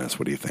 minutes on this.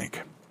 What do you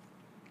think?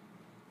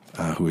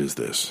 Who is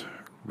this?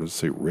 Does it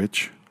say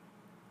Rich?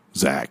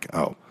 Zach.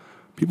 Oh,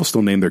 people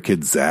still name their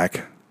kid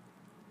Zach.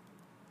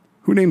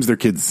 Who names their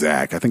kid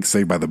Zach? I think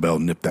Saved by the Bell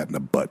nipped that in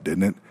the butt,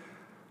 didn't it?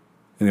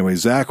 Anyway,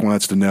 Zach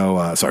wants to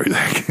know, sorry,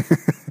 Zach.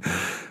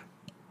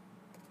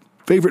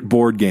 Favorite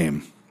board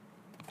game?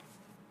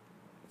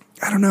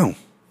 I don't know.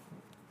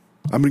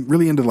 I'm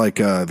really into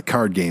the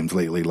card games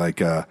lately,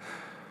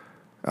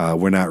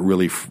 We're Not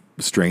Really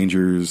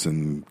Strangers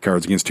and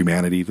Cards Against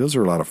Humanity. Those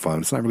are a lot of fun.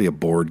 It's not really a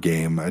board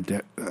game.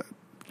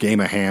 Game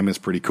of Ham is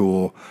pretty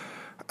cool.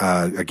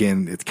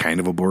 Again, it's kind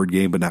of a board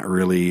game, but not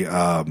really.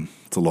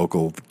 It's a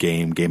local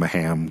game, Game of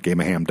Ham,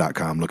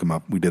 gameofham.com. Look them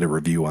up. We did a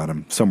review on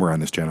them somewhere on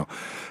this channel.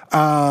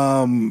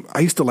 I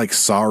used to like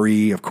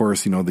Sorry, of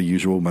course, the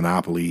usual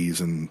Monopolies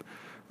and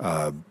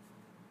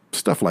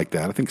stuff like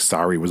that. I think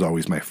Sorry was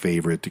always my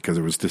favorite because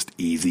it was just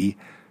easy,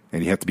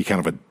 and you have to be kind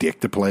of a dick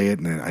to play it,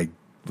 and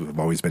I've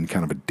always been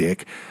kind of a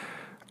dick.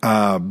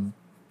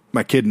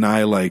 My kid and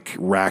I like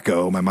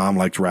Racco. My mom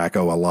liked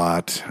Racco a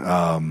lot.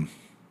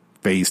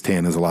 Phase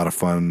 10 is a lot of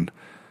fun.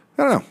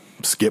 I don't know.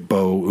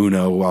 Skip-Bo,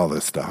 Uno, all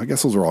this stuff. I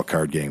guess those are all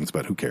card games,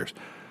 but who cares?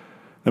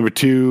 Number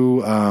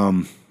 2,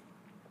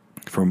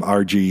 from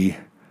RG.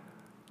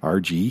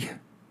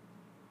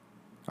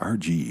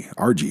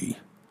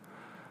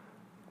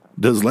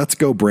 Does Let's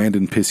Go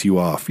Brandon piss you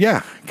off?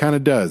 Yeah, kind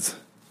of does.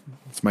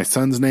 It's my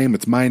son's name.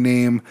 It's my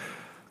name.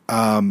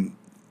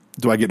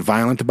 Do I get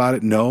violent about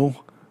it?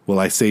 No. Will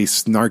I say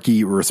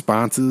snarky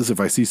responses if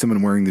I see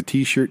someone wearing the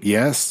t-shirt?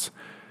 Yes.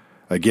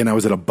 Again, I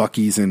was at a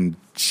Buc-ee's in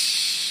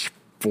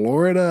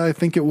Florida, I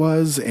think it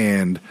was,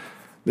 and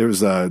there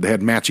was they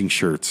had matching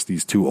shirts.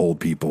 These two old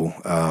people,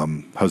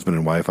 husband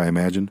and wife, I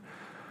imagine.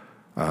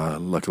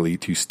 Luckily,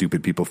 two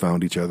stupid people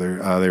found each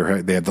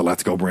other. They had the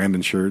 "Let's Go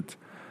Brandon" shirt,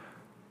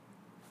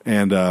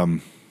 and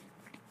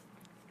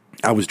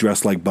I was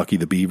dressed like Bucky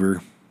the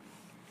Beaver,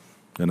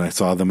 and I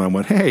saw them. I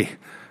went, "Hey!"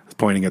 I was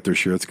pointing at their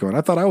shirts, going,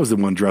 "I thought I was the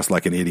one dressed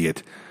like an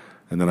idiot."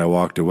 And then I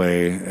walked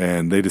away,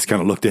 and they just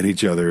kind of looked at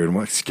each other and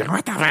went,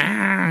 "What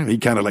the?" He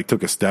kind of like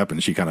took a step,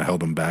 and she kind of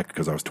held him back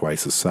because I was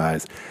twice his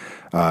size.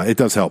 It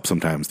does help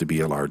sometimes to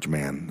be a large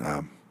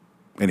man.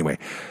 Anyway,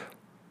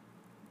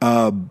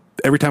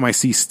 every time I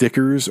see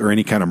stickers or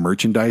any kind of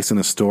merchandise in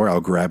a store,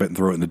 I'll grab it and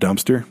throw it in the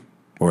dumpster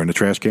or in the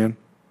trash can.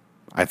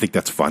 I think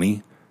that's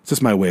funny. It's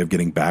just my way of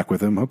getting back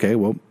with him. Okay,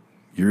 well,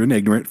 you're an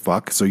ignorant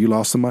fuck, so you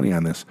lost some money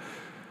on this.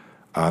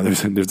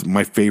 There's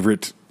my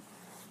favorite.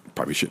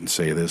 Probably shouldn't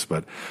say this,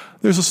 but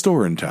there's a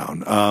store in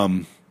town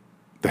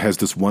that has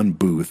this one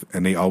booth,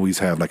 and they always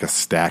have like a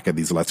stack of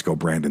these "Let's Go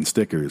Brandon"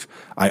 stickers.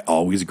 I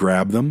always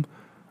grab them,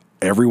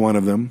 every one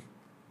of them,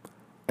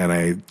 and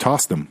I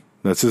toss them.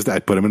 That's just, I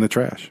put them in the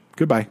trash.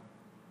 Goodbye.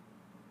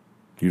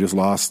 You just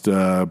lost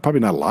probably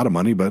not a lot of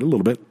money, but a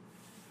little bit.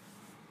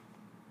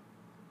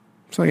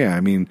 So yeah,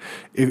 I mean,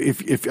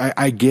 if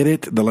I get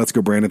it, the "Let's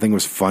Go Brandon" thing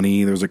was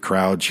funny. There was a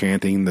crowd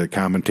chanting. The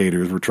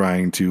commentators were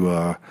trying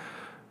to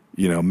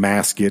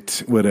mask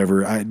it,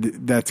 whatever.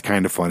 That's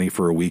kind of funny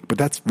for a week, but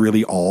that's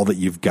really all that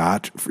you've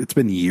got. It's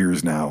been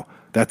years now.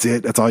 That's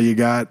it. That's all you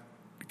got.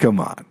 Come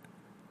on.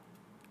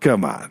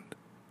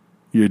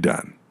 You're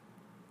done.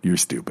 You're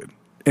stupid.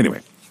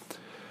 Anyway,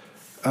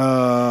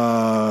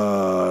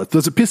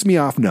 does it piss me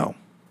off? No,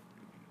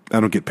 I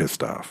don't get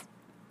pissed off.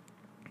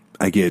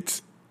 I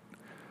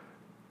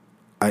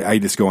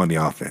just go on the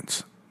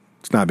offense.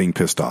 It's not being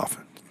pissed off,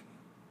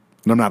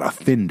 and I'm not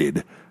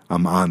offended.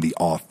 I'm on the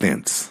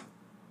offense.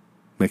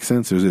 Makes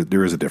sense?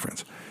 There is a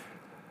difference.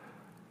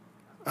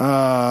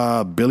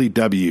 Billy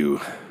W.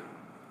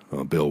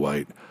 Oh, Bill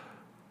White.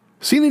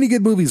 Seen any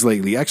good movies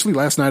lately? Actually,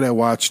 last night I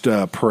watched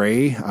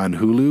Prey on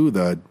Hulu,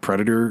 the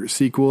Predator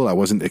sequel. I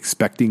wasn't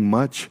expecting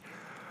much.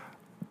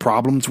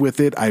 Problems with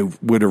it. I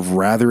would have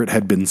rather it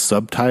had been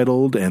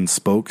subtitled and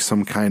spoke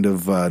some kind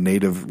of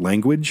native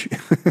language.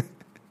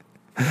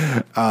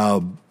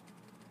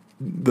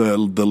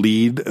 The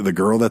lead, the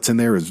girl that's in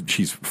there,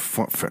 she's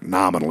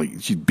phenomenally,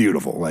 she's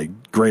beautiful, like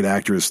great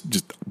actress,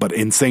 but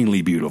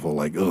insanely beautiful.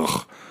 Like,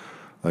 ugh,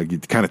 like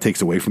it kind of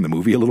takes away from the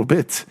movie a little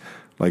bit.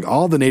 Like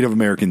all the Native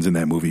Americans in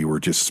that movie were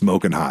just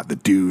smoking hot. The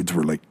dudes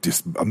were like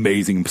just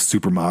amazing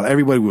supermodels.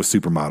 Everybody was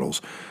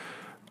supermodels.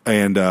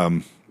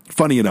 And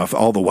funny enough,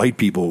 all the white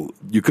people,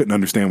 you couldn't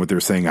understand what they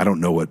were saying. I don't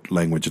know what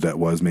language that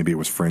was. Maybe it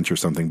was French or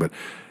something, but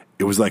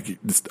it was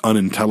like just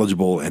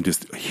unintelligible and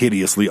just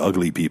hideously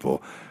ugly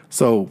people.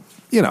 So,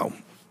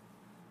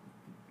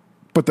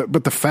 but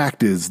the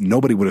fact is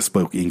nobody would have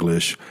spoke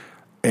English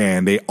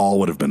and they all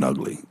would have been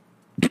ugly.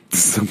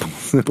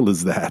 Simple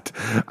as that.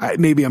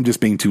 Maybe I'm just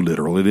being too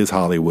literal. It is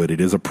Hollywood. It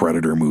is a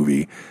Predator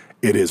movie.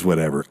 It is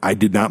whatever. I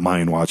did not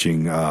mind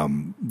watching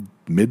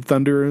Mid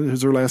Thunder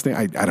is her last name.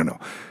 I don't know.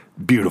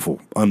 Beautiful,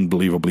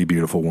 unbelievably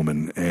beautiful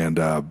woman and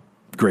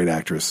great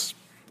actress.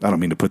 I don't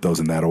mean to put those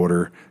in that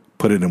order.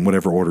 Put it in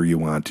whatever order you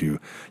want to.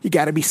 You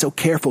got to be so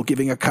careful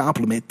giving a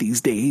compliment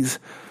these days.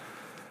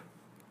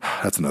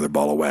 That's another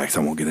ball of wax.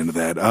 I won't get into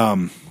that.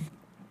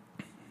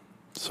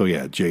 So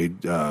yeah,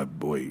 Jade,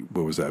 what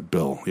was that?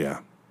 Bill. Yeah.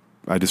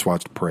 I just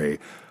watched Prey.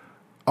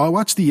 I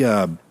watched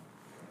the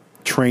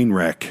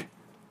Trainwreck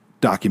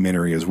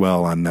documentary as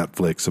well on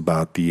Netflix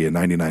about the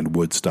 99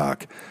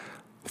 Woodstock.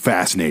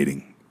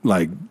 Fascinating.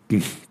 Like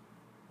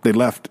they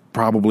left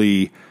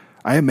probably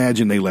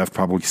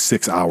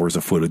 6 hours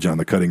of footage on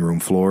the cutting room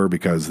floor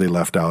because they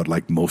left out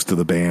like most of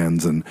the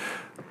bands and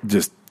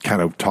just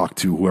kind of talked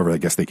to whoever I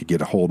guess they could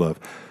get a hold of.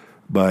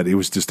 But it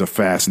was just a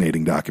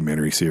fascinating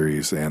documentary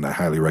series, and I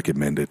highly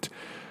recommend it.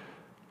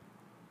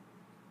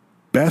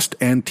 Best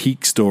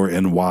Antique Store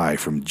NY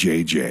from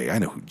JJ. I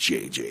know who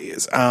JJ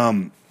is.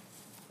 God,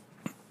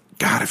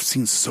 I've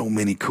seen so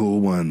many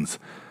cool ones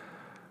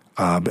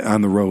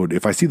on the road.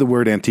 If I see the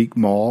word antique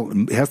mall,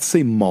 it has to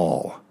say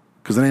mall,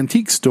 because an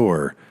antique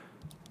store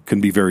can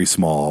be very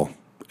small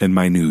and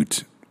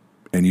minute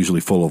and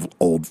usually full of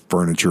old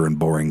furniture and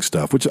boring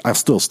stuff, which I'll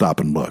still stop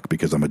and look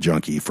because I'm a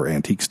junkie for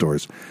antique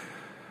stores.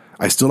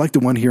 I still like the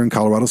one here in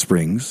Colorado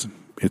Springs.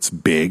 It's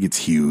big, it's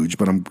huge,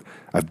 but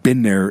I've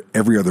been there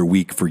every other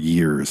week for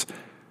years,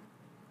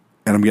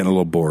 and I'm getting a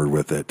little bored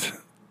with it.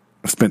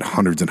 I've spent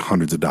hundreds and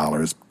hundreds of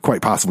dollars,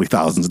 quite possibly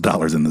thousands of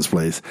dollars in this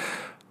place,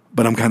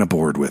 but I'm kind of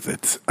bored with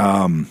it.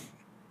 I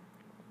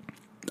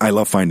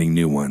love finding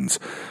new ones.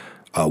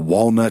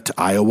 Walnut,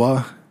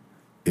 Iowa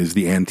is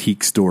the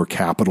antique store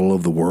capital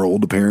of the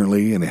world,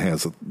 apparently, and it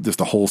has just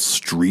a whole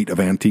street of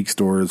antique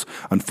stores.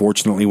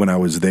 Unfortunately, when I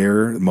was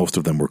there, most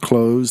of them were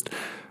closed.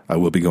 I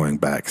will be going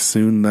back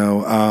soon,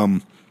 though. I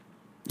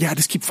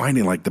just keep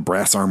finding like the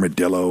brass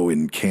armadillo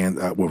in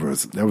where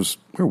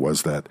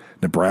was that?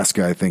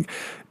 Nebraska, I think.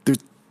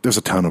 There's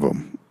a ton of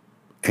them,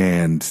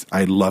 and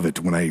I love it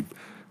when I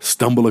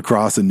stumble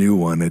across a new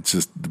one. It's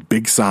just the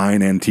big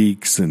sign,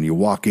 antiques, and you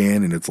walk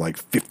in and it's like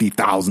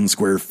 50,000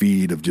 square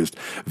feet of just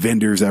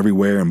vendors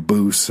everywhere and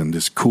booths and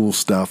just cool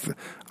stuff.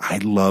 I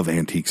love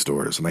antique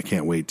stores, and I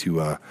can't wait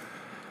to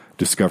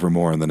discover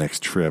more on the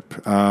next trip.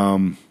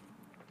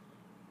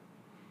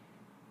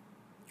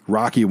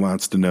 Rocky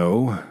wants to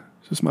know,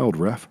 is this my old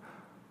ref?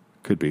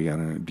 Could be. I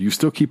don't know. Do you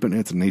still keep in,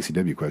 it's an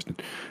ACW question.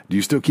 Do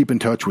you still keep in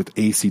touch with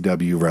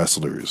ACW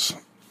wrestlers?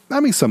 I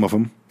mean, some of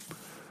them.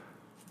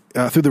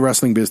 Through the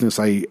wrestling business,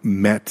 I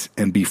met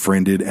and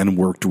befriended and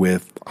worked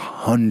with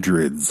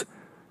hundreds,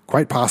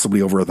 quite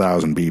possibly over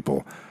 1,000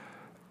 people.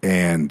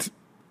 And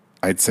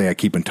I'd say I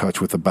keep in touch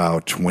with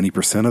about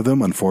 20% of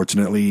them.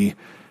 Unfortunately,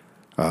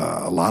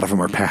 a lot of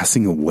them are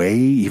passing away,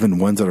 even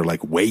ones that are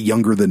like way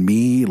younger than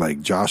me,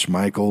 like Josh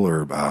Michael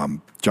or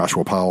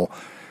Joshua Powell.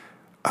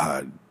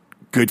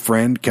 Good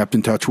friend, kept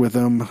in touch with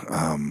him.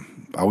 I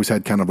always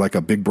had kind of like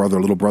a big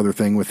brother, little brother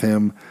thing with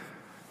him.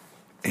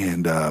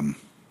 And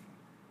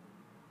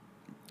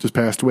just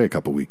passed away a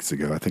couple weeks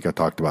ago. I think I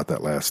talked about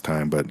that last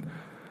time, but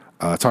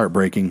it's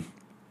heartbreaking.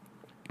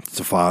 It's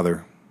a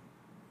father,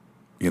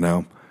 you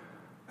know.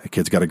 The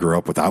kid's got to grow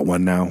up without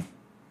one now,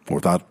 or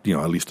without, you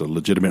know, at least a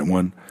legitimate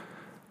one.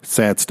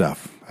 Sad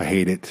stuff. I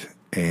hate it,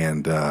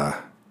 and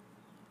I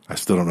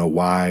still don't know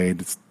why.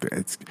 It's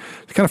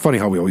kind of funny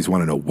how we always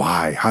want to know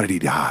why. How did he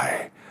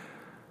die?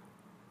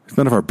 It's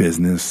none of our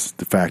business.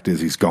 The fact is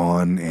he's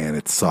gone, and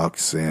it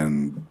sucks.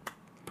 And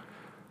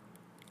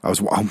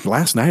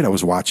last night I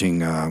was watching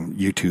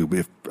YouTube.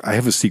 If I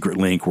have a secret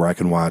link where I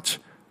can watch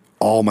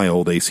all my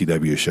old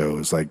ACW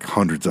shows, like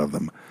hundreds of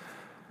them.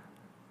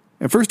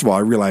 And first of all, I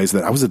realized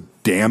that I was a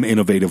damn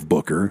innovative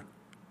booker.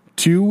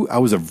 2, I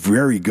was a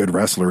very good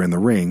wrestler in the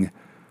ring.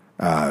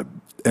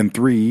 And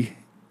 3,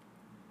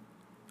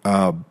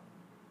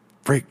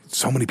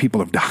 so many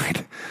people have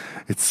died.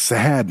 It's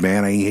sad,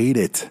 man. I hate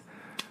it.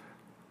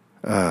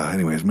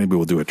 Anyways, maybe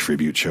we'll do a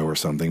tribute show or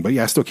something. But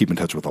yeah, I still keep in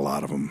touch with a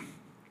lot of them.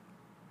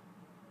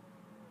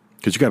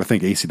 Because you got to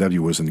think ACW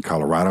was in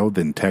Colorado,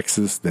 then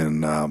Texas,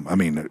 then,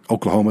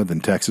 Oklahoma, then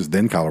Texas,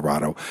 then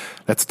Colorado.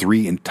 That's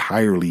 3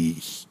 entirely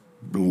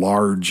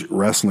large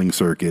wrestling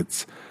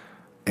circuits.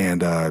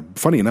 And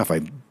funny enough,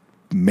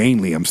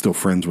 I'm still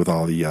friends with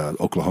all the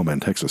Oklahoma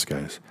and Texas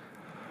guys.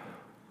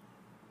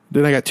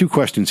 Then I got 2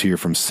 questions here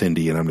from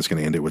Cindy, and I'm just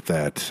going to end it with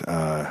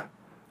that.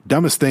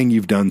 Dumbest thing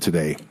you've done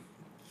today?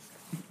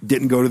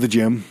 Didn't go to the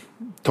gym.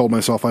 Told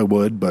myself I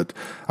would, but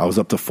I was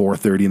up to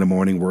 4:30 in the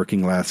morning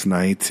working last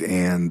night,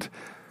 and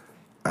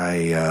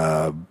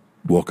I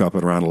woke up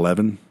at around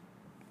 11.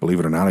 Believe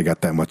it or not, I got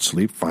that much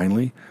sleep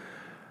finally,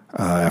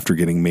 after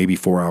getting maybe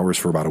 4 hours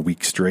for about a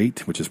week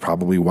straight, which is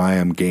probably why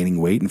I'm gaining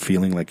weight and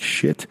feeling like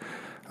shit.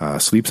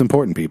 Sleep's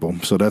important, people.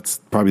 So that's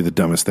probably the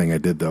dumbest thing I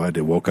did, though. I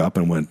woke up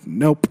and went,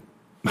 nope.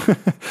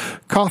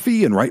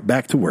 Coffee and right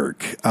back to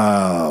work.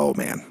 Oh,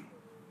 man.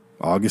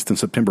 August and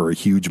September are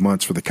huge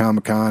months for the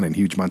Comic-Con and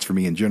huge months for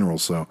me in general.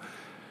 So,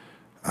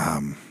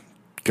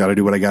 got to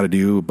do what I got to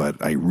do,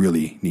 but I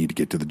really need to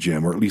get to the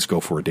gym or at least go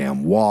for a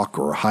damn walk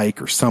or a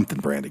hike or something,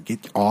 Brandon.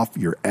 Get off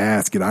your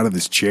ass. Get out of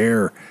this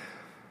chair.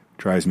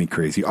 Drives me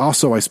crazy.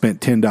 Also, I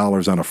spent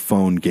 $10 on a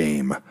phone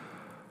game.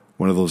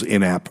 One of those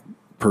in-app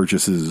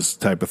purchases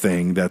type of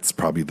thing. That's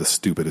probably the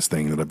stupidest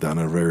thing that I've done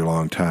in a very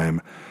long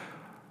time.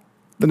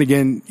 Then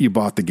again, you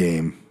bought the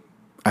game.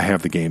 I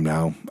have the game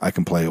now. I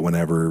can play it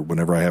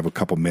whenever I have a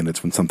couple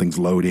minutes, when something's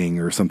loading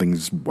or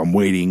I'm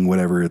waiting,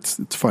 whatever. It's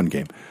a fun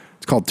game.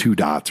 It's called 2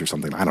 Dots or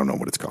something. I don't know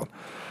what it's called.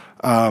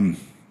 And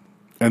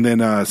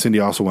then Cindy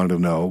also wanted to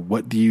know,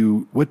 what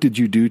did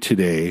you do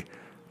today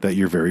that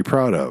you're very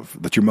proud of,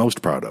 that you're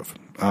most proud of?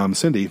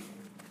 Cindy,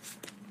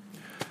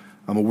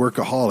 I'm a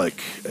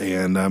workaholic,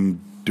 and I'm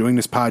doing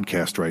this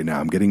podcast right now.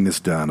 I'm getting this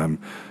done.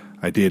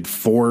 I did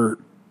 4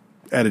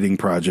 editing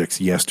projects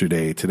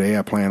yesterday. Today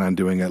I plan on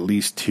doing at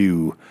least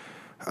 2.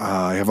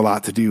 I have a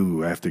lot to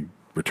do. I have to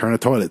return a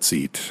toilet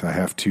seat. I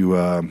have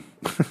to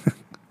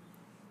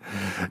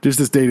just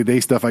this day-to-day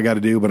stuff I got to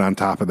do, but on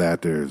top of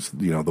that, there's,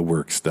 the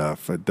work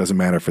stuff. It doesn't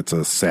matter if it's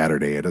a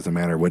Saturday. It doesn't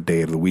matter what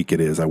day of the week it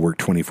is. I work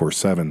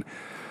 24/7.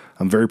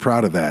 I'm very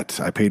proud of that.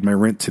 I paid my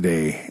rent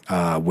today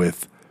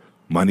with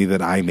money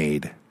that I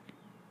made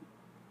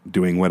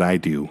doing what I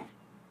do.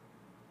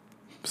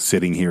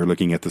 Sitting here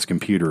looking at this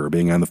computer or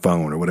being on the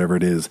phone or whatever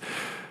it is.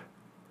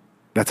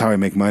 That's how I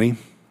make money.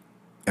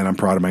 And I'm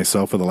proud of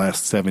myself for the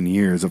last 7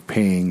 years of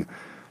paying,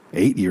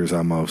 8 years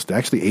almost,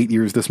 actually 8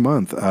 years this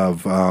month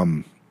of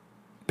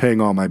paying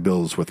all my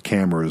bills with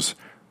cameras,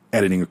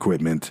 editing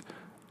equipment,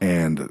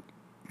 and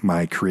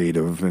my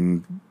creative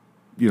and,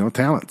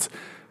 talents.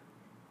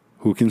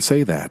 Who can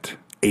say that?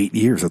 8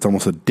 years. That's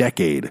almost a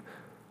decade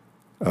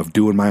of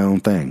doing my own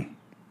thing,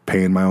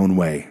 paying my own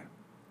way.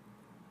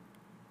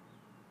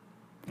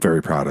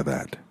 Very proud of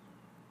that.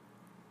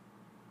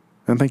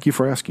 And thank you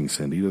for asking,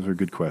 Cindy. Those are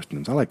good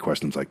questions. I like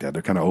questions like that.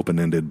 They're kind of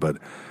open-ended, but,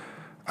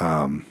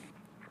 oh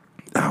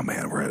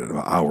man, we're at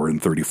an hour and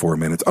 34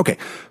 minutes. Okay.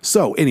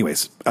 So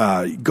anyways,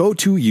 go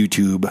to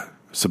YouTube,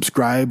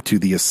 subscribe to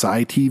the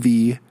ASY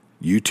TV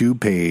YouTube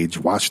page.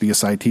 Watch the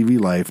ASY TV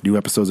Life. New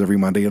episodes every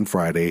Monday and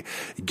Friday.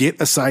 Get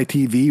ASY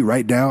TV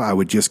right now. I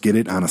would just get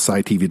it on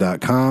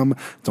ASYTV.com.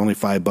 It's only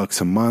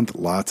 $5 a month.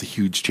 Lots of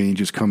huge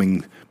changes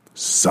coming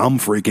some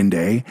freaking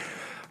day.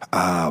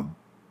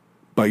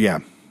 But yeah,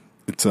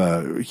 it's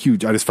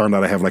huge. I just found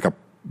out I have like a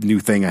new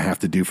thing I have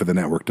to do for the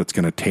network that's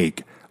going to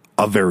take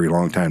a very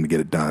long time to get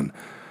it done.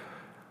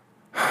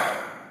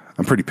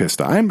 I'm pretty pissed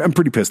off. I'm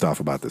pretty pissed off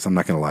about this. I'm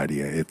not going to lie to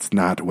you. It's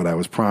not what I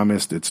was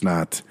promised. It's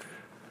not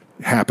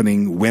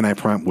happening when I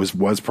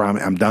was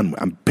promised. I'm done.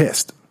 I'm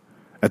pissed.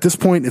 At this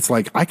point, it's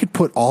like I could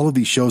put all of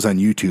these shows on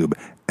YouTube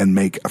and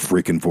make a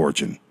freaking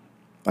fortune.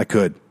 I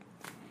could.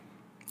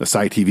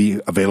 ASY TV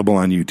available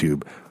on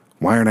YouTube.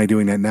 Why aren't I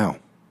doing that now?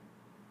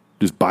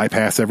 Just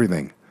bypass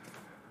everything.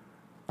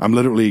 I'm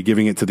literally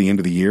giving it to the end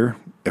of the year.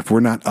 If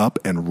we're not up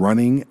and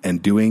running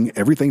and doing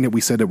everything that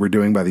we said that we're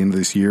doing by the end of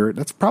this year,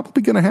 that's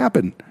probably going to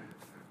happen.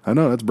 I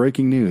know, that's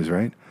breaking news,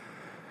 right?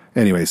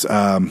 Anyways,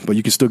 but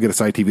you can still get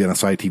ASY TV on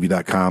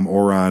ASYTV.com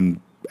or on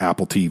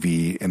Apple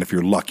TV, and if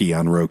you're lucky,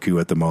 on Roku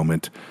at the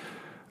moment.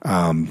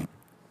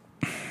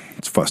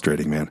 It's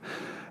frustrating, man.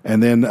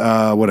 And then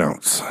what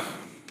else?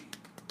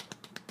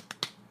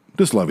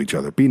 Just love each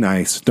other. Be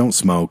nice. Don't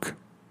smoke.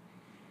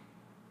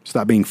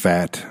 Stop being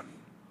fat.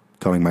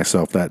 Telling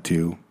myself that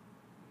too.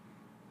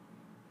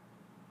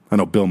 I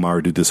know Bill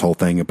Maher did this whole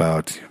thing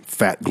about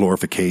fat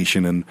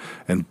glorification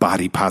and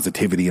body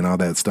positivity and all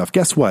that stuff.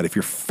 Guess what? If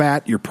you're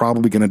fat, you're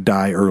probably going to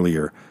die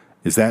earlier.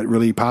 Is that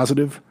really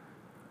positive?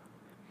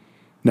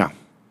 No,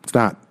 it's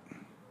not.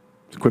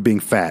 Quit being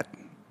fat.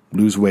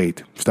 Lose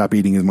weight. Stop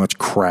eating as much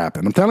crap.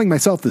 And I'm telling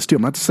myself this too.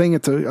 I'm not saying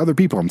it to other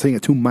people. I'm saying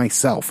it to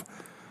myself.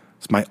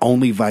 It's my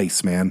only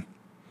vice, man.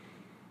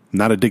 I'm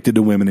not addicted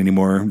to women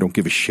anymore. Don't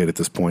give a shit at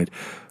this point.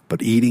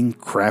 But eating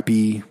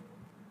crappy,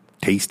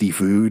 tasty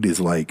food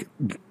is like,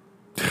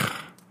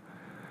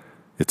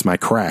 it's my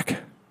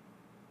crack.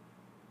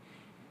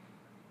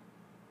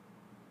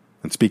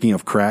 And speaking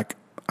of crack,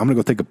 I'm going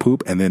to go take a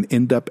poop and then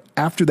end up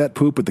after that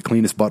poop with the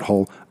cleanest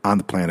butthole on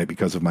the planet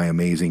because of my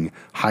amazing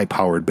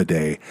high-powered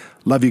bidet.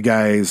 Love you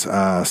guys.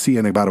 See you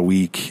in about a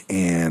week,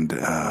 and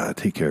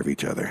take care of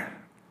each other.